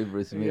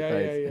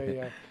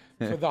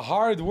 For the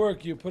hard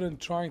work you put in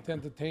trying to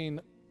entertain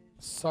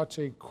such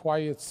a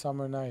quiet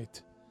summer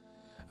night.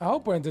 I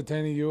hope we're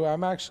entertaining you.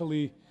 I'm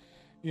actually,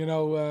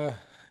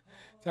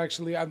 it's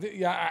actually,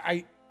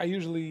 I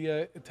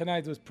usually,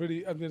 tonight was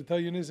pretty, I'm going to tell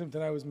you, Nissim,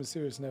 tonight was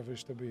Mesiris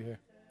Nefesh to be here.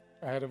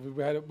 We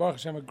had Baruch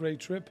Hashem, a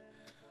great trip,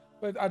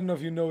 but I don't know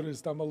if you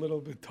noticed, I'm a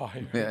little bit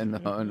tired. Yeah,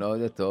 no,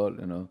 not at all,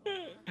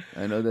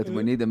 I know that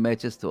we need the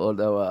matches to hold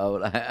our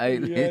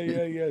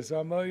Yeah. So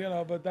I'm,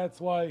 but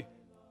that's why,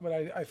 but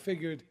I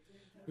figured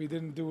we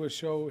didn't do a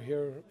show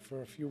here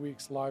for a few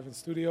weeks live in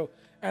studio,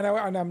 and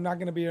I'm not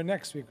going to be here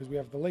next week because we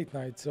have the late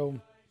night,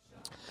 so...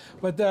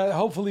 But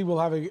hopefully we'll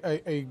have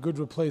a good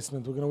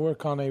replacement. We're going to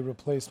work on a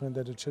replacement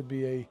that it should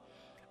be a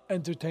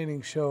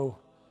entertaining show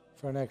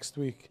for next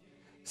week.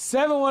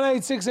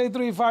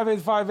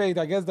 718-683-5858.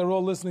 I guess they're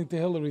all listening to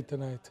Hillary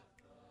tonight.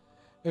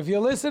 If you're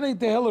listening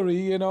to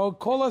Hillary,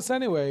 call us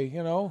anyway.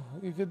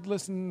 You could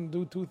listen,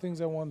 do two things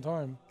at one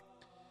time.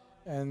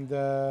 And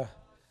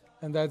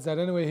that's that.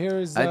 Anyway, here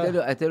is...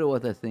 I tell you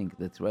what I think.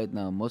 That right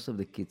now most of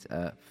the kids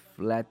are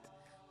flat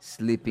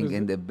sleeping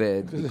in the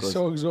bed because they're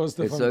so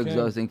exhausted. It's so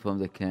exhausting from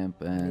the camp,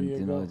 and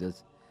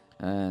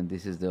and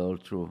this is the all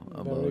true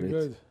about Very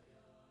good.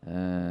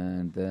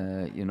 And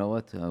you know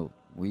what?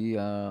 We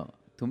are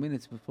 2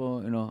 minutes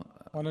before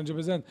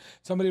 100%.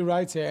 Somebody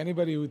writes here,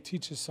 anybody who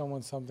teaches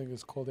someone something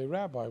is called a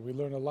rabbi. We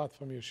learn a lot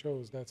from your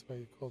shows. That's why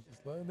you called this.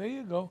 There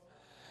you go.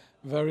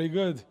 Very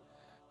good.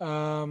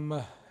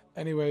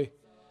 Anyway,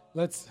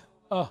 let's...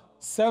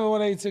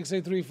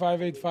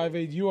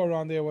 718-683-5858. You are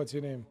on there. What's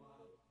your name?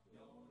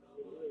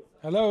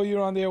 Hello,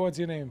 you're on there. What's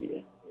your name? Yeah.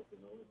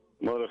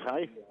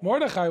 Mordechai.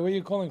 Mordechai, where are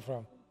you calling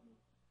from?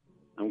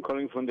 I'm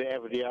calling from the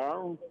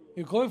FDR.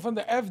 You're calling from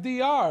the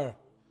FDR.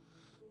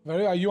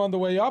 Are you on the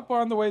way up or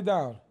on the way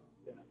down?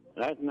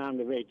 Right now on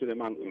the way to the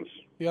mountains.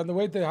 You're on the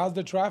way to... How's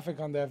the traffic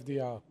on the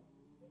FDR?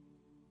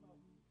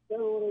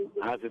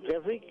 How's the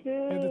traffic?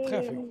 Yeah, the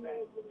traffic.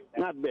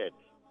 Not bad.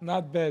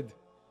 Not bad.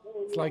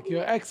 It's like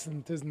your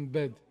accent isn't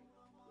bad.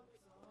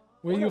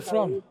 Where are you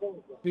from?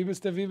 Wie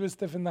bist du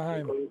in the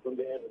Heim?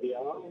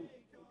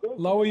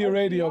 Lower your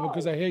radio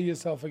because I hear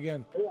yourself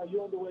again.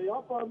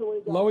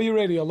 Lower your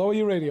radio.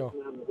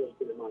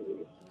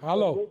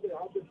 Hello.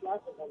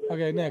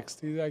 Okay,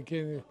 next. I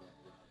can't.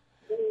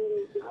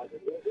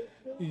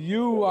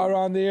 You are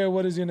on the air.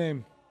 What is your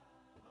name?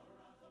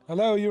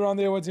 Hello, you're on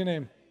the air. What's your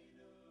name?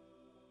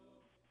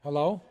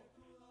 Hello?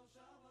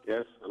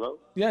 Yes, hello?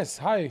 Yes,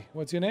 hi.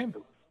 What's your name?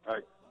 Hi.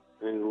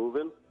 I'm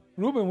Ruben.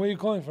 Ruben, where are you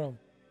calling from?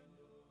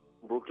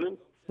 Brooklyn.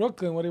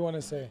 Brooklyn, what do you want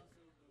to say?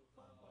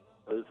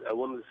 I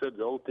wanted to say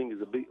the whole thing is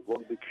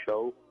one big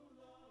show.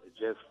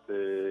 Just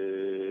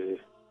the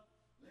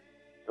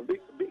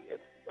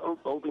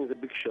whole thing is a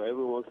big show.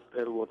 Everyone wants to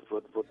tell what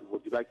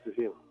you like to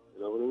hear. You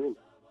know what I mean?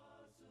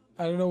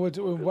 I don't know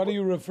what are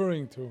you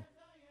referring to?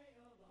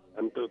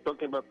 I'm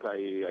talking about. I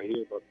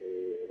hear about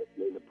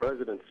the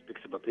president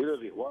speaks about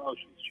Hillary. Wow,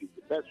 she's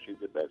the best. She's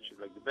the best. She's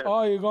like the best.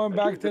 Oh, you're going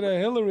back to the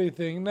Hillary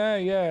thing? Nah,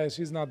 yeah,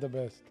 she's not the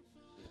best.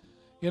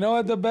 You know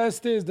what the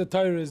best is? The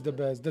Torah is the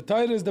best. The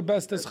Torah is the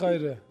best as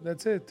Chayre.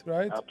 That's it,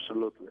 right?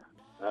 Absolutely.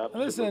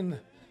 Listen,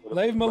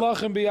 Leiv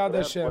Malachim B'Yad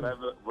Hashem.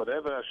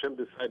 Whatever Hashem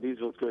decides is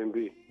what's going to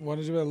be.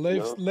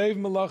 Leiv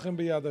Malachim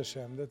B'Yad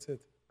Hashem. That's it.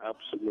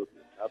 Absolutely.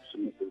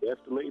 They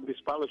have to make this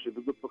scholarship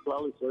a good for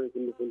Klal Yisrael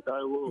in the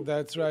entire world.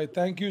 That's right.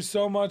 Thank you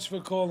so much for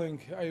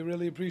calling. I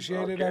really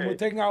appreciate it. And we're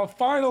taking our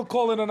final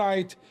call in the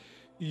night.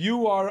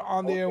 You are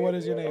on the air. What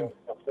is your name?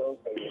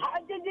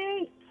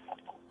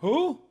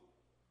 Who?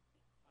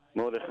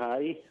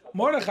 Mordechai.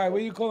 Mordechai,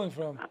 where are you calling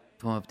from?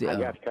 From FDR. I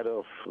got cut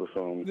off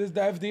from... This is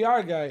the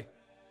FDR guy.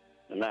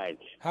 Right.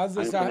 How's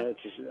this?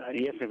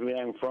 Yes, where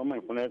I'm from.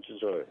 I'm from Eretz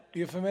Yisrael.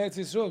 You're from Eretz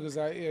Yisrael,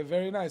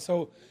 very nice.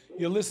 So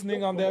you're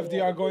listening on the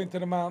FDR going to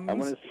the mountains? I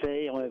want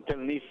to tell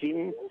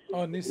Nissim,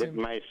 that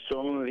my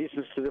son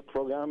listens to the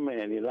program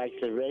and he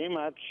likes it very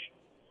much.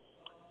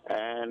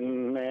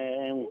 And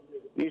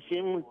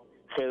Nissim,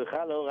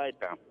 Chelcha lo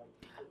raita.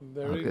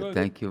 Very good.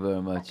 Thank you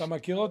very much. אתה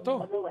מכיר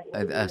אותו?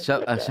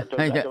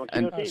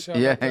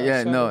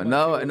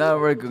 Now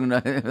we're going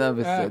to...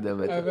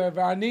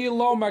 ואני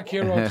לא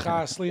מכיר אותך,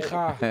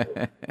 סליחה.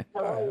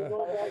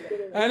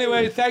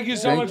 Anyway, thank you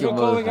so much for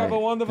calling. Have a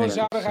wonderful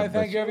Shabbat. I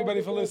thank you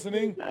everybody for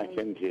listening.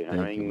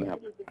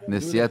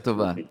 נסיעה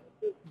טובה.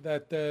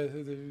 That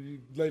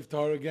Leiv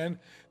Torah again.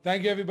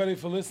 Thank you everybody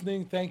for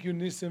listening. Thank you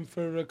Nissim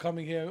for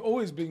coming here.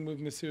 Always being with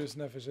Mesiras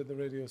Nefesh at the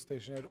radio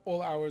station at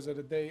all hours of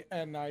the day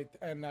and night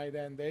and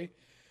day.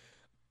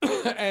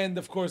 And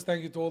of course,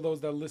 thank you to all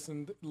those that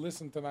listened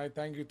tonight.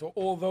 Thank you to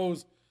all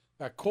those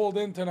that called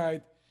in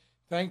tonight.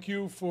 Thank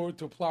you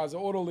to Plaza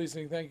Auto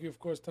Leasing. Thank you, of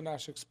course, to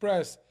Nash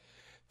Express.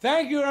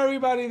 Thank you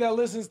everybody that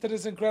listens to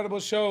this incredible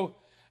show.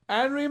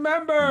 And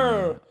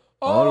remember,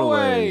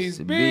 always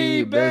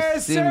be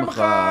besimcha.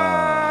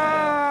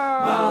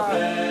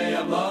 Malchei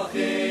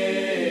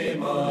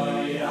Amlochim,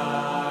 Oy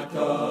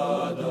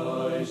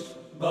HaKadosh,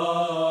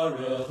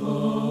 Baruch Hu.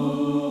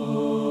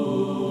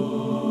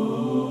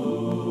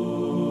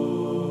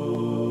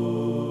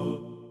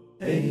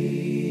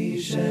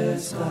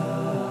 Eishes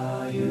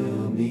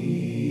Chayim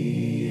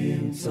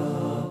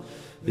Yimtza,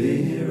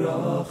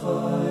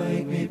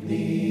 V'rachayk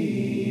Mipni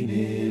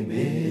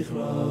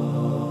Nimichra.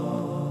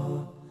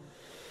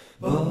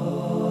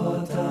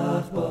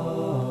 Botach b'leiv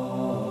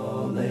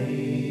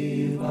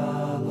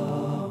bala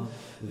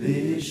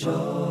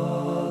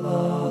v'shalala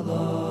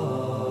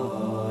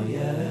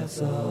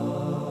yechza.